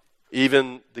long.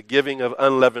 Even the giving of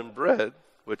unleavened bread,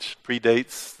 which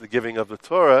predates the giving of the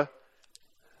Torah,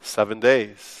 7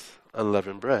 days,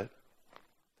 unleavened bread.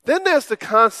 Then there's the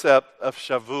concept of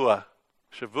Shavuot.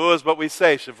 Shavuot is what we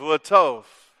say, Shavuot Tov,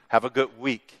 have a good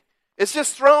week. It's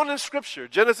just thrown in Scripture.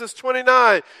 Genesis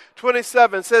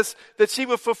 29:27 says that she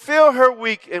will fulfill her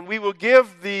week, and we will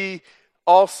give thee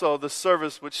also the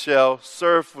service which shall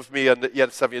serve with me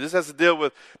yet 7 years. This has to deal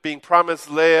with being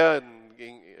promised Leah and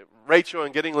Rachel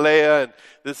and getting Leah, and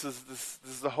this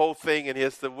is the whole thing, and he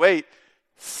has to wait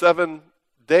 7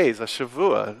 days, a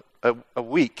Shavuot, a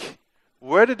week.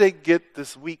 Where did they get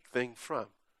this week thing from?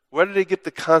 Where did they get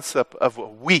the concept of a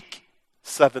week,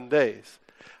 7 days?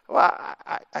 Well,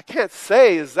 I can't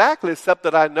say exactly, except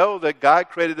that I know that God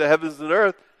created the heavens and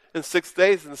earth in 6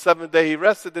 days, and the seventh day he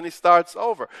rested, then he starts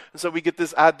over. And so we get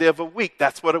this idea of a week.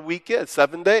 That's what a week is,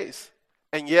 7 days.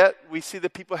 And yet we see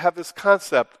that people have this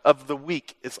concept of the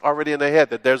week. It's already in their head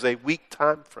that there's a week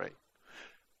time frame.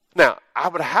 Now, I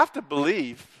would have to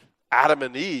believe Adam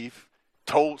and Eve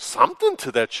told something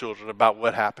to their children about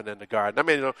what happened in the garden. I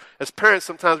mean, as parents,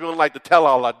 sometimes we don't like to tell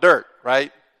all our dirt,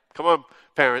 right? Come on,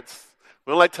 parents.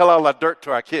 We don't like to tell all our dirt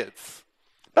to our kids.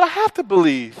 But I have to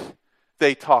believe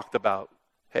they talked about,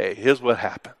 hey, here's what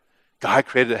happened. God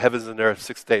created the heavens and the earth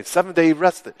 6 days. 7 days he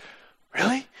rested.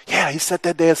 Really? Yeah, he set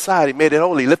that day aside. He made it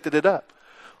holy. He lifted it up.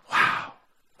 Wow.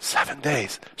 7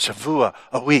 days. Shavuot,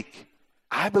 a week.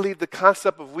 I believe the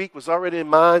concept of week was already in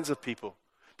minds of people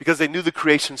because they knew the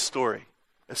creation story.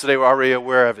 And so they were already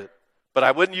aware of it. But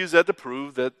I wouldn't use that to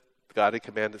prove that God had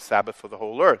commanded Sabbath for the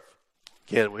whole earth.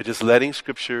 Again, we're just letting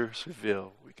Scriptures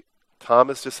reveal.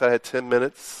 Thomas just had 10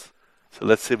 minutes. So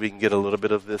let's see if we can get a little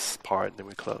bit of this part, and then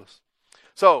we close.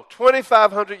 So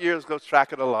 2,500 years goes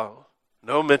tracking along.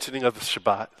 No mentioning of the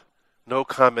Shabbat. No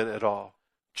comment at all.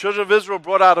 Children of Israel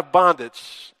brought out of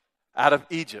bondage, out of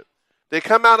Egypt. They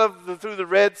come out through the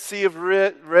Red Sea,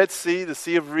 the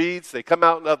Sea of Reeds. They come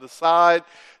out on the other side.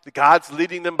 God's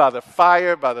leading them by the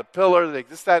fire, by the pillar,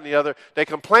 this, that, and the other. They're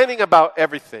complaining about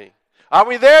everything. Are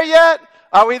we there yet?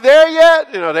 Are we there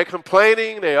yet? They're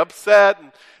complaining. They're upset.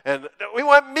 And we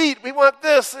want meat. We want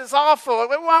this. It's awful.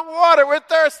 We want water. We're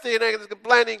thirsty. And they're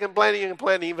complaining,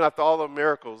 even after all the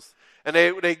miracles. And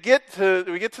we get to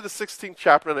the 16th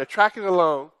chapter, and they're tracking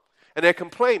along, and they're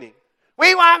complaining.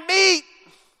 We want meat.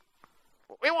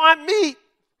 We want meat.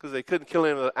 Because they couldn't kill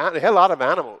any of the. They had a lot of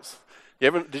animals.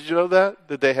 Did you know that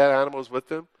they had animals with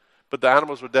them? But the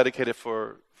animals were dedicated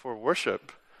for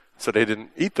worship, so they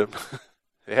didn't eat them.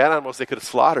 They had animals they could have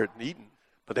slaughtered and eaten.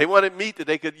 But they wanted meat that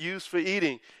they could use for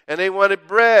eating. And they wanted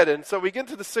bread. And so we get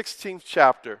to the 16th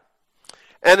chapter.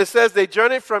 And it says, they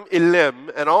journeyed from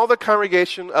Elim, and all the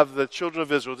congregation of the children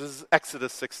of Israel, this is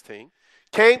Exodus 16,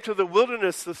 came to the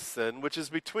wilderness of Sin, which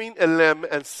is between Elim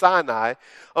and Sinai,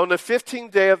 on the 15th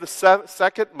day of the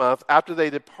second month after they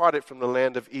departed from the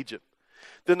land of Egypt.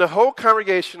 Then the whole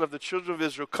congregation of the children of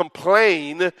Israel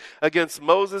complained against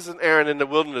Moses and Aaron in the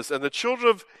wilderness. And the children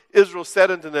of Israel said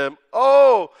unto them,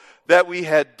 oh, that we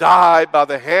had died by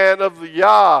the hand of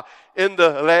Yah in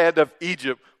the land of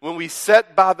Egypt, when we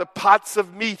sat by the pots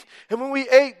of meat, and when we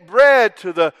ate bread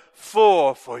to the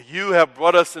full. For you have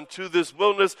brought us into this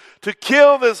wilderness to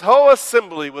kill this whole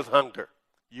assembly with hunger.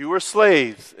 You were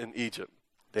slaves in Egypt.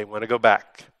 They want to go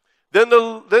back. Then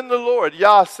the Lord,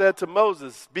 Yah, said to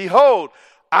Moses, behold,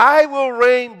 I will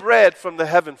rain bread from the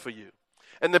heaven for you,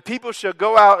 and the people shall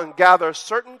go out and gather a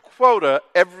certain quota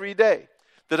every day,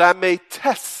 that I may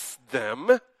test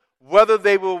them whether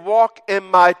they will walk in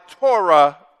my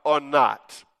Torah or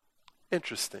not.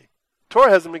 Interesting.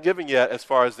 Torah hasn't been given yet as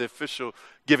far as the official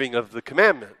giving of the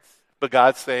commandments. But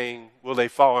God's saying, will they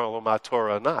follow my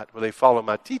Torah or not? Will they follow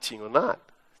my teaching or not?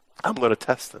 I'm going to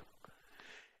test them.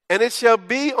 And it shall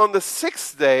be on the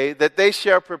 6th day that they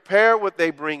shall prepare what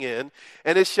they bring in,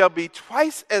 and it shall be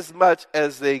twice as much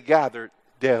as they gathered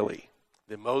daily.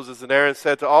 Then Moses and Aaron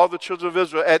said to all the children of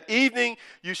Israel, at evening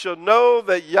you shall know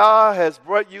that Yah has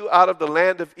brought you out of the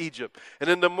land of Egypt. And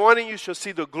in the morning you shall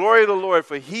see the glory of the Lord,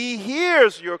 for he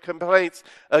hears your complaints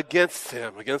against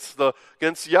him,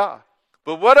 against Yah.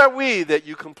 But what are we that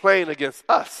you complain against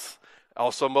us?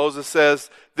 Also Moses says,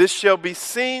 this shall be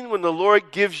seen when the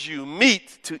Lord gives you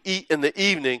meat to eat in the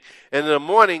evening, and in the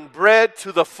morning bread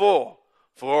to the full.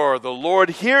 For the Lord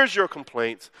hears your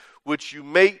complaints, which you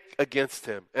make against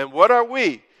him. And what are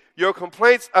we? Your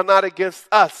complaints are not against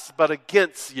us, but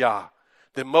against Yah.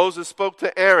 Then Moses spoke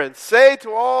to Aaron, say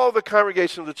to all the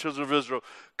congregation of the children of Israel,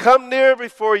 come near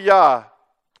before Yah,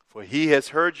 for he has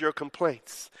heard your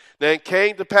complaints. Then it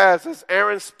came to pass, as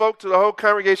Aaron spoke to the whole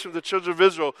congregation of the children of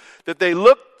Israel, that they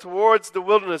looked towards the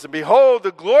wilderness, and behold,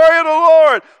 the glory of the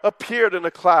Lord appeared in a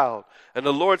cloud. And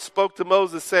the Lord spoke to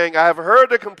Moses, saying, I have heard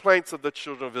the complaints of the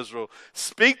children of Israel.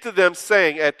 Speak to them,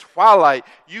 saying, at twilight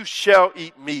you shall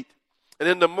eat meat, and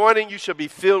in the morning you shall be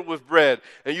filled with bread,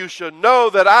 and you shall know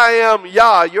that I am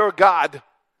Yah, your God.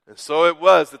 And so it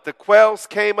was that the quails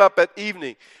came up at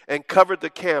evening and covered the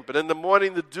camp. And in the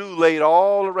morning the dew laid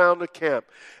all around the camp.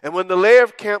 And when the layer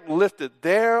of camp lifted,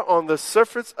 there on the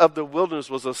surface of the wilderness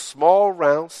was a small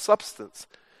round substance,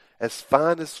 as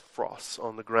fine as frost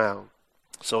on the ground.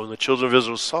 So when the children of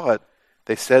Israel saw it,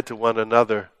 they said to one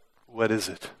another, what is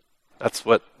it? That's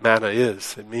what manna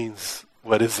is. It means,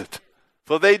 what is it?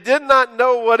 For they did not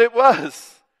know what it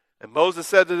was. And Moses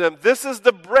said to them, this is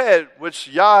the bread which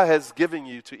Yah has given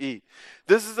you to eat.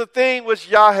 This is the thing which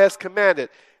Yah has commanded.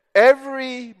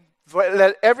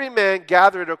 Let every man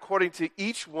gather it according to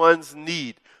each one's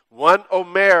need. 1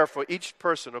 omer for each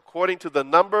person, according to the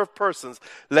number of persons.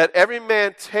 Let every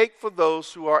man take for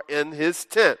those who are in his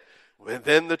tent. And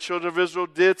then the children of Israel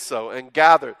did so and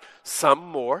gathered, some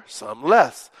more, some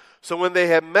less. So when they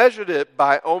had measured it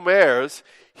by omers,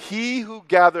 he who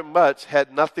gathered much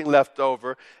had nothing left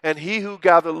over, and he who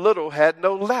gathered little had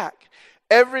no lack.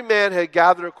 Every man had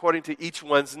gathered according to each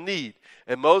one's need.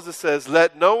 And Moses says,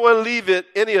 let no one leave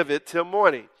any of it till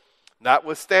morning.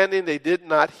 Notwithstanding, they did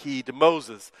not heed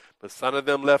Moses, but some of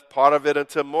them left part of it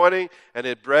until morning, and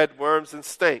it bred worms and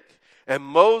stank. And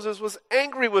Moses was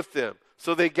angry with them.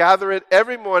 So they gathered it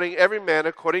every morning, every man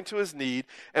according to his need.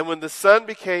 And when the sun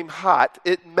became hot,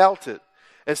 it melted.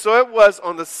 And so it was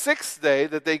on the 6th day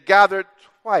that they gathered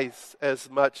twice as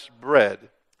much bread,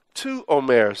 2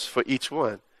 omers for each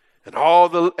one. And all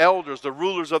the elders, the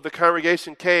rulers of the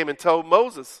congregation, came and told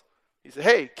Moses. He said,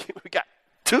 hey, we got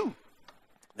 2.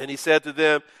 Then he said to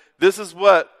them, this is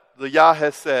what the Yah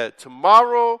has said.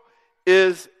 Tomorrow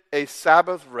is a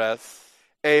Sabbath rest,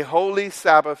 a holy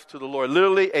Sabbath to the Lord.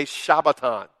 Literally a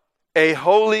Shabbaton, a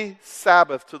holy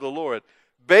Sabbath to the Lord.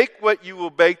 Bake what you will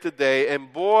bake today,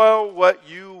 and boil what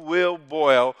you will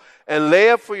boil, and lay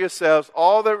up for yourselves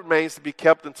all that remains to be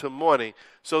kept until morning.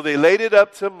 So they laid it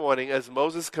up till morning, as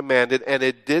Moses commanded, and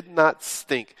it did not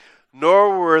stink,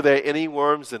 nor were there any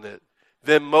worms in it.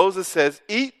 Then Moses says,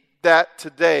 eat that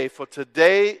today, for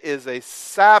today is a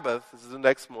Sabbath, this is the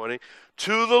next morning,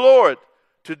 to the Lord.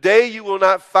 Today you will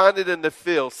not find it in the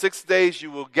field. 6 days you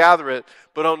will gather it,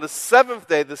 but on the 7th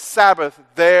day, the Sabbath,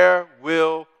 there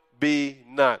will be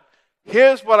none.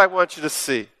 Here's what I want you to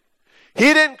see.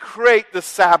 He didn't create the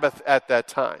Sabbath at that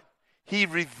time. He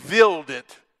revealed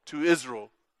it to Israel.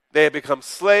 They had become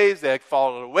slaves. They had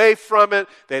fallen away from it.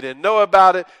 They didn't know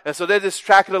about it. And so they're just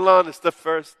tracking along. It's the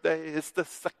first day. It's the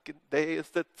second day.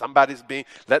 Somebody's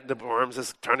letting the worms.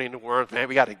 It's turning into worms. Man,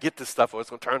 we got to get this stuff or it's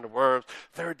going to turn to worms.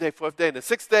 3rd day, 4th day. And the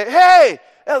 6th day, hey,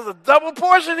 there's a double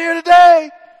portion here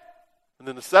today. And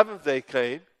then the 7th day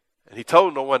came. And he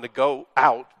told no one to go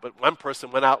out, but one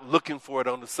person went out looking for it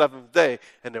on the 7th day,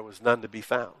 and there was none to be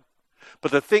found.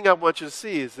 But the thing I want you to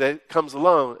see is that it comes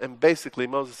along, and basically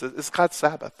Moses says, it's God's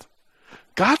Sabbath.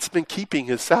 God's been keeping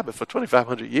his Sabbath for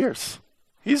 2,500 years.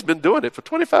 He's been doing it for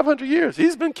 2,500 years.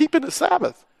 He's been keeping the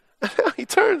Sabbath. And now he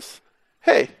turns,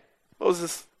 hey,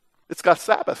 Moses, it's God's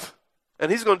Sabbath.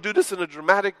 And he's going to do this in a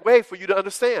dramatic way for you to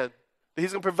understand.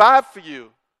 He's going to provide for you.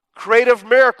 Creative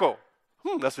miracle.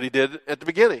 That's what he did at the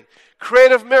beginning.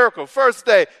 Creative miracle. 1st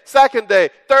day, 2nd day,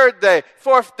 3rd day,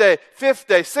 4th day, 5th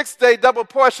day, 6th day, double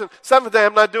portion. 7th day,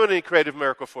 I'm not doing any creative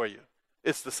miracle for you.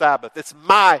 It's the Sabbath. It's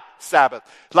my Sabbath.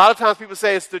 A lot of times people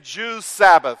say it's the Jews'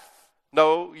 Sabbath.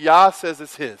 No, Yah says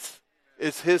it's his.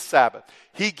 It's his Sabbath.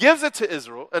 He gives it to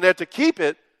Israel, and they're to keep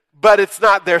it, but it's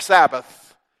not their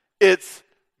Sabbath. It's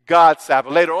God's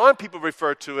Sabbath. Later on, people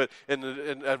refer to it in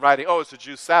writing, oh, it's the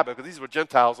Jews' Sabbath, because these were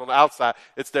Gentiles on the outside.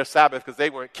 It's their Sabbath because they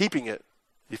weren't keeping it.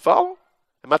 You follow?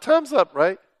 And my time's up,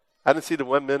 right? I didn't see the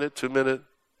 1 minute, 2 minute,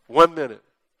 1 minute.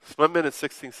 It's 1 minute,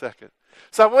 16 seconds.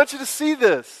 So I want you to see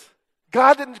this.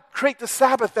 God didn't create the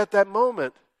Sabbath at that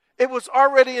moment. It was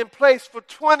already in place for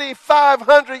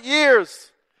 2,500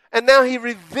 years. And now he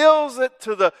reveals it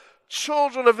to the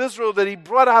children of Israel that he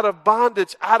brought out of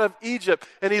bondage, out of Egypt.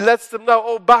 And he lets them know,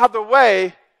 oh, by the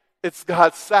way, it's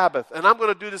God's Sabbath. And I'm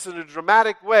going to do this in a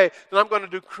dramatic way. And I'm going to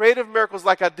do creative miracles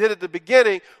like I did at the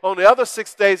beginning on the other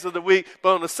 6 days of the week.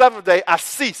 But on the 7th day, I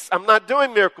cease. I'm not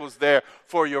doing miracles there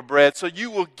for your bread. So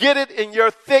you will get it in your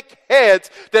thick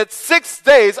heads that 6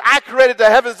 days I created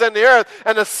the heavens and the earth.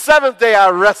 And the 7th day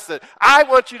I rested. I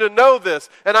want you to know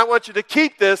this. And I want you to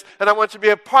keep this. And I want you to be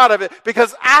a part of it.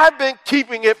 Because I've been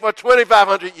keeping it for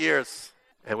 2,500 years.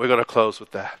 And we're going to close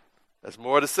with that. There's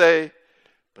more to say,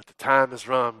 but the time has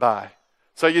run by.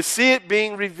 So you see it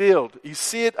being revealed. You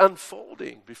see it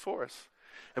unfolding before us.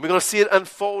 And we're going to see it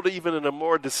unfold even in a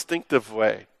more distinctive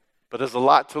way. But there's a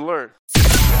lot to learn.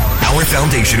 Our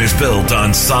foundation is built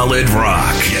on solid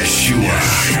rock.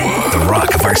 Yeshua. The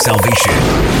rock of our salvation.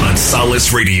 On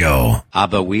Solace Radio.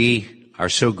 Abba, we are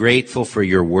so grateful for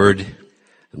your word.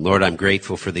 And Lord, I'm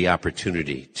grateful for the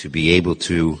opportunity to be able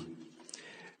to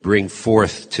bring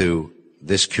forth to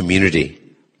this community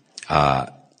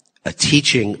a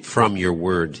teaching from your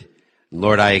word.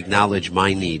 Lord, I acknowledge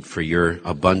my need for your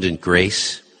abundant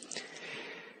grace,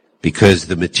 because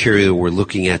the material we're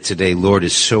looking at today, Lord,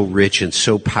 is so rich and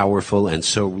so powerful and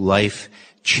so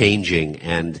life-changing.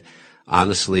 And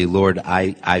honestly, Lord,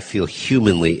 I feel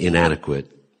humanly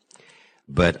inadequate.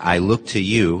 But I look to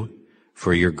you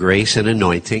for your grace and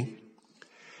anointing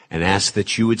and ask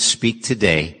that you would speak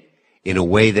today in a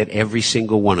way that every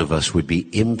single one of us would be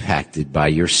impacted by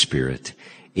your Spirit.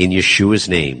 In Yeshua's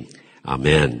name,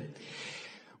 amen.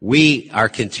 We are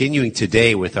continuing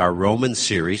today with our Romans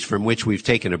series, from which we've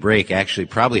taken a break, actually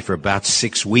probably for about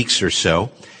 6 weeks or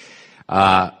so.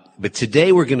 But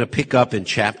today we're going to pick up in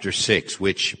chapter 6,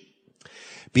 which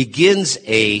begins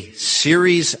a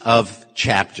series of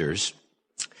chapters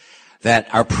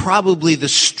that are probably the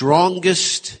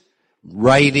strongest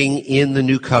writing in the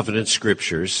New Covenant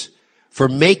scriptures for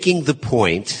making the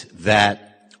point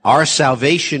that our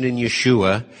salvation in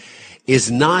Yeshua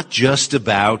is not just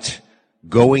about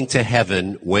going to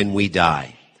heaven when we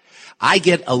die. I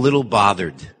get a little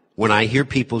bothered when I hear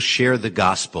people share the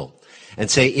gospel and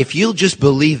say, if you'll just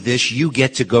believe this, you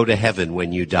get to go to heaven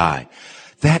when you die.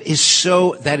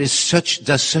 Does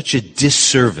such a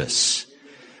disservice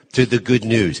to the good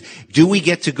news. Do we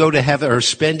get to go to heaven or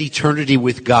spend eternity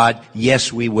with God?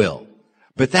 Yes, we will.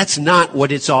 But that's not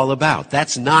what it's all about.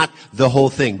 That's not the whole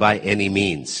thing by any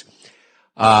means.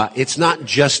 It's not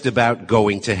just about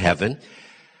going to heaven.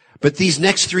 But these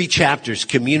next 3 chapters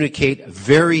communicate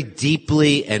very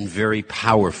deeply and very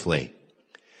powerfully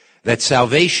that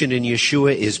salvation in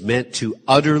Yeshua is meant to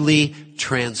utterly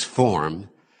transform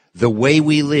the way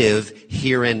we live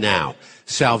here and now.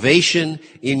 Salvation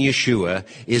in Yeshua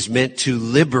is meant to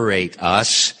liberate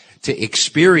us to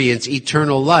experience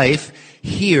eternal life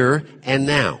here and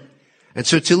now. And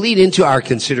so to lead into our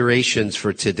considerations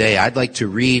for today, I'd like to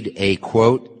read a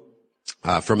quote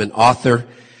from an author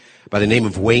by the name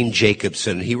of Wayne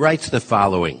Jacobson. He writes the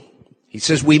following. He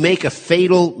says, "We make a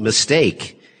fatal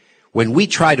mistake when we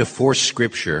try to force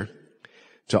Scripture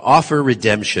to offer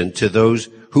redemption to those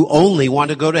who only want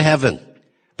to go to heaven,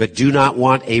 but do not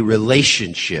want a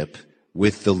relationship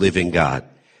with the living God.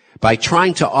 By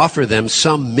trying to offer them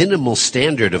some minimal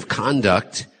standard of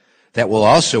conduct that will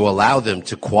also allow them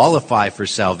to qualify for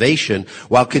salvation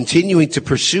while continuing to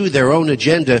pursue their own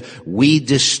agenda, we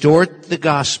distort the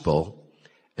gospel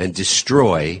and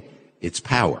destroy its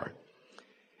power.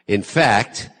 In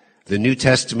fact, the New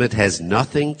Testament has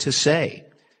nothing to say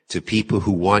to people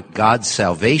who want God's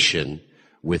salvation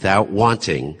without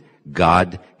wanting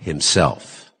God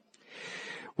himself."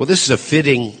 Well, this is a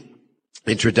fitting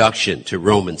introduction to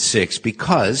Romans 6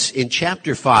 because in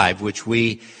chapter 5, which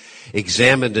we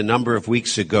examined a number of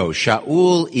weeks ago,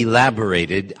 Shaul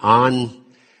elaborated on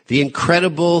the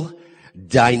incredible,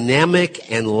 dynamic,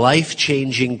 and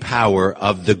life-changing power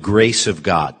of the grace of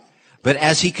God. But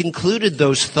as he concluded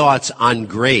those thoughts on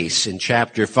grace in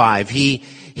chapter 5,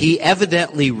 he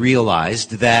evidently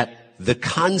realized that the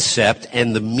concept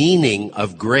and the meaning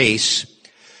of grace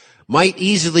might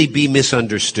easily be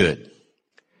misunderstood.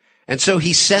 And so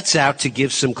he sets out to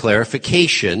give some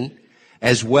clarification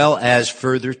as well as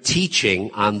further teaching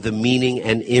on the meaning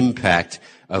and impact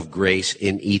of grace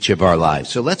in each of our lives.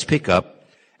 So let's pick up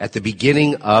at the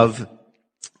beginning of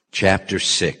chapter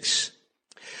 6.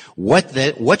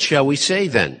 What shall we say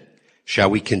then? Shall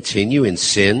we continue in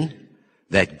sin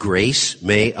that grace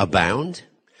may abound?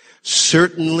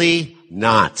 Certainly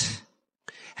not.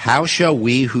 How shall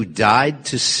we who died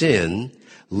to sin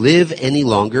live any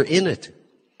longer in it?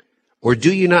 Or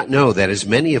do you not know that as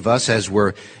many of us as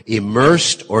were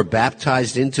immersed or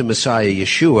baptized into Messiah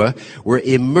Yeshua were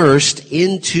immersed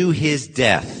into his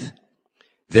death?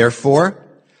 Therefore,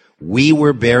 we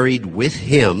were buried with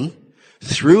him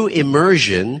through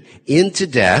immersion into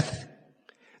death,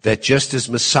 that just as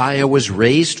Messiah was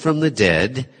raised from the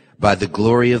dead by the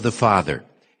glory of the Father,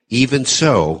 even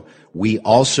so we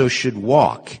also should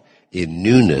walk in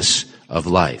newness of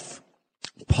life.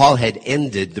 Paul had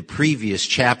ended the previous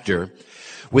chapter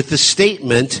with the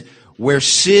statement, where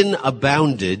sin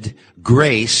abounded,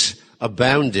 grace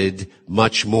abounded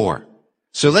much more.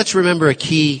 So let's remember a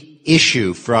key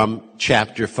issue from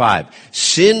chapter 5.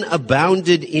 Sin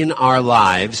abounded in our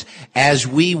lives as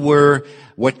we were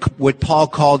what Paul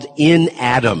called in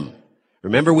Adam.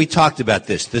 Remember, we talked about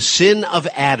this. The sin of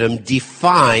Adam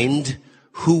defined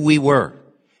who we were.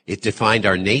 It defined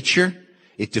our nature.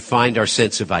 It defined our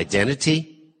sense of identity.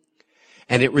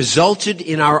 And it resulted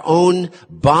in our own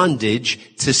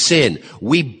bondage to sin.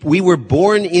 We were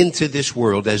born into this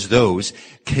world as those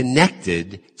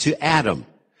connected to Adam.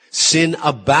 Sin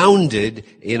abounded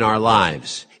in our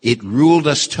lives. It ruled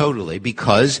us totally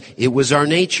because it was our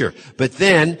nature. But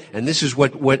then, and this is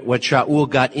what Shaul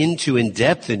got into in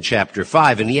depth in chapter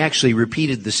 5, and he actually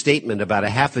repeated the statement about a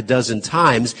half a dozen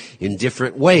times in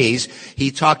different ways.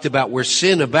 He talked about where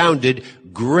sin abounded,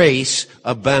 grace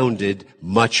abounded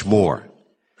much more.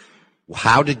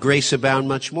 How did grace abound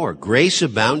much more? Grace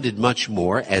abounded much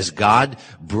more as God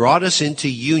brought us into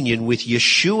union with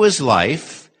Yeshua's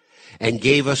life and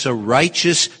gave us a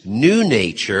righteous new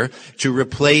nature to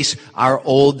replace our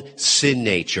old sin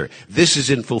nature. This is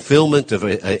in fulfillment of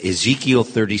Ezekiel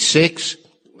 36,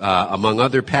 among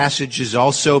other passages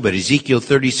also, but Ezekiel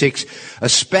 36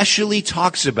 especially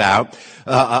talks about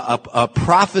a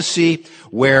prophecy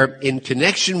where in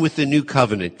connection with the new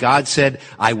covenant, God said,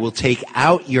 I will take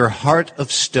out your heart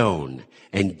of stone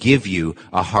and give you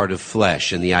a heart of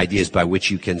flesh. And the idea is by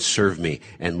which you can serve me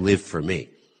and live for me.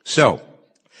 So,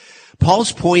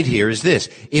 Paul's point here is this.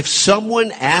 If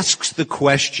someone asks the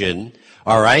question,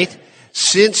 all right,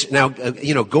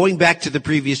 going back to the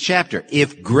previous chapter,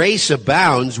 if grace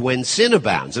abounds when sin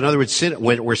abounds, in other words,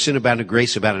 where sin abounded,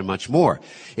 grace abounded much more.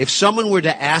 If someone were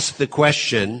to ask the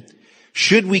question,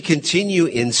 should we continue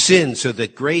in sin so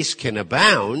that grace can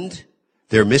abound,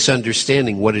 they're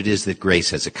misunderstanding what it is that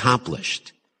grace has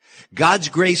accomplished. God's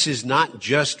grace is not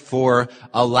just for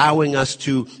allowing us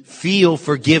to feel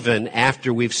forgiven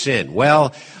after we've sinned.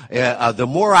 Well, the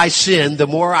more I sin, the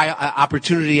more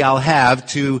opportunity I'll have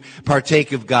to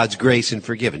partake of God's grace and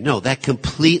forgiven. No, that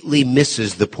completely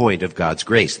misses the point of God's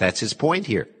grace. That's his point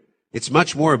here. It's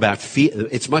much more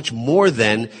it's much more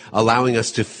than allowing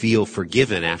us to feel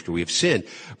forgiven after we've sinned.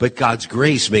 But God's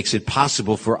grace makes it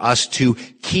possible for us to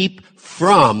keep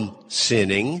from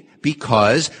sinning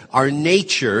because our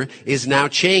nature is now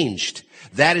changed.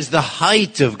 That is the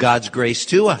height of God's grace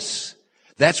to us.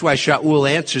 That's why Shaul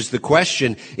answers the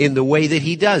question in the way that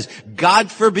he does. God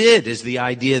forbid is the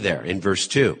idea there in verse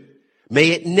 2. May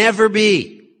it never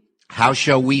be. How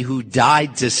shall we who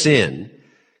died to sin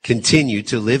continue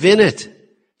to live in it?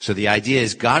 So the idea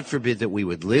is God forbid that we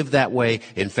would live that way.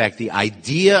 In fact, the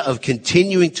idea of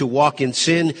continuing to walk in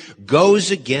sin goes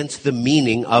against the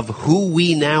meaning of who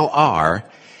we now are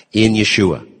in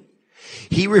Yeshua.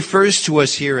 He refers to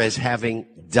us here as having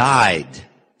died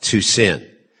to sin.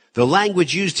 The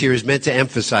language used here is meant to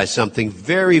emphasize something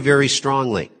very, very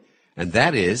strongly. And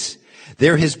that is,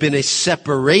 there has been a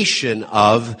separation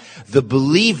of the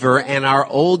believer and our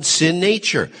old sin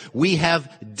nature. We have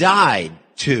died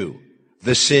to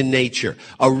the sin nature.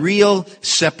 A real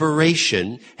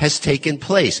separation has taken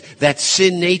place. That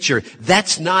sin nature,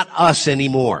 that's not us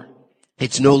anymore.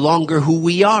 It's no longer who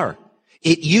we are.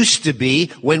 It used to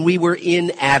be when we were in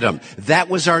Adam. That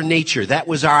was our nature. That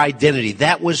was our identity.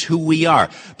 That was who we are.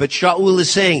 But Shaul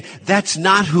is saying, that's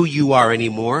not who you are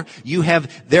anymore.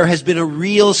 There has been a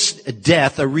real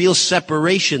death, a real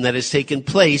separation that has taken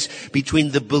place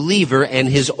between the believer and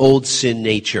his old sin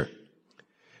nature.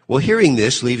 Well, hearing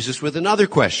this leaves us with another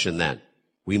question then.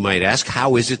 We might ask,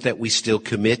 how is it that we still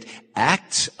commit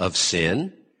acts of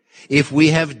sin if we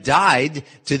have died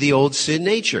to the old sin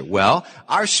nature? Well,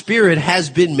 our spirit has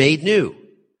been made new,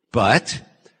 but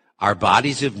our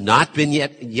bodies have not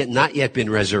yet been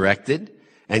resurrected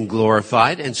and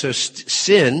glorified. And so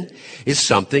sin is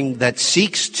something that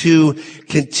seeks to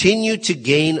continue to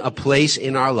gain a place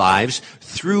in our lives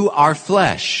through our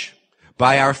flesh.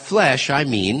 By our flesh, I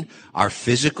mean our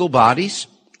physical bodies,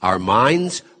 our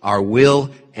minds, our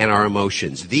will, and our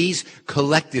emotions. These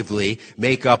collectively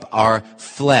make up our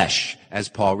flesh, as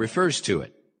Paul refers to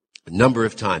it a number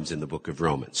of times in the book of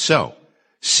Romans. So,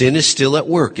 sin is still at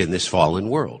work in this fallen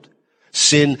world.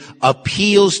 Sin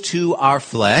appeals to our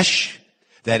flesh,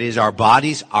 that is our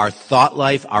bodies, our thought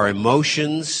life, our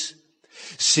emotions.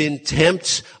 Sin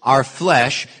tempts our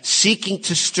flesh, seeking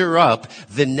to stir up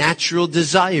the natural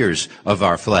desires of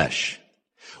our flesh.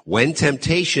 When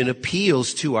temptation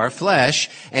appeals to our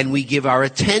flesh and we give our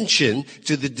attention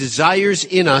to the desires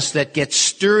in us that get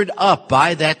stirred up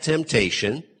by that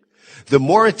temptation, the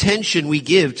more attention we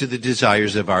give to the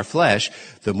desires of our flesh,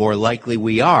 the more likely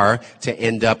we are to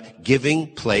end up giving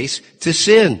place to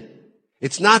sin.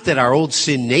 It's not that our old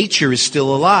sin nature is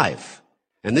still alive.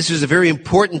 And this is a very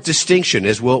important distinction,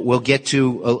 as we'll get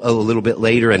to a little bit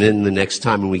later and in the next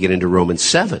time when we get into Romans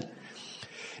 7.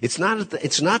 It's not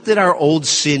that our old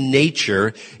sin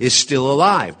nature is still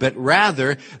alive, but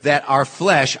rather that our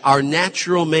flesh, our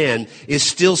natural man, is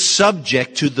still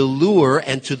subject to the lure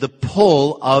and to the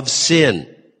pull of sin.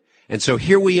 And so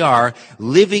here we are,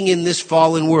 living in this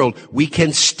fallen world. We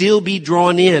can still be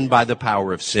drawn in by the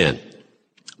power of sin.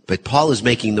 But Paul is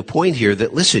making the point here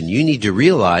that, listen, you need to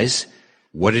realize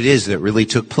what it is that really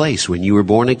took place when you were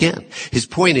born again. His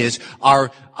point is,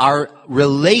 our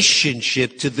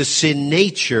relationship to the sin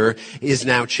nature is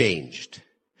now changed.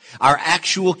 Our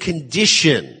actual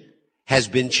condition has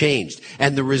been changed.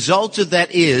 And the result of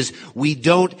that is we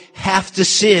don't have to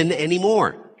sin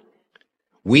anymore.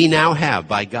 We now have,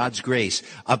 by God's grace,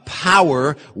 a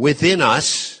power within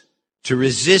us to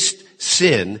resist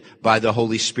sin by the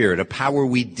Holy Spirit, a power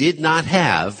we did not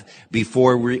have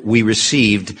before we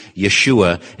received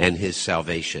Yeshua and his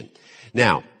salvation.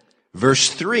 Now, verse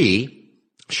 3,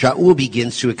 Shaul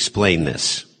begins to explain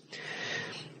this.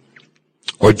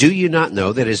 Or do you not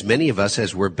know that as many of us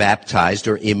as were baptized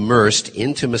or immersed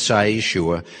into Messiah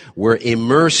Yeshua were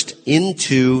immersed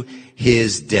into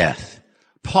his death?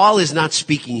 Paul is not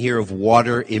speaking here of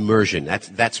water immersion.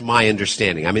 That's my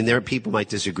understanding. I mean, people might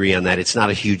disagree on that. It's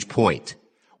not a huge point.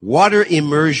 Water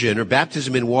immersion or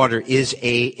baptism in water is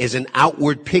an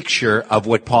outward picture of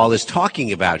what Paul is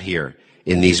talking about here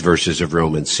in these verses of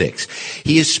Romans 6.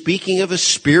 He is speaking of a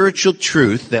spiritual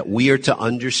truth that we are to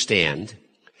understand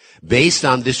based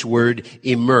on this word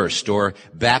immersed or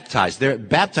baptized.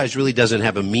 Baptized really doesn't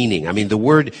have a meaning. I mean, the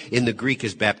word in the Greek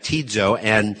is baptizo,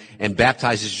 and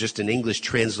baptize is just an English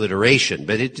transliteration.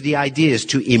 But the idea is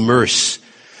to immerse.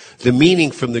 The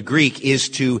meaning from the Greek is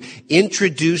to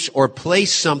introduce or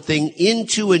place something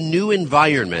into a new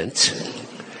environment,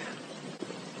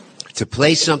 to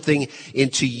place something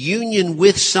into union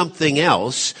with something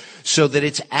else so that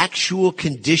its actual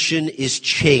condition is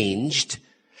changed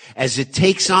as it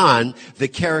takes on the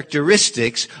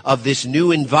characteristics of this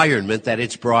new environment that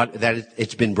it's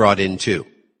been brought into.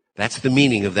 That's the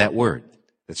meaning of that word.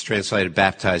 That's translated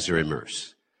baptize or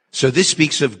immerse. So this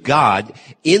speaks of God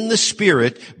in the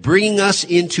Spirit bringing us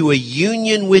into a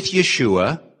union with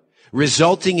Yeshua,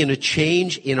 resulting in a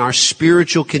change in our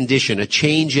spiritual condition, a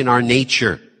change in our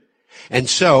nature. And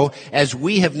so, as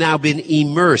we have now been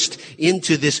immersed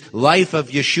into this life of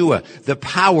Yeshua, the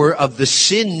power of the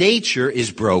sin nature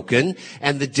is broken,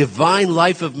 and the divine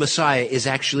life of Messiah is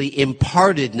actually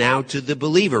imparted now to the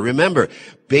believer. Remember,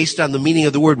 based on the meaning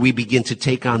of the word, we begin to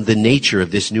take on the nature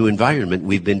of this new environment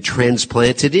we've been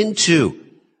transplanted into.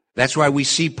 That's why we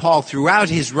see Paul throughout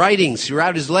his writings,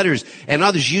 throughout his letters, and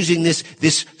others using this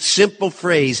simple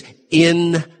phrase,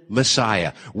 in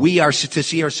Messiah. We are to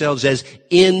see ourselves as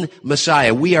in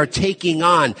Messiah. We are taking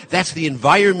on, that's the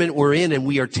environment we're in, and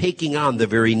we are taking on the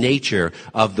very nature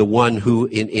of the one who,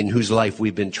 in whose life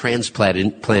we've been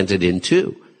planted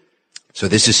into. So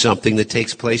this is something that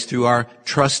takes place through our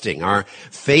trusting, our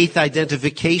faith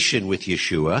identification with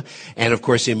Yeshua, and of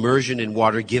course immersion in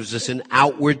water gives us an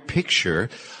outward picture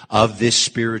of this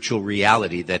spiritual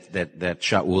reality that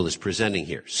Shaul is presenting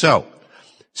here. So,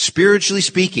 spiritually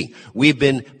speaking, we've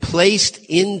been placed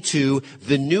into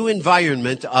the new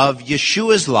environment of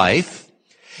Yeshua's life,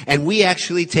 and we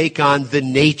actually take on the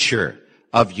nature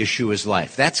of Yeshua's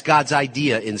life. That's God's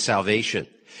idea in salvation.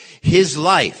 His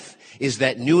life is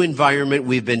that new environment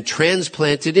we've been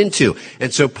transplanted into.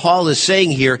 And so Paul is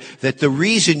saying here that the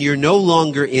reason you're no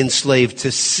longer enslaved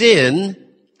to sin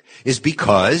is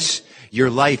because your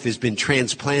life has been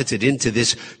transplanted into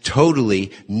this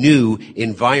totally new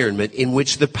environment in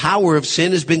which the power of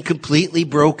sin has been completely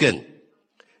broken.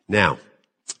 Now,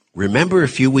 remember a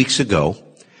few weeks ago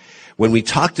when we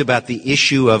talked about the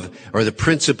issue or the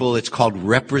principle, it's called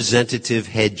representative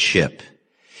headship.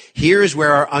 Here is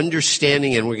where our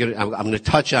understanding, and I'm going to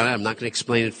touch on it. I'm not going to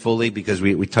explain it fully because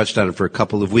we touched on it for a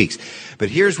couple of weeks. But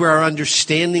here's where our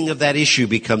understanding of that issue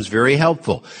becomes very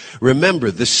helpful. Remember,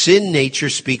 the sin nature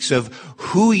speaks of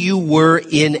who you were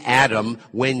in Adam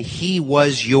when he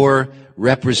was your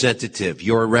representative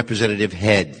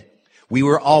head. We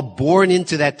were all born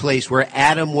into that place where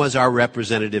Adam was our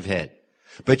representative head.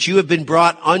 But you have been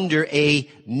brought under a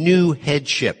new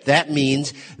headship. That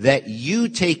means that you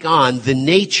take on the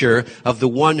nature of the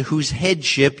one whose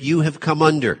headship you have come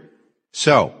under.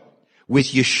 So, with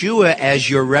Yeshua as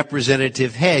your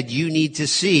representative head, you need to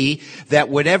see that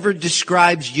whatever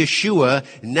describes Yeshua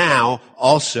now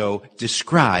also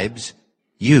describes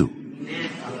you.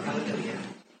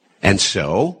 And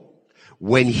so,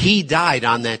 when he died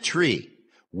on that tree,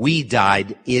 we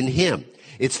died in him.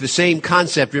 It's the same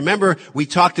concept. Remember, we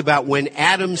talked about when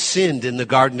Adam sinned in the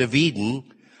Garden of Eden,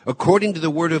 according to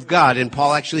the Word of God, and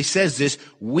Paul actually says this,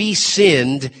 we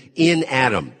sinned in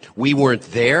Adam. We weren't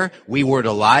there, we weren't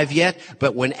alive yet,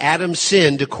 but when Adam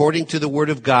sinned, according to the Word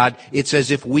of God, it's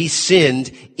as if we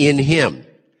sinned in him.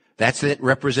 That's that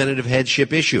representative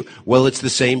headship issue. Well, it's the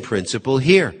same principle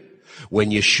here. When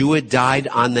Yeshua died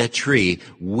on that tree,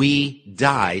 we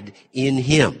died in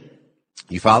him.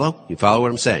 You follow? You follow what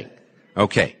I'm saying?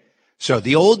 Okay. So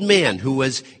the old man who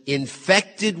was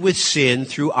infected with sin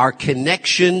through our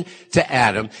connection to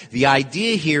Adam, the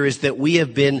idea here is that we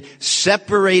have been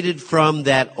separated from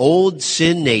that old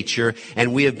sin nature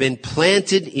and we have been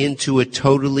planted into a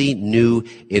totally new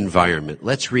environment.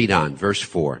 Let's read on, verse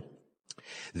 4.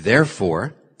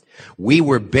 Therefore, we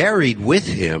were buried with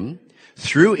him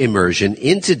through immersion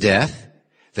into death,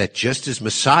 that just as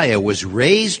Messiah was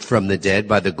raised from the dead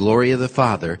by the glory of the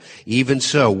Father, even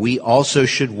so we also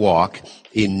should walk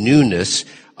in newness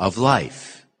of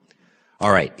life. All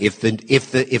right. If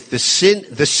the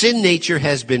sin nature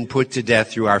has been put to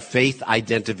death through our faith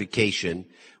identification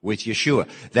with Yeshua,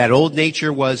 that old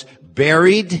nature was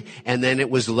buried and then it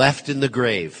was left in the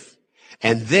grave.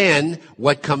 And then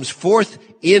what comes forth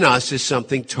in us is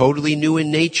something totally new in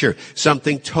nature,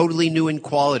 something totally new in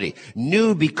quality.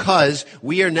 New because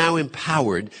we are now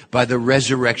empowered by the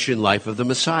resurrection life of the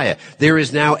Messiah. There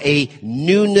is now a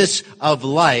newness of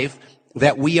life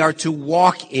that we are to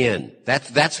walk in.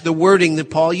 That's the wording that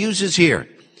Paul uses here.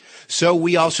 So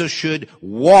we also should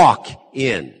walk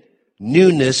in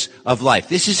newness of life.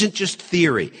 This isn't just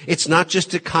theory. It's not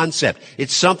just a concept.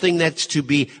 It's something that's to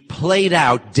be played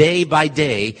out day by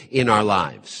day in our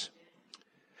lives.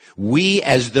 We,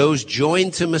 as those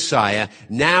joined to Messiah,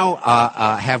 now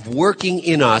have working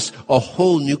in us a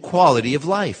whole new quality of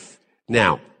life.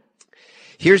 Now,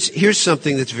 here's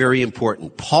something that's very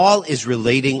important. Paul is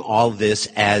relating all this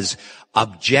as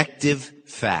objective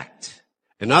fact.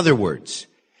 In other words,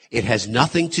 it has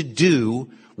nothing to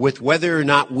do with whether or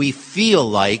not we feel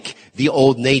like the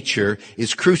old nature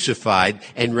is crucified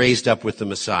and raised up with the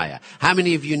Messiah. How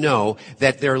many of you know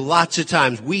that there are lots of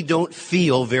times we don't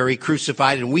feel very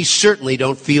crucified and we certainly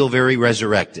don't feel very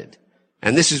resurrected?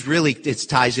 And this is really, it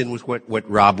ties in with what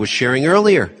Rob was sharing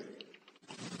earlier.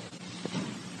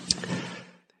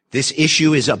 This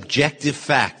issue is objective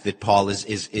fact that Paul is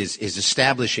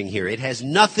establishing here. It has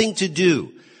nothing to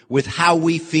do with how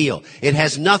we feel. It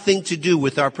has nothing to do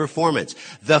with our performance.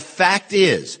 The fact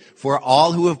is, for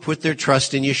all who have put their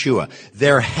trust in Yeshua,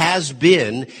 there has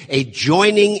been a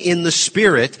joining in the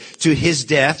Spirit to his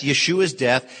death, Yeshua's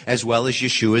death, as well as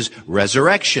Yeshua's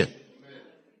resurrection.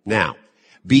 Now,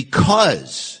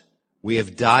 because we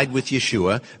have died with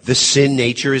Yeshua, the sin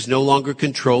nature is no longer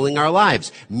controlling our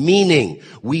lives, meaning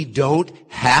we don't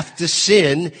have to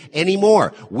sin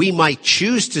anymore. We might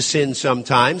choose to sin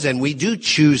sometimes, and we do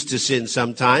choose to sin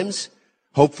sometimes.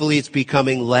 Hopefully it's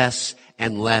becoming less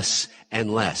and less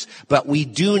and less. But we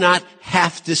do not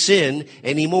have to sin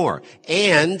anymore.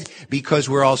 And because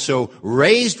we're also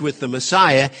raised with the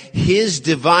Messiah, his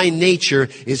divine nature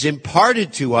is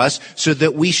imparted to us so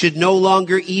that we should no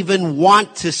longer even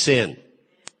want to sin.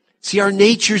 See, our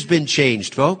nature's been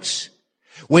changed, folks.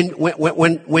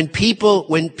 When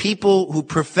people who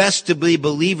profess to be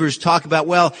believers talk about,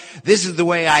 well, this is the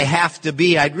way I have to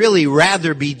be. I'd really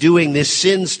rather be doing this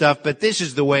sin stuff, but this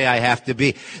is the way I have to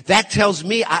be. That tells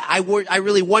me, I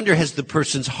really wonder, has the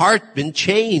person's heart been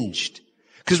changed?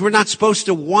 Because we're not supposed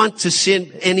to want to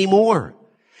sin anymore.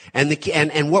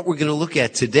 And what we're going to look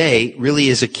at today really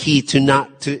is a key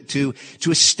to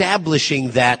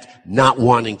establishing that not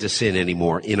wanting to sin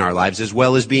anymore in our lives, as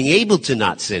well as being able to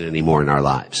not sin anymore in our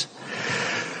lives.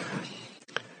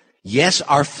 Yes,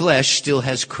 our flesh still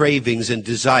has cravings and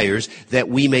desires that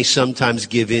we may sometimes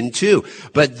give in to,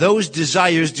 but those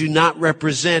desires do not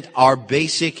represent our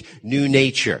basic new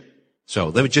nature. So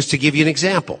let me just to give you an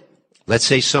example. Let's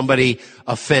say somebody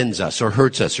offends us or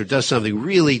hurts us or does something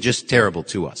really just terrible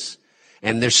to us.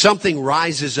 And there's something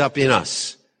rises up in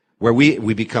us where we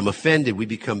become offended, we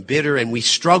become bitter, and we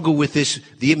struggle with this,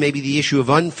 maybe the issue of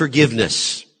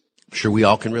unforgiveness. I'm sure we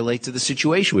all can relate to the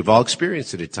situation. We've all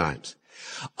experienced it at times.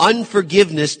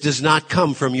 Unforgiveness does not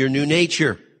come from your new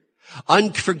nature.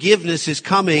 Unforgiveness is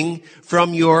coming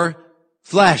from your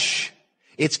flesh.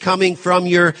 It's coming from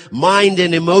your mind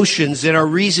and emotions that are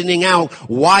reasoning out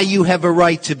why you have a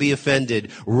right to be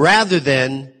offended, rather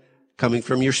than coming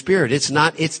from your spirit.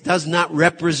 It does not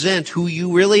represent who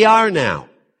you really are now.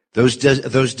 Those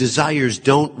desires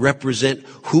don't represent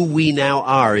who we now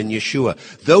are in Yeshua.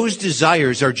 Those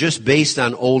desires are just based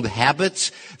on old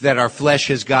habits that our flesh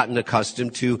has gotten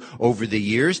accustomed to over the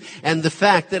years, and the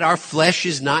fact that our flesh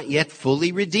is not yet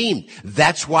fully redeemed.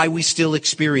 That's why we still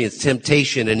experience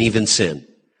temptation and even sin.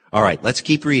 All right, let's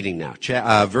keep reading now.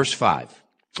 Verse 5.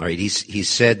 All right, he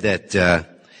said that,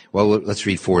 let's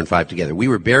read 4 and 5 together. We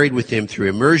were buried with him through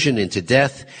immersion into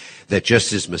death, that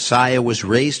just as Messiah was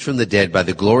raised from the dead by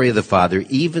the glory of the Father,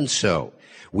 even so,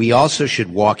 we also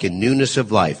should walk in newness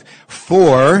of life.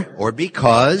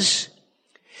 Because,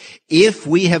 if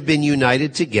we have been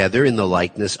united together in the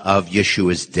likeness of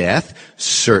Yeshua's death,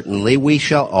 certainly we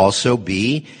shall also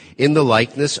be in the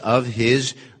likeness of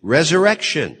his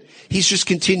resurrection. He's just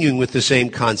continuing with the same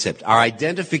concept. Our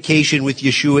identification with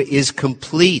Yeshua is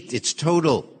complete. It's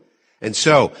total. And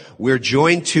so, we're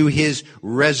joined to his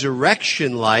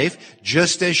resurrection life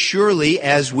just as surely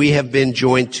as we have been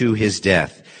joined to his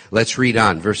death. Let's read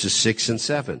on, verses 6 and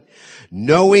 7.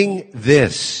 Knowing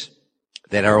this,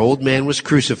 that our old man was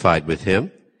crucified with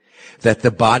him, that the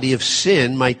body of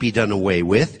sin might be done away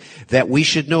with, that we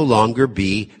should no longer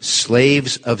be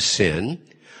slaves of sin,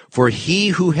 for he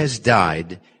who has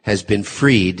died has been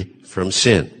freed from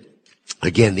sin.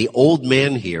 Again, the old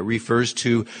man here refers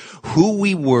to who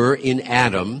we were in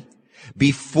Adam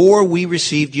before we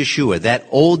received Yeshua. That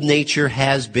old nature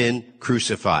has been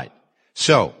crucified.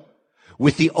 So,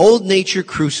 with the old nature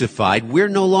crucified, we're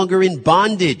no longer in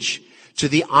bondage to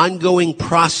the ongoing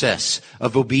process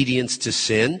of obedience to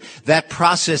sin. That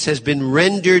process has been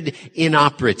rendered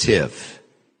inoperative.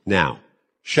 Now,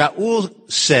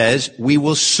 Shaul says we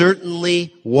will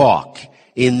certainly walk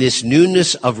in this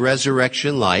newness of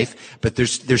resurrection life, but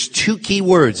there's two key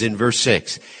words in verse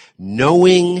 6.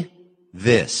 Knowing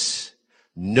this.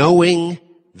 Knowing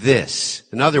this.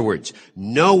 In other words,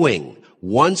 knowing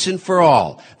once and for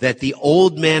all that the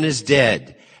old man is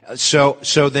dead. So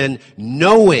then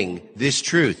knowing this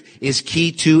truth is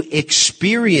key to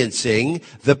experiencing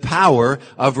the power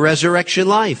of resurrection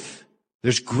life.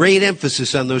 There's great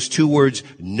emphasis on those two words,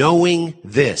 knowing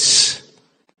this.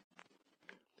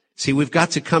 See, we've got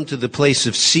to come to the place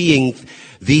of seeing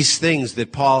these things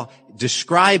that Paul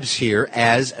describes here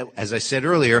as I said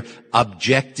earlier,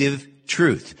 objective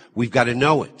truth. We've got to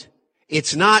know it.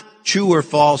 It's not true or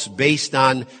false based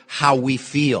on how we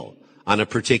feel on a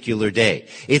particular day.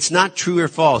 It's not true or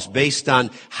false based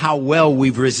on how well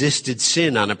we've resisted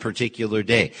sin on a particular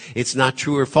day. It's not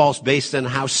true or false based on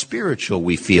how spiritual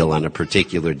we feel on a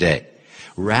particular day.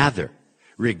 Rather,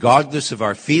 regardless of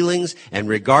our feelings and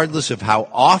regardless of how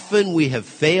often we have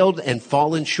failed and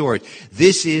fallen short,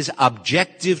 this is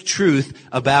objective truth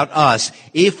about us.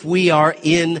 If we are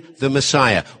in the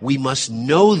Messiah, we must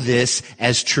know this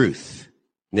as truth.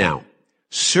 Now,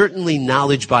 certainly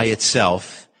knowledge by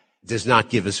itself does not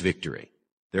give us victory.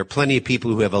 There are plenty of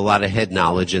people who have a lot of head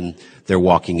knowledge and they're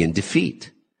walking in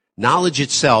defeat. Knowledge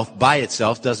itself, by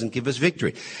itself, doesn't give us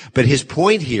victory. But his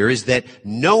point here is that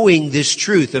knowing this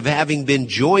truth of having been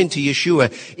joined to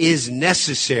Yeshua is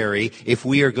necessary if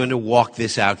we are going to walk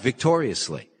this out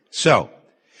victoriously. So,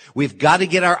 we've got to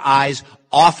get our eyes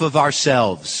off of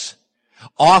ourselves,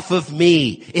 off of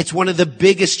me. It's one of the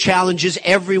biggest challenges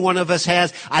every one of us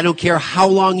has. I don't care how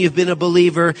long you've been a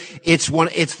believer. It's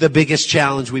the biggest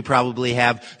challenge we probably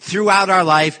have throughout our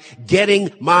life,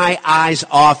 getting my eyes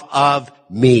off of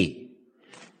me.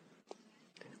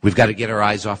 We've got to get our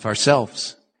eyes off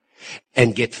ourselves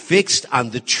and get fixed on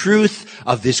the truth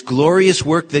of this glorious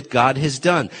work that God has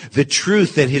done. The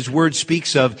truth that his word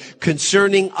speaks of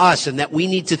concerning us and that we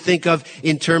need to think of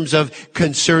in terms of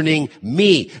concerning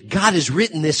me. God has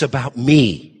written this about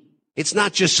me. It's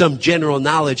not just some general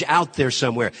knowledge out there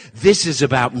somewhere. This is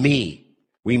about me.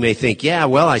 We may think, yeah,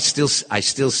 well, I still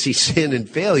see sin and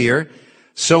failure.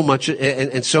 So much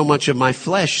of my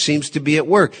flesh seems to be at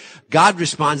work. God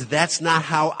responds, that's not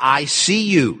how I see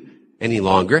you any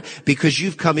longer, because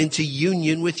you've come into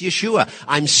union with Yeshua.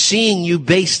 I'm seeing you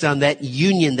based on that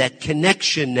union, that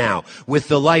connection now with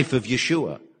the life of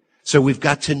Yeshua. So we've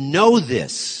got to know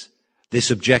this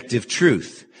objective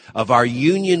truth of our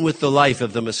union with the life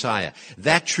of the Messiah.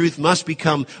 That truth must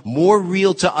become more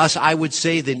real to us, I would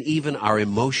say, than even our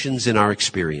emotions and our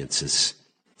experiences.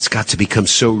 It's got to become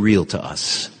so real to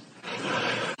us.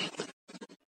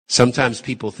 Sometimes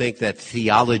people think that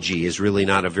theology is really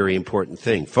not a very important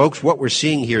thing. Folks, what we're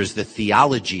seeing here is the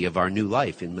theology of our new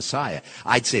life in Messiah.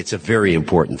 I'd say it's a very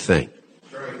important thing.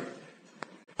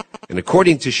 And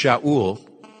according to Shaul,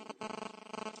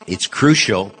 it's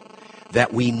crucial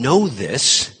that we know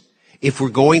this if we're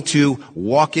going to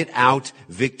walk it out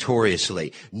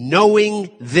victoriously. Knowing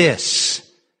this,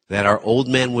 that our old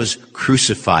man was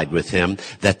crucified with him,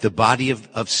 that the body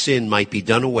of sin might be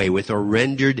done away with or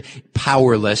rendered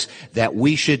powerless, that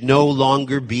we should no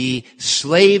longer be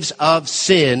slaves of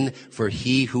sin, for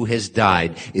he who has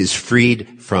died is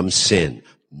freed from sin.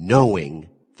 Knowing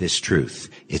this truth,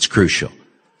 it's crucial.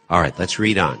 All right, let's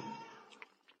read on.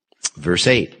 Verse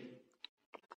 8.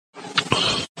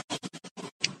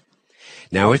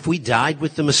 Now if we died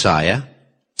with the Messiah,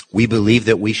 we believe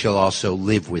that we shall also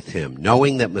live with him,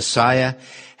 knowing that Messiah,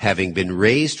 having been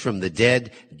raised from the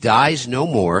dead, dies no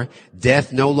more.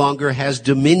 Death no longer has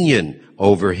dominion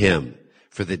over him.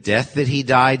 For the death that he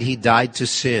died to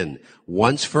sin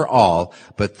once for all,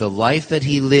 but the life that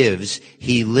he lives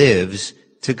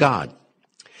to God.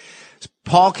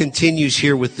 Paul continues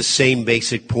here with the same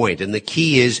basic point, and the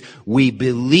key is we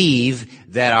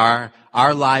believe that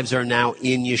our lives are now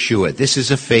in Yeshua. This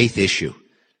is a faith issue.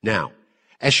 Now,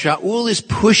 as Shaul is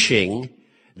pushing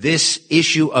this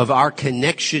issue of our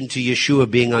connection to Yeshua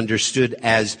being understood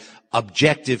as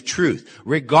objective truth,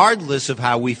 regardless of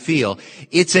how we feel,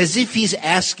 it's as if he's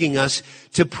asking us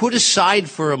to put aside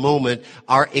for a moment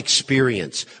our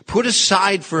experience. Put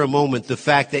aside for a moment the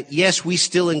fact that, yes, we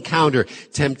still encounter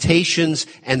temptations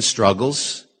and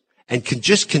struggles, and can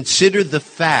just consider the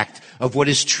fact of what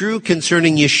is true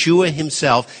concerning Yeshua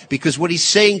himself, because what he's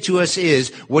saying to us is,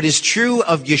 what is true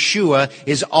of Yeshua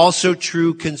is also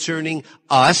true concerning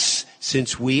us,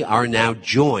 since we are now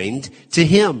joined to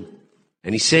him.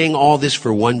 And he's saying all this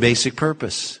for one basic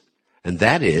purpose, and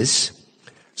that is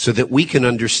so that we can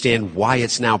understand why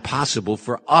it's now possible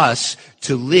for us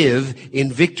to live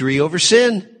in victory over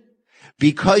sin.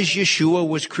 Because Yeshua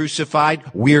was crucified,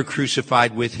 we're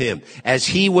crucified with him. As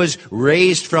he was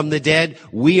raised from the dead,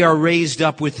 we are raised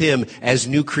up with him as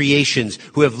new creations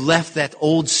who have left that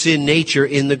old sin nature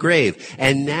in the grave.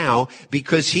 And now,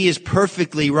 because he is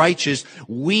perfectly righteous,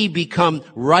 we become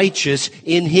righteous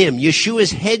in him.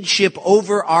 Yeshua's headship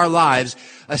over our lives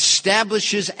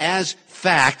establishes as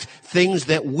fact things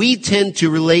that we tend to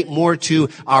relate more to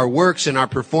our works and our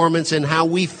performance and how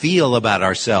we feel about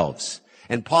ourselves.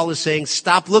 And Paul is saying,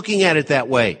 stop looking at it that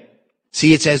way.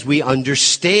 See, it's as we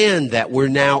understand that we're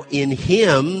now in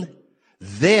him,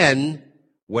 then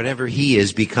whatever he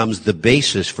is becomes the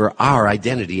basis for our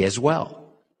identity as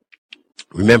well.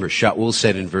 Remember, Shaul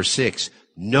said in verse 6,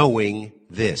 knowing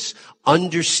this,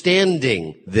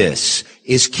 understanding this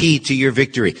is key to your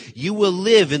victory. You will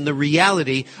live in the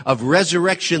reality of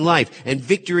resurrection life and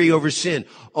victory over sin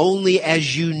only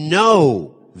as you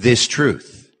know this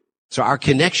truth. So our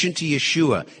connection to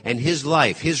Yeshua and his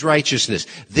life, his righteousness,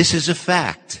 this is a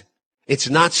fact. It's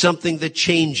not something that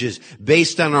changes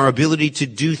based on our ability to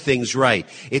do things right.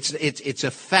 It's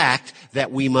a fact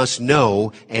that we must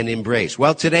know and embrace.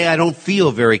 Well, today I don't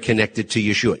feel very connected to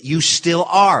Yeshua. You still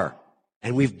are.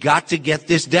 And we've got to get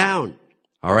this down.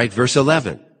 All right, verse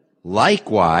 11.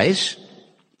 Likewise,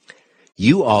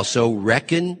 you also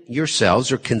reckon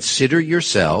yourselves or consider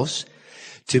yourselves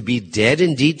to be dead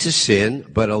indeed to sin,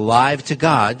 but alive to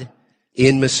God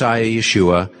in Messiah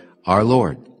Yeshua, our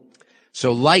Lord.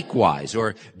 So likewise,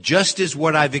 or just as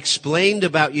what I've explained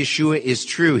about Yeshua is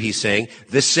true, he's saying,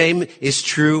 the same is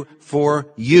true for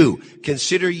you.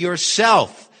 Consider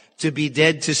yourself to be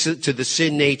dead to the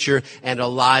sin nature and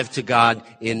alive to God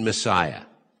in Messiah.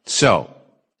 So,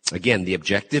 again, the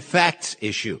objective facts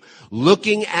issue.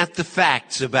 Looking at the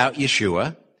facts about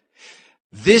Yeshua,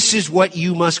 this is what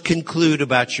you must conclude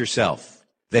about yourself.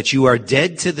 That you are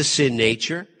dead to the sin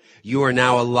nature. You are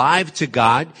now alive to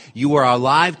God. You are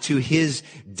alive to his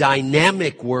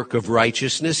dynamic work of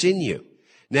righteousness in you.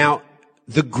 Now,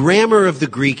 the grammar of the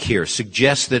Greek here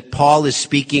suggests that Paul is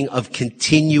speaking of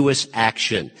continuous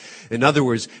action. In other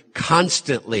words,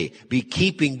 constantly be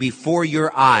keeping before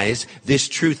your eyes this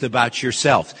truth about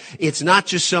yourself. It's not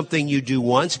just something you do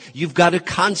once. You've got to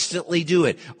constantly do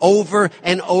it over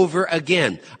and over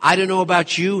again. I don't know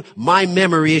about you. My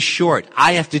memory is short.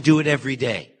 I have to do it every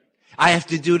day. I have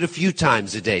to do it a few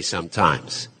times a day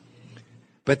sometimes.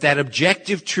 But that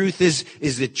objective truth is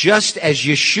that just as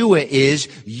Yeshua is,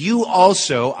 you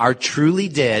also are truly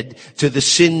dead to the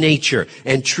sin nature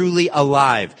and truly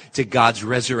alive to God's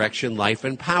resurrection, life,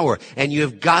 and power. And you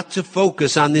have got to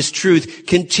focus on this truth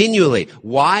continually.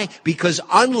 Why? Because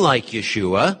unlike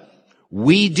Yeshua,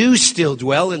 we do still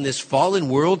dwell in this fallen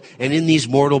world and in these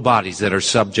mortal bodies that are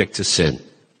subject to sin.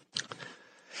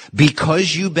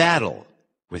 Because you battle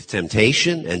with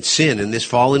temptation and sin in this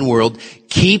fallen world,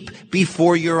 keep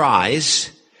before your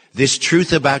eyes this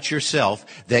truth about yourself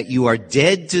that you are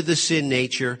dead to the sin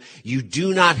nature. You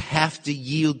do not have to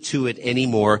yield to it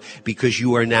anymore because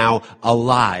you are now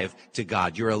alive to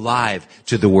God. You're alive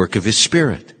to the work of his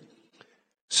Spirit.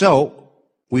 So,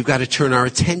 We've got to turn our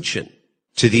attention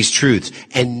to these truths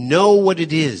and know what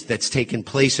it is that's taken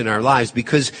place in our lives,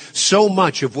 because so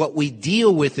much of what we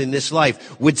deal with in this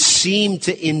life would seem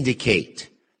to indicate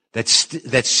that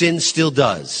sin still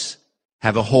does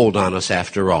have a hold on us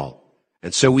after all.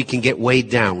 And so we can get weighed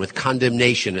down with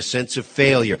condemnation, a sense of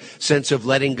failure, sense of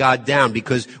letting God down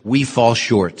because we fall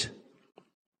short.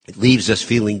 It leaves us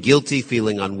feeling guilty,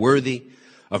 feeling unworthy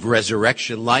of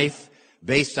resurrection life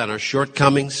based on our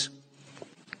shortcomings.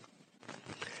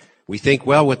 We think,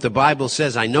 well, what the Bible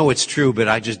says, I know it's true, but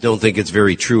I just don't think it's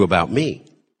very true about me.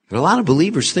 And a lot of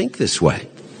believers think this way.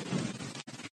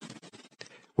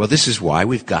 Well, this is why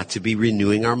we've got to be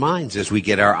renewing our minds as we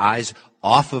get our eyes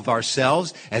off of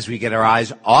ourselves, as we get our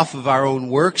eyes off of our own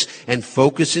works, and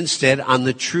focus instead on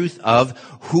the truth of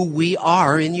who we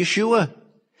are in Yeshua.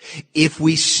 If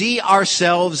we see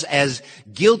ourselves as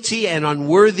guilty and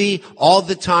unworthy all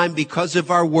the time because of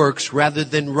our works, rather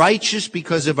than righteous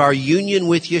because of our union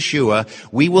with Yeshua,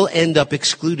 we will end up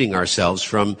excluding ourselves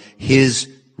from His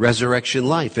resurrection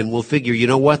life. And we'll figure, you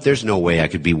know what? There's no way I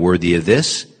could be worthy of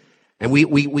this. And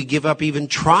we give up even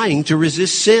trying to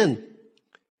resist sin.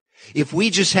 If we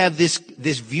just have this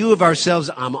view of ourselves,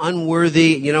 I'm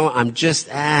unworthy, I'm just,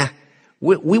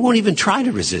 we won't even try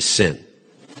to resist sin.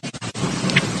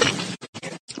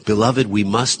 Beloved, we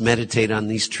must meditate on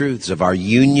these truths of our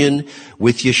union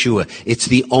with Yeshua. It's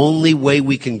the only way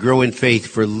we can grow in faith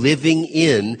for living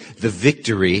in the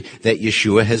victory that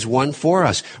Yeshua has won for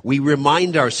us. We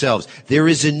remind ourselves there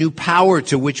is a new power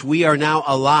to which we are now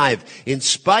alive in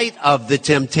spite of the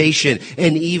temptation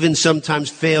and even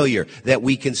sometimes failure that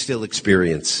we can still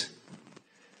experience.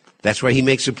 That's why he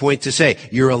makes a point to say,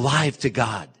 you're alive to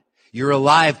God. You're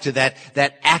alive to that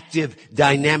active,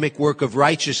 dynamic work of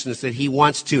righteousness that he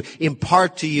wants to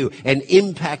impart to you and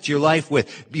impact your life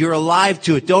with. You're alive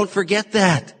to it. Don't forget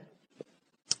that.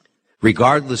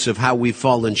 Regardless of how we've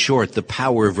fallen short, the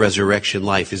power of resurrection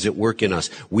life is at work in us.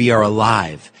 We are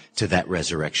alive to that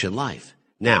resurrection life.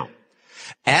 Now,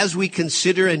 as we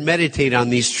consider and meditate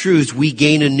on these truths, we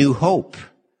gain a new hope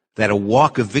that a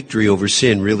walk of victory over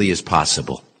sin really is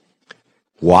possible.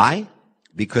 Why?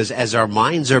 Because as our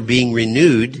minds are being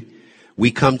renewed,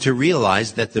 we come to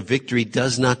realize that the victory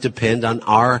does not depend on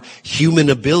our human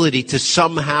ability to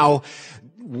somehow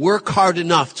work hard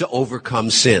enough to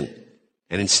overcome sin.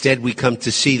 And instead we come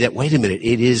to see that, wait a minute,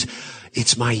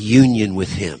 it's my union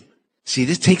with him. See,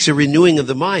 this takes a renewing of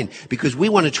the mind because we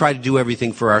want to try to do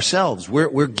everything for ourselves.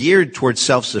 We're geared towards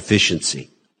self-sufficiency.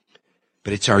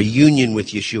 But it's our union with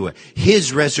Yeshua,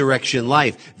 his resurrection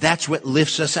life. That's what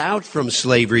lifts us out from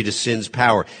slavery to sin's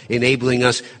power, enabling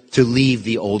us to leave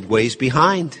the old ways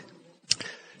behind.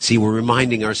 See, we're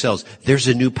reminding ourselves there's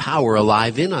a new power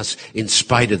alive in us in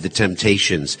spite of the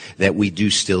temptations that we do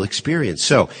still experience.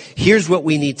 So here's what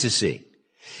we need to see.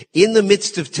 In the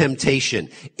midst of temptation,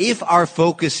 if our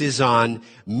focus is on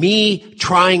me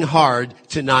trying hard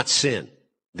to not sin,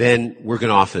 then we're going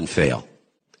to often fail.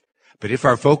 But if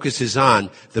our focus is on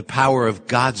the power of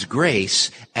God's grace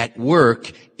at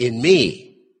work in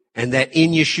me, and that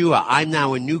in Yeshua, I'm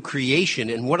now a new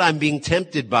creation, and what I'm being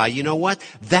tempted by, you know what?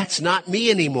 That's not me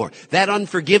anymore. That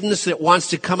unforgiveness that wants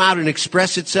to come out and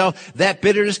express itself, that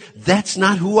bitterness, that's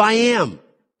not who I am.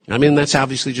 I mean, that's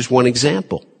obviously just one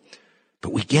example.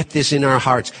 But we get this in our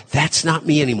hearts. That's not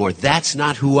me anymore. That's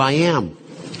not who I am.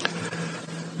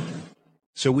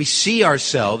 So we see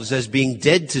ourselves as being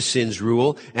dead to sin's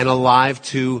rule and alive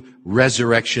to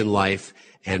resurrection life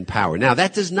and power. Now,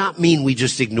 that does not mean we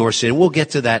just ignore sin. We'll get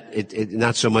to that,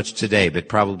 not so much today, but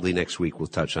probably next week we'll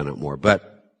touch on it more.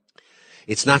 But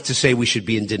it's not to say we should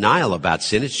be in denial about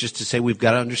sin. It's just to say we've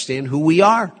got to understand who we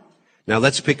are. Now,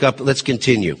 let's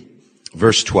continue.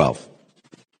 Verse 12.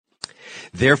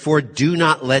 Therefore, do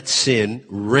not let sin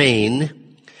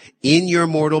reign in your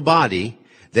mortal body,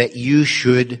 that you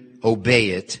should obey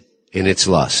it in its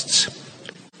lusts.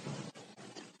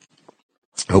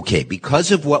 Okay,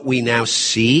 because of what we now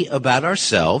see about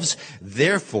ourselves,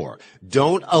 therefore,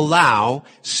 don't allow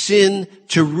sin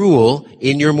to rule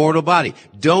in your mortal body.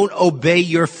 Don't obey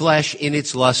your flesh in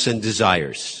its lusts and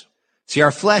desires. See,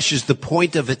 our flesh is the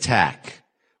point of attack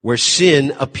where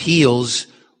sin appeals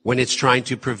when it's trying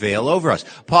to prevail over us.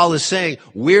 Paul is saying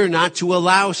we're not to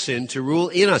allow sin to rule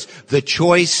in us. The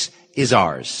choice is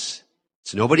ours.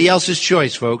 It's nobody else's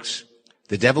choice, folks.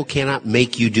 The devil cannot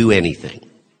make you do anything.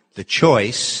 The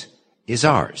choice is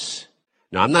ours.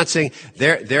 Now, I'm not saying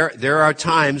there are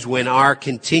times when our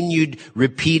continued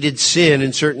repeated sin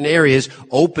in certain areas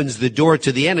opens the door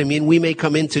to the enemy, and we may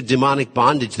come into demonic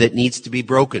bondage that needs to be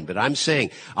broken. But I'm saying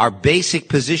our basic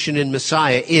position in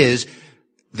Messiah is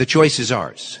the choice is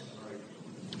ours.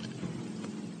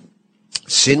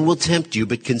 Sin will tempt you,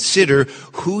 but consider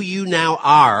who you now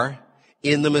are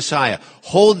in the Messiah.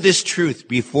 Hold this truth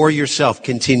before yourself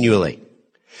continually.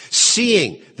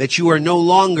 Seeing that you are no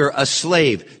longer a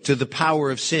slave to the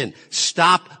power of sin.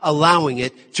 Stop allowing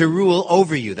it to rule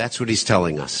over you. That's what he's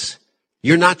telling us.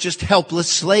 You're not just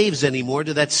helpless slaves anymore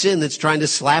to that sin that's trying to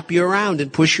slap you around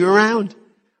and push you around.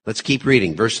 Let's keep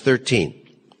reading. Verse 13.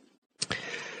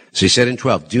 So he said in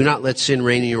 12, do not let sin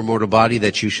reign in your mortal body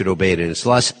that you should obey it in its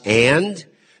lust, and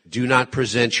do not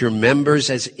present your members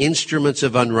as instruments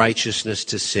of unrighteousness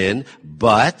to sin,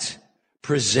 but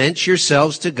present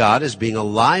yourselves to God as being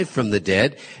alive from the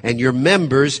dead, and your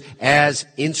members as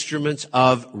instruments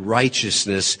of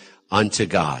righteousness unto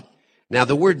God. Now,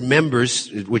 the word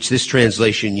members, which this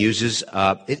translation uses,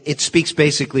 it speaks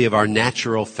basically of our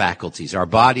natural faculties, our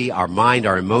body, our mind,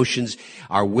 our emotions,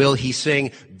 our will. He's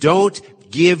saying, don't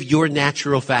give your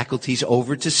natural faculties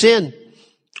over to sin.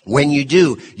 When you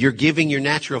do, you're giving your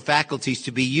natural faculties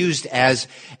to be used as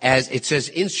it says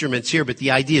instruments here, but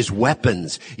the idea is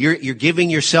weapons. You're giving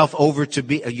yourself over to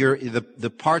be, the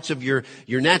parts of your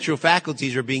natural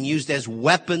faculties are being used as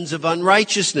weapons of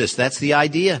unrighteousness. That's the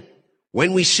idea.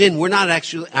 When we sin, we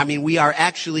are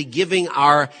actually giving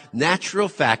our natural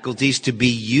faculties to be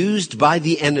used by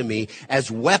the enemy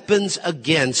as weapons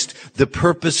against the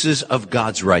purposes of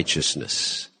God's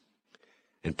righteousness.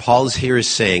 And Paul here is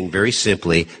saying very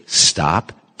simply,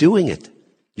 stop doing it.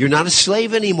 You're not a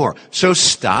slave anymore, so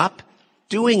stop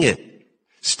doing it.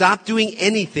 Stop doing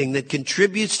anything that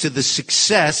contributes to the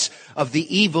success of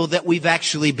the evil that we've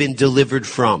actually been delivered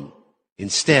from.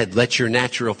 Instead, let your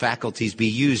natural faculties be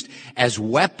used as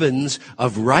weapons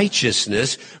of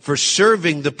righteousness for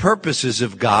serving the purposes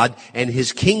of God and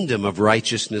his kingdom of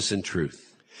righteousness and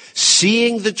truth.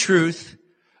 Seeing the truth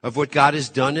of what God has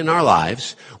done in our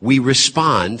lives, we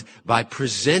respond by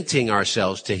presenting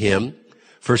ourselves to him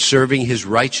for serving his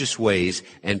righteous ways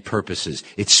and purposes.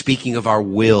 It's speaking of our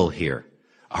will here.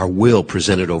 Our will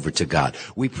presented over to God.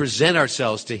 We present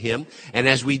ourselves to him, and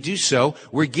as we do so,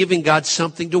 we're giving God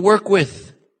something to work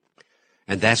with.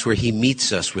 And that's where he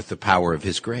meets us with the power of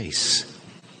his grace.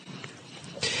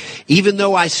 Even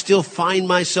though I still find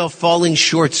myself falling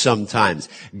short sometimes,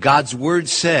 God's word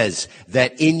says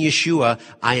that in Yeshua,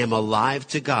 I am alive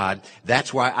to God.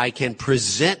 That's why I can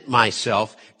present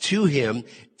myself to him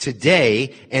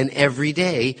today and every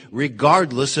day,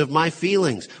 regardless of my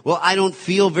feelings. Well, I don't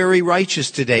feel very righteous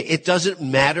today. It doesn't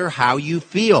matter how you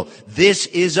feel. This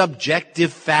is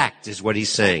objective fact, is what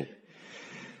he's saying.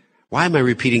 Why am I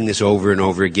repeating this over and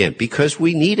over again? Because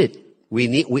we need it.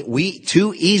 We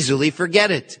too easily forget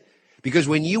it. Because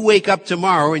when you wake up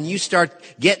tomorrow and you start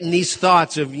getting these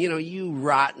thoughts of, you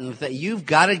rotten thing, you've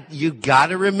got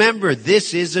to remember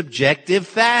this is objective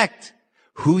fact.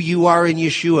 Who you are in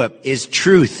Yeshua is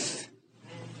truth.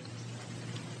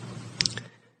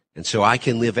 And so I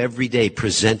can live every day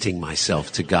presenting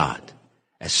myself to God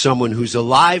as someone who's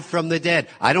alive from the dead.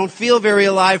 I don't feel very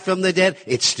alive from the dead.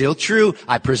 It's still true.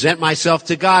 I present myself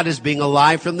to God as being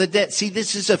alive from the dead. See,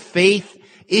 this is a faith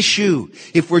issue.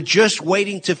 If we're just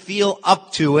waiting to feel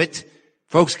up to it,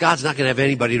 folks, God's not going to have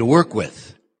anybody to work with.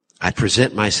 I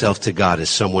present myself to God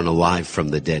as someone alive from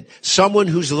the dead. Someone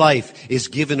whose life is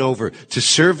given over to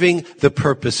serving the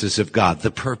purposes of God,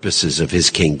 the purposes of his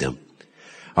kingdom.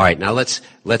 All right, now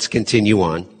let's continue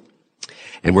on.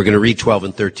 And we're going to read 12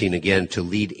 and 13 again to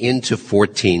lead into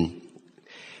 14,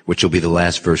 which will be the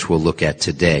last verse we'll look at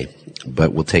today.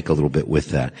 But we'll take a little bit with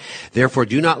that. Therefore,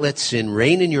 do not let sin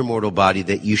reign in your mortal body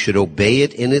that you should obey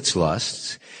it in its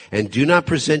lusts. And do not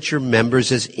present your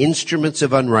members as instruments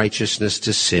of unrighteousness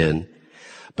to sin,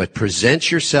 but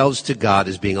present yourselves to God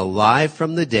as being alive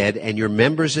from the dead, and your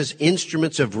members as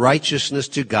instruments of righteousness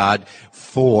to God,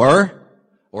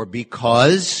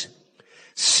 because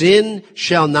sin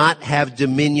shall not have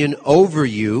dominion over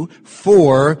you,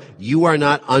 for you are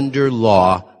not under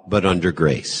law, but under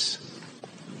grace.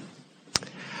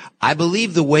 I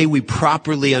believe the way we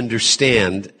properly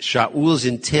understand Shaul's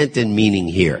intent and meaning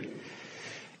here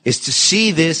is to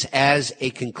see this as a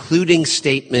concluding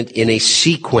statement in a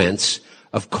sequence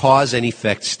of cause and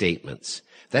effect statements.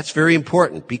 That's very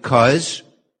important because,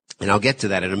 and I'll get to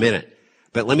that in a minute,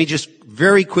 but let me just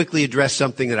very quickly address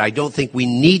something that I don't think we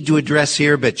need to address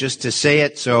here, but just to say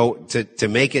it so to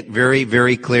make it very,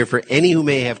 very clear for any who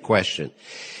may have question.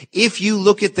 If you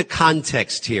look at the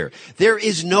context here, there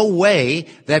is no way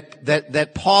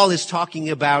that Paul is talking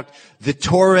about the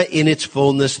Torah in its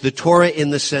fullness, the Torah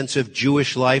in the sense of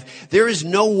Jewish life. There is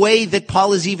no way that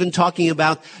Paul is even talking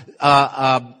about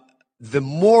the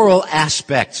moral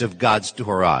aspects of God's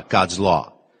Torah, God's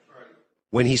law,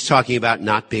 when he's talking about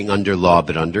not being under law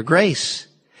but under grace.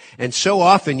 And so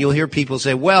often you'll hear people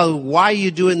say, well, why are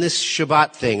you doing this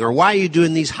Shabbat thing? Or why are you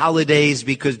doing these holidays?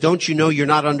 Because don't you know you're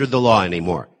not under the law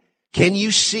anymore? Can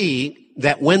you see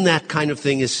that when that kind of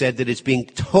thing is said, that it's being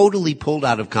totally pulled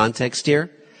out of context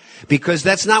here? Because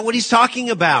that's not what he's talking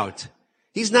about.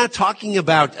 He's not talking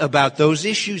about those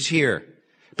issues here.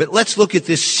 But let's look at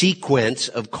this sequence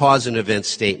of cause and event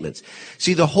statements.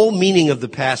 See, the whole meaning of the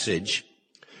passage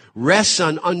rests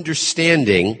on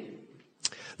understanding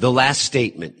the last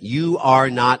statement. You are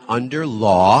not under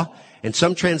law. And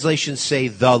some translations say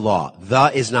the law.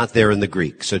 The is not there in the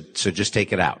Greek, so just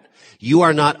take it out. You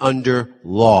are not under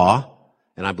law,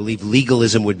 and I believe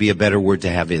legalism would be a better word to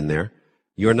have in there.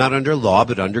 You are not under law,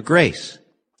 but under grace.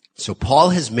 So Paul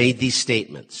has made these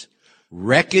statements.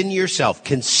 Reckon yourself,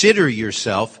 consider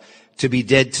yourself to be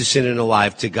dead to sin and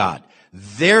alive to God.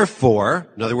 Therefore,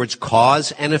 in other words,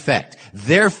 cause and effect.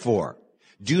 Therefore,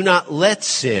 do not let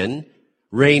sin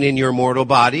reign in your mortal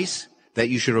bodies, that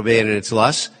you should obey it in its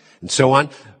lusts, and so on.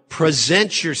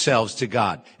 Present yourselves to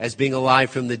God as being alive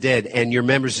from the dead, and your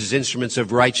members as instruments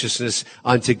of righteousness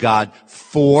unto God.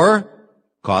 For,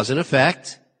 cause and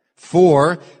effect,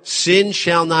 for sin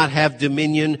shall not have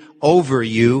dominion over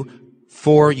you,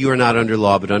 for you are not under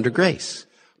law but under grace.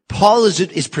 Paul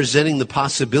is presenting the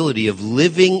possibility of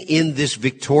living in this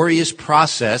victorious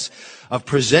process of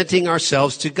presenting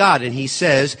ourselves to God. And he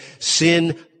says,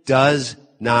 sin does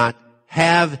not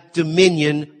have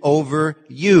dominion over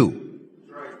you.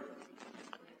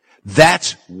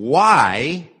 That's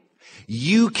why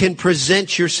you can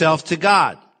present yourself to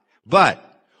God. But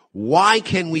why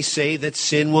can we say that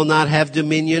sin will not have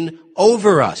dominion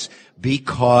over us?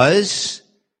 Because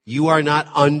you are not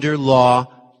under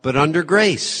law, but under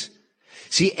grace.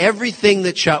 See, everything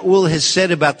that Shaul has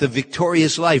said about the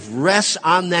victorious life rests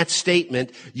on that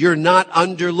statement, you're not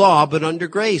under law, but under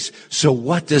grace. So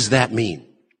what does that mean?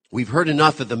 We've heard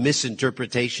enough of the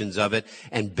misinterpretations of it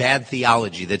and bad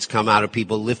theology that's come out of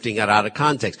people lifting it out of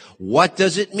context. What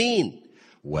does it mean?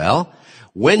 Well,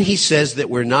 when he says that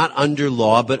we're not under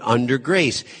law, but under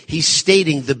grace, he's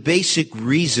stating the basic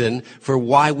reason for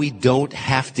why we don't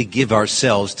have to give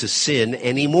ourselves to sin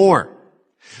anymore.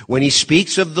 When he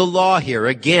speaks of the law here,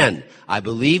 again, I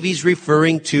believe he's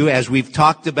referring to, as we've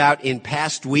talked about in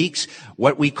past weeks,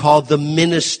 what we call the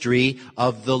ministry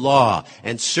of the law.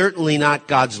 And certainly not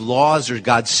God's laws or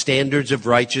God's standards of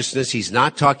righteousness. He's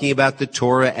not talking about the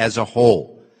Torah as a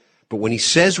whole. But when he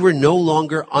says we're no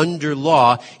longer under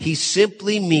law, he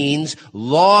simply means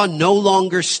law no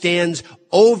longer stands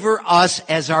over us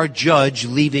as our judge,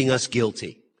 leaving us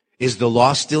guilty. Is the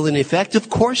law still in effect? Of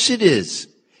course it is.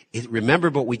 Remember,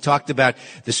 but we talked about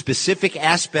the specific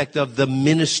aspect of the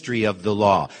ministry of the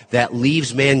law that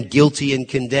leaves man guilty and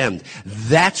condemned.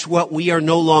 That's what we are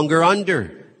no longer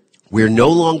under. We're no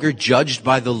longer judged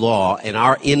by the law and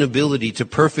our inability to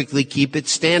perfectly keep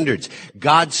its standards.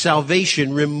 God's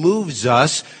salvation removes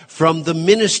us from the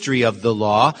ministry of the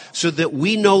law so that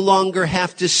we no longer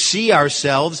have to see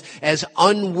ourselves as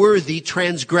unworthy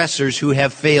transgressors who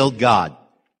have failed God.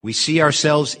 We see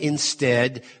ourselves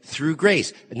instead through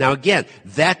grace. Now again,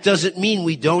 that doesn't mean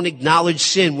we don't acknowledge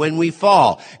sin when we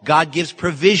fall. God gives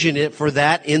provision for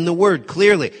that in the Word,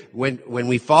 clearly. When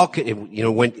we fall,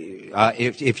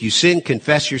 if you sin,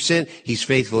 confess your sin, He's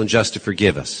faithful and just to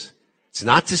forgive us. It's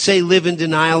not to say live in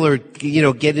denial or,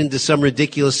 get into some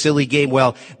ridiculous, silly game.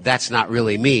 Well, that's not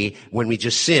really me. When we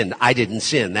just sinned, I didn't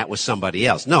sin. That was somebody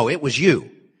else. No, it was you.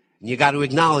 And you got to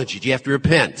acknowledge it. You have to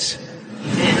repent.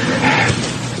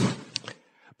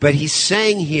 But he's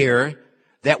saying here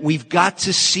that we've got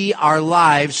to see our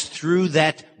lives through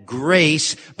that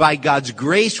grace. By God's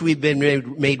grace, we've been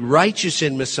made righteous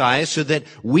in Messiah so that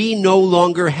we no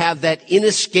longer have that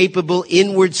inescapable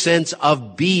inward sense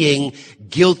of being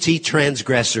guilty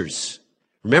transgressors.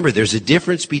 Remember, there's a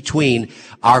difference between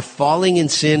our falling in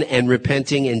sin and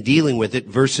repenting and dealing with it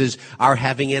versus our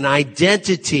having an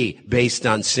identity based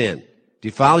on sin. Do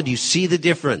you follow? Do you see the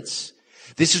difference?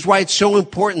 This is why it's so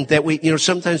important that we,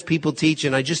 sometimes people teach,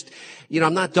 and I just,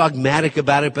 I'm not dogmatic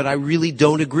about it, but I really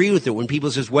don't agree with it. When people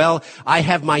says, well, I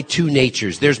have my two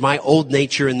natures. There's my old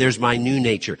nature and there's my new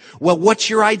nature. Well, what's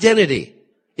your identity?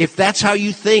 If that's how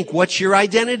you think, what's your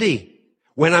identity?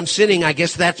 When I'm sinning, I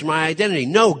guess that's my identity.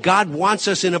 No, God wants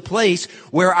us in a place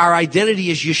where our identity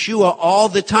is Yeshua all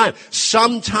the time.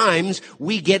 Sometimes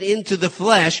we get into the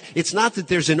flesh. It's not that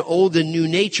there's an old and new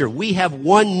nature. We have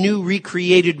one new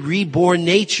recreated, reborn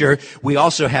nature. We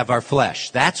also have our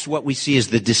flesh. That's what we see as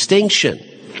the distinction.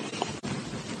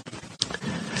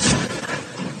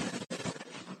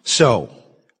 So,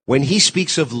 when he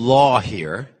speaks of law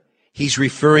here, he's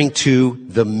referring to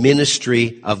the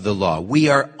ministry of the law. We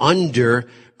are under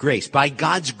grace. By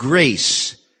God's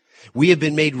grace, we have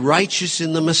been made righteous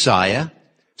in the Messiah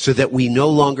so that we no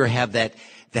longer have that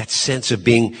sense of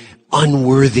being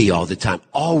unworthy all the time,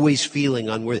 always feeling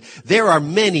unworthy. There are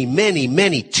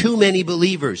many, too many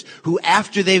believers who,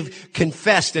 after they've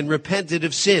confessed and repented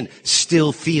of sin,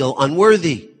 still feel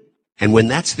unworthy. And when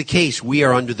that's the case, we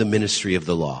are under the ministry of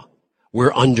the law.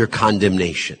 We're under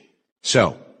condemnation.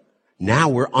 So, now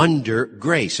we're under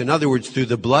grace. In other words, through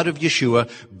the blood of Yeshua,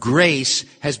 grace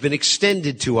has been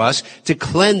extended to us to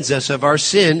cleanse us of our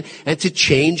sin and to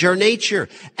change our nature.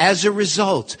 As a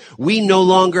result, we no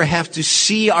longer have to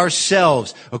see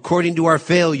ourselves according to our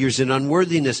failures and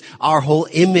unworthiness. Our whole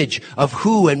image of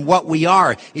who and what we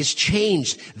are is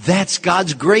changed. That's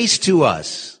God's grace to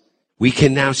us. We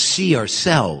can now see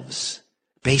ourselves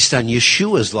based on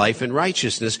Yeshua's life and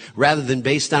righteousness rather than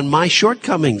based on my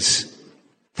shortcomings.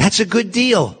 That's a good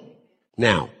deal.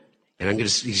 Now, and I'm going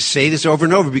to say this over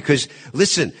and over because,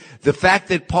 listen, the fact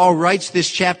that Paul writes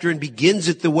this chapter and begins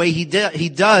it the way he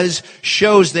does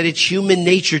shows that it's human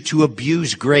nature to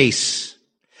abuse grace.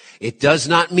 It does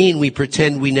not mean we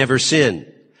pretend we never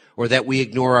sin or that we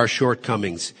ignore our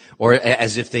shortcomings or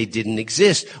as if they didn't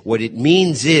exist. What it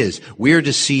means is we're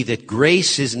to see that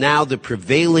grace is now the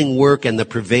prevailing work and the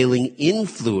prevailing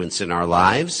influence in our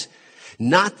lives.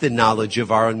 Not the knowledge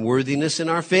of our unworthiness and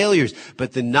our failures,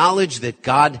 but the knowledge that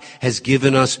God has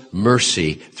given us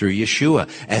mercy through Yeshua.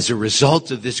 As a result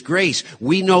of this grace,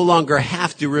 we no longer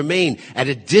have to remain at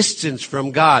a distance from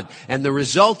God. And the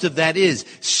result of that is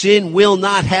sin will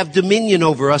not have dominion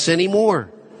over us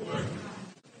anymore.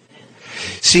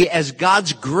 See, as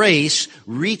God's grace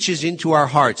reaches into our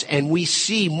hearts and we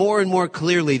see more and more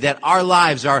clearly that our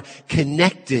lives are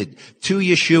connected to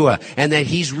Yeshua and that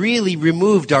He's really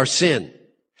removed our sin,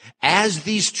 as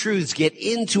these truths get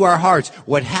into our hearts,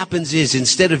 what happens is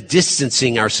instead of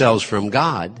distancing ourselves from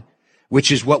God,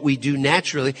 which is what we do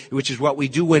naturally, which is what we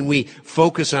do when we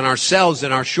focus on ourselves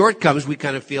and our shortcomings, we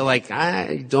kind of feel like,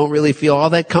 I don't really feel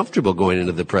all that comfortable going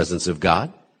into the presence of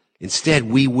God. Instead,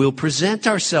 we will present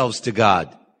ourselves to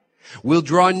God. We'll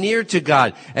draw near to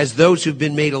God as those who've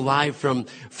been made alive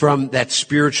from that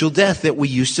spiritual death that we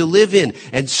used to live in.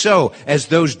 And so, as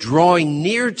those drawing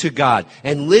near to God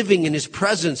and living in His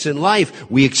presence and life,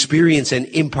 we experience an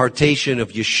impartation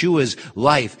of Yeshua's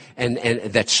life and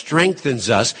that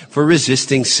strengthens us for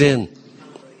resisting sin.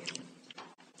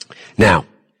 Now,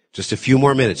 just a few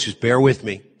more minutes. Just bear with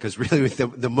me, because really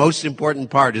the most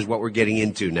important part is what we're getting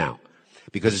into now,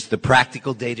 because it's the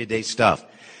practical day-to-day stuff.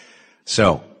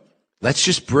 So, let's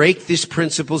just break these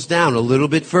principles down a little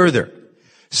bit further.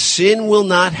 Sin will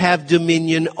not have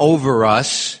dominion over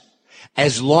us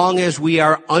as long as we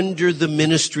are under the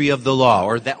ministry of the law,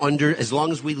 or as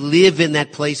long as we live in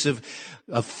that place of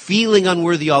feeling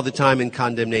unworthy all the time in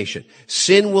condemnation.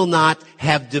 Sin will not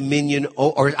have dominion,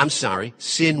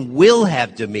 sin will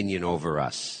have dominion over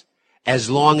us as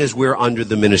long as we're under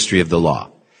the ministry of the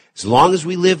law. As long as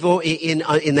we live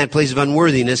in that place of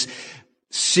unworthiness,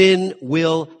 sin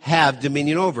will have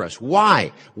dominion over us.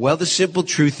 Why? Well, the simple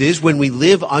truth is when we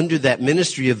live under that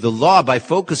ministry of the law by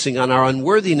focusing on our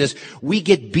unworthiness, we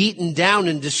get beaten down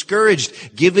and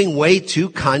discouraged, giving way to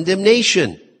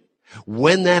condemnation.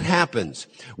 When that happens,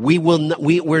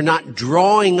 we're not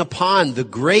drawing upon the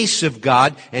grace of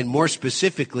God, and more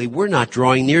specifically, we're not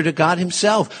drawing near to God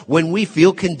Himself. When we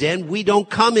feel condemned, we don't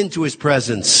come into His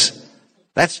presence.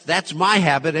 That's my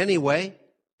habit anyway.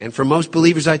 And for most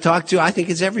believers I talk to, I think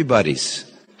it's everybody's.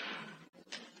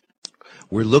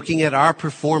 We're looking at our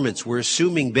performance. We're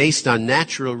assuming based on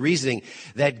natural reasoning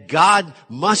that God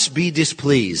must be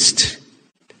displeased.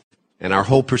 And our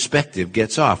whole perspective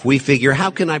gets off. We figure, how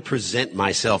can I present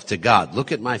myself to God?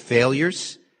 Look at my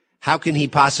failures. How can He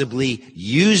possibly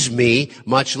use me,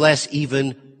 much less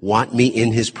even want me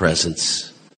in His presence?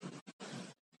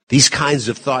 These kinds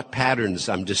of thought patterns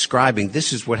I'm describing,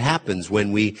 this is what happens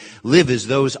when we live as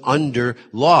those under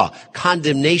law.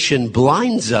 Condemnation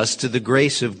blinds us to the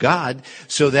grace of God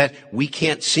so that we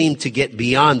can't seem to get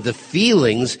beyond the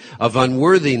feelings of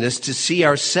unworthiness to see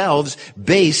ourselves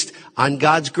based on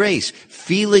God's grace.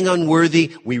 Feeling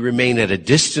unworthy, we remain at a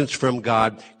distance from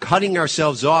God, cutting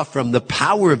ourselves off from the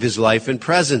power of His life and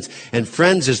presence. And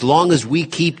friends, as long as we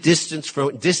keep distant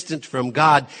from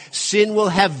God, sin will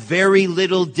have very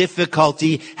little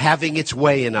difficulty having its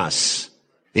way in us.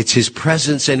 It's His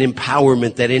presence and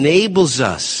empowerment that enables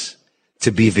us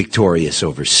to be victorious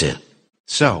over sin.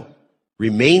 So,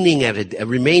 remaining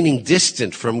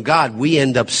distant from God, we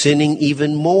end up sinning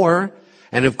even more.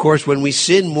 And of course, when we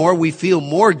sin more, we feel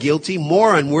more guilty,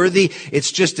 more unworthy.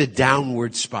 It's just a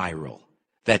downward spiral.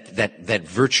 that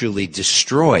virtually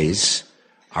destroys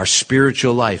our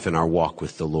spiritual life and our walk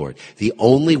with the Lord. The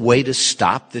only way to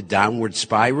stop the downward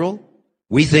spiral,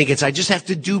 we think it's, I just have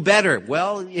to do better.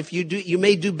 Well, if you do, you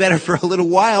may do better for a little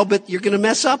while, but you're going to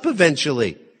mess up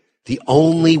eventually. The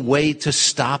only way to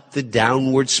stop the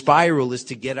downward spiral is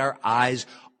to get our eyes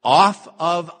off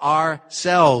of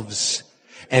ourselves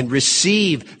and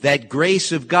receive that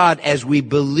grace of God as we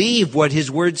believe what His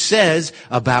Word says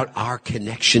about our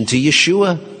connection to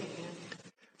Yeshua.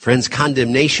 Friends,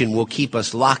 condemnation will keep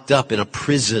us locked up in a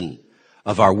prison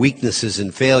of our weaknesses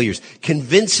and failures,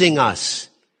 convincing us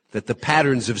that the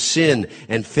patterns of sin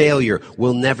and failure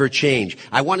will never change.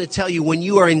 I want to tell you, when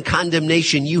you are in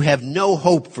condemnation, you have no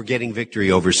hope for getting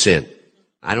victory over sin.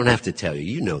 I don't have to tell you,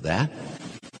 you know that.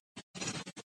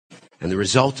 And the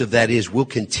result of that is we'll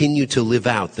continue to live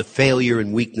out the failure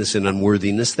and weakness and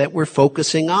unworthiness that we're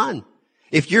focusing on.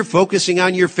 If you're focusing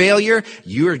on your failure,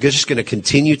 you're just going to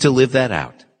continue to live that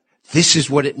out. This is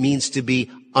what it means to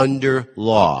be under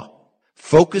law.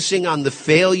 Focusing on the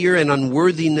failure and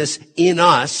unworthiness in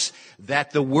us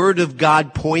that the Word of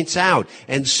God points out.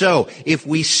 And so, if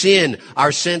we sin,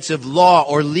 our sense of law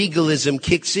or legalism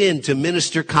kicks in to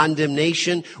minister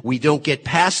condemnation. We don't get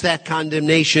past that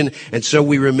condemnation, and so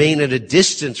we remain at a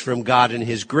distance from God and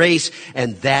His grace,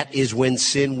 and that is when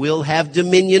sin will have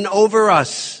dominion over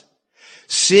us.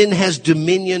 Sin has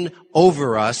dominion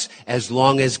over us as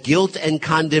long as guilt and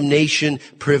condemnation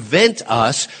prevent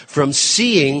us from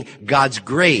seeing God's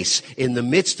grace in the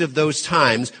midst of those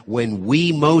times when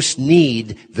we most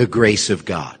need the grace of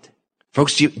God.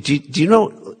 Folks, do you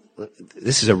know,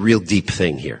 this is a real deep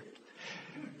thing here.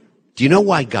 Do you know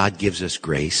why God gives us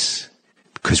grace?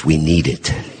 Because we need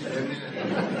it.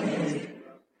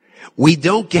 We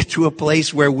don't get to a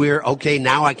place where we're, okay,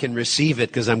 now I can receive it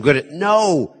because I'm good at,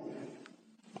 no.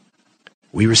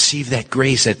 We receive that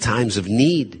grace at times of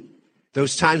need.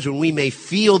 Those times when we may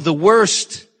feel the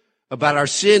worst about our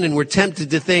sin and we're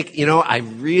tempted to think, you know,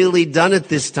 I've really done it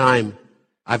this time.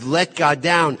 I've let God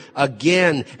down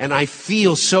again and I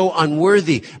feel so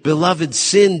unworthy. Beloved,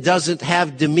 sin doesn't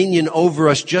have dominion over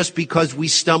us just because we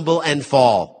stumble and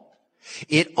fall.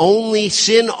 Sin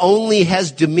only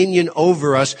has dominion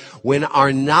over us when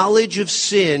our knowledge of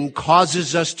sin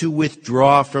causes us to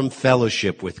withdraw from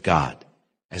fellowship with God.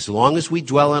 As long as we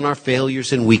dwell on our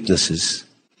failures and weaknesses,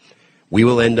 we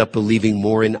will end up believing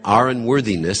more in our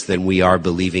unworthiness than we are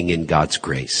believing in God's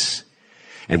grace.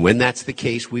 And when that's the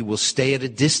case, we will stay at a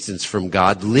distance from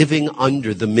God, living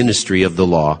under the ministry of the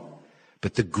law.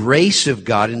 But the grace of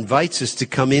God invites us to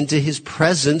come into His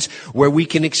presence where we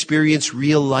can experience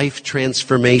real life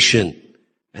transformation.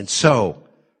 And so,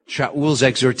 Shaul's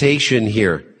exhortation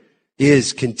here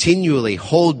is continually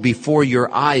hold before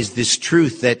your eyes this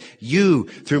truth that you,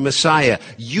 through Messiah,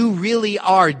 you really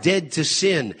are dead to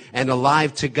sin and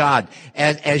alive to God.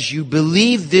 As you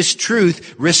believe this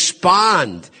truth,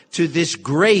 respond to this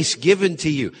grace given to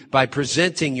you by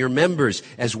presenting your members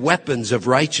as weapons of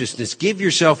righteousness. Give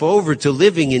yourself over to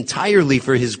living entirely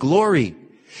for His glory.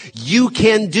 You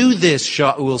can do this,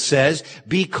 Shaul says,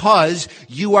 because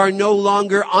you are no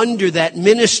longer under that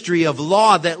ministry of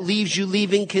law that leaves you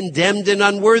leaving condemned and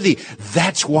unworthy.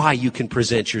 That's why you can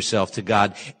present yourself to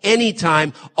God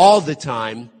anytime, all the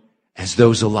time, as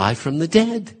those alive from the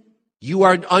dead. You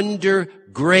are under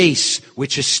grace,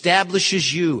 which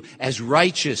establishes you as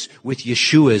righteous with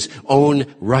Yeshua's own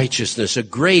righteousness. A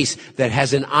grace that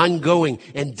has an ongoing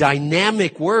and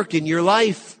dynamic work in your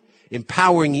life.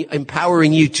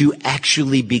 Empowering you to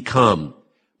actually become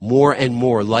more and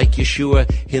more like Yeshua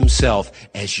Himself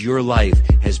as your life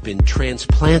has been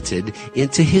transplanted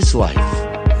into His life.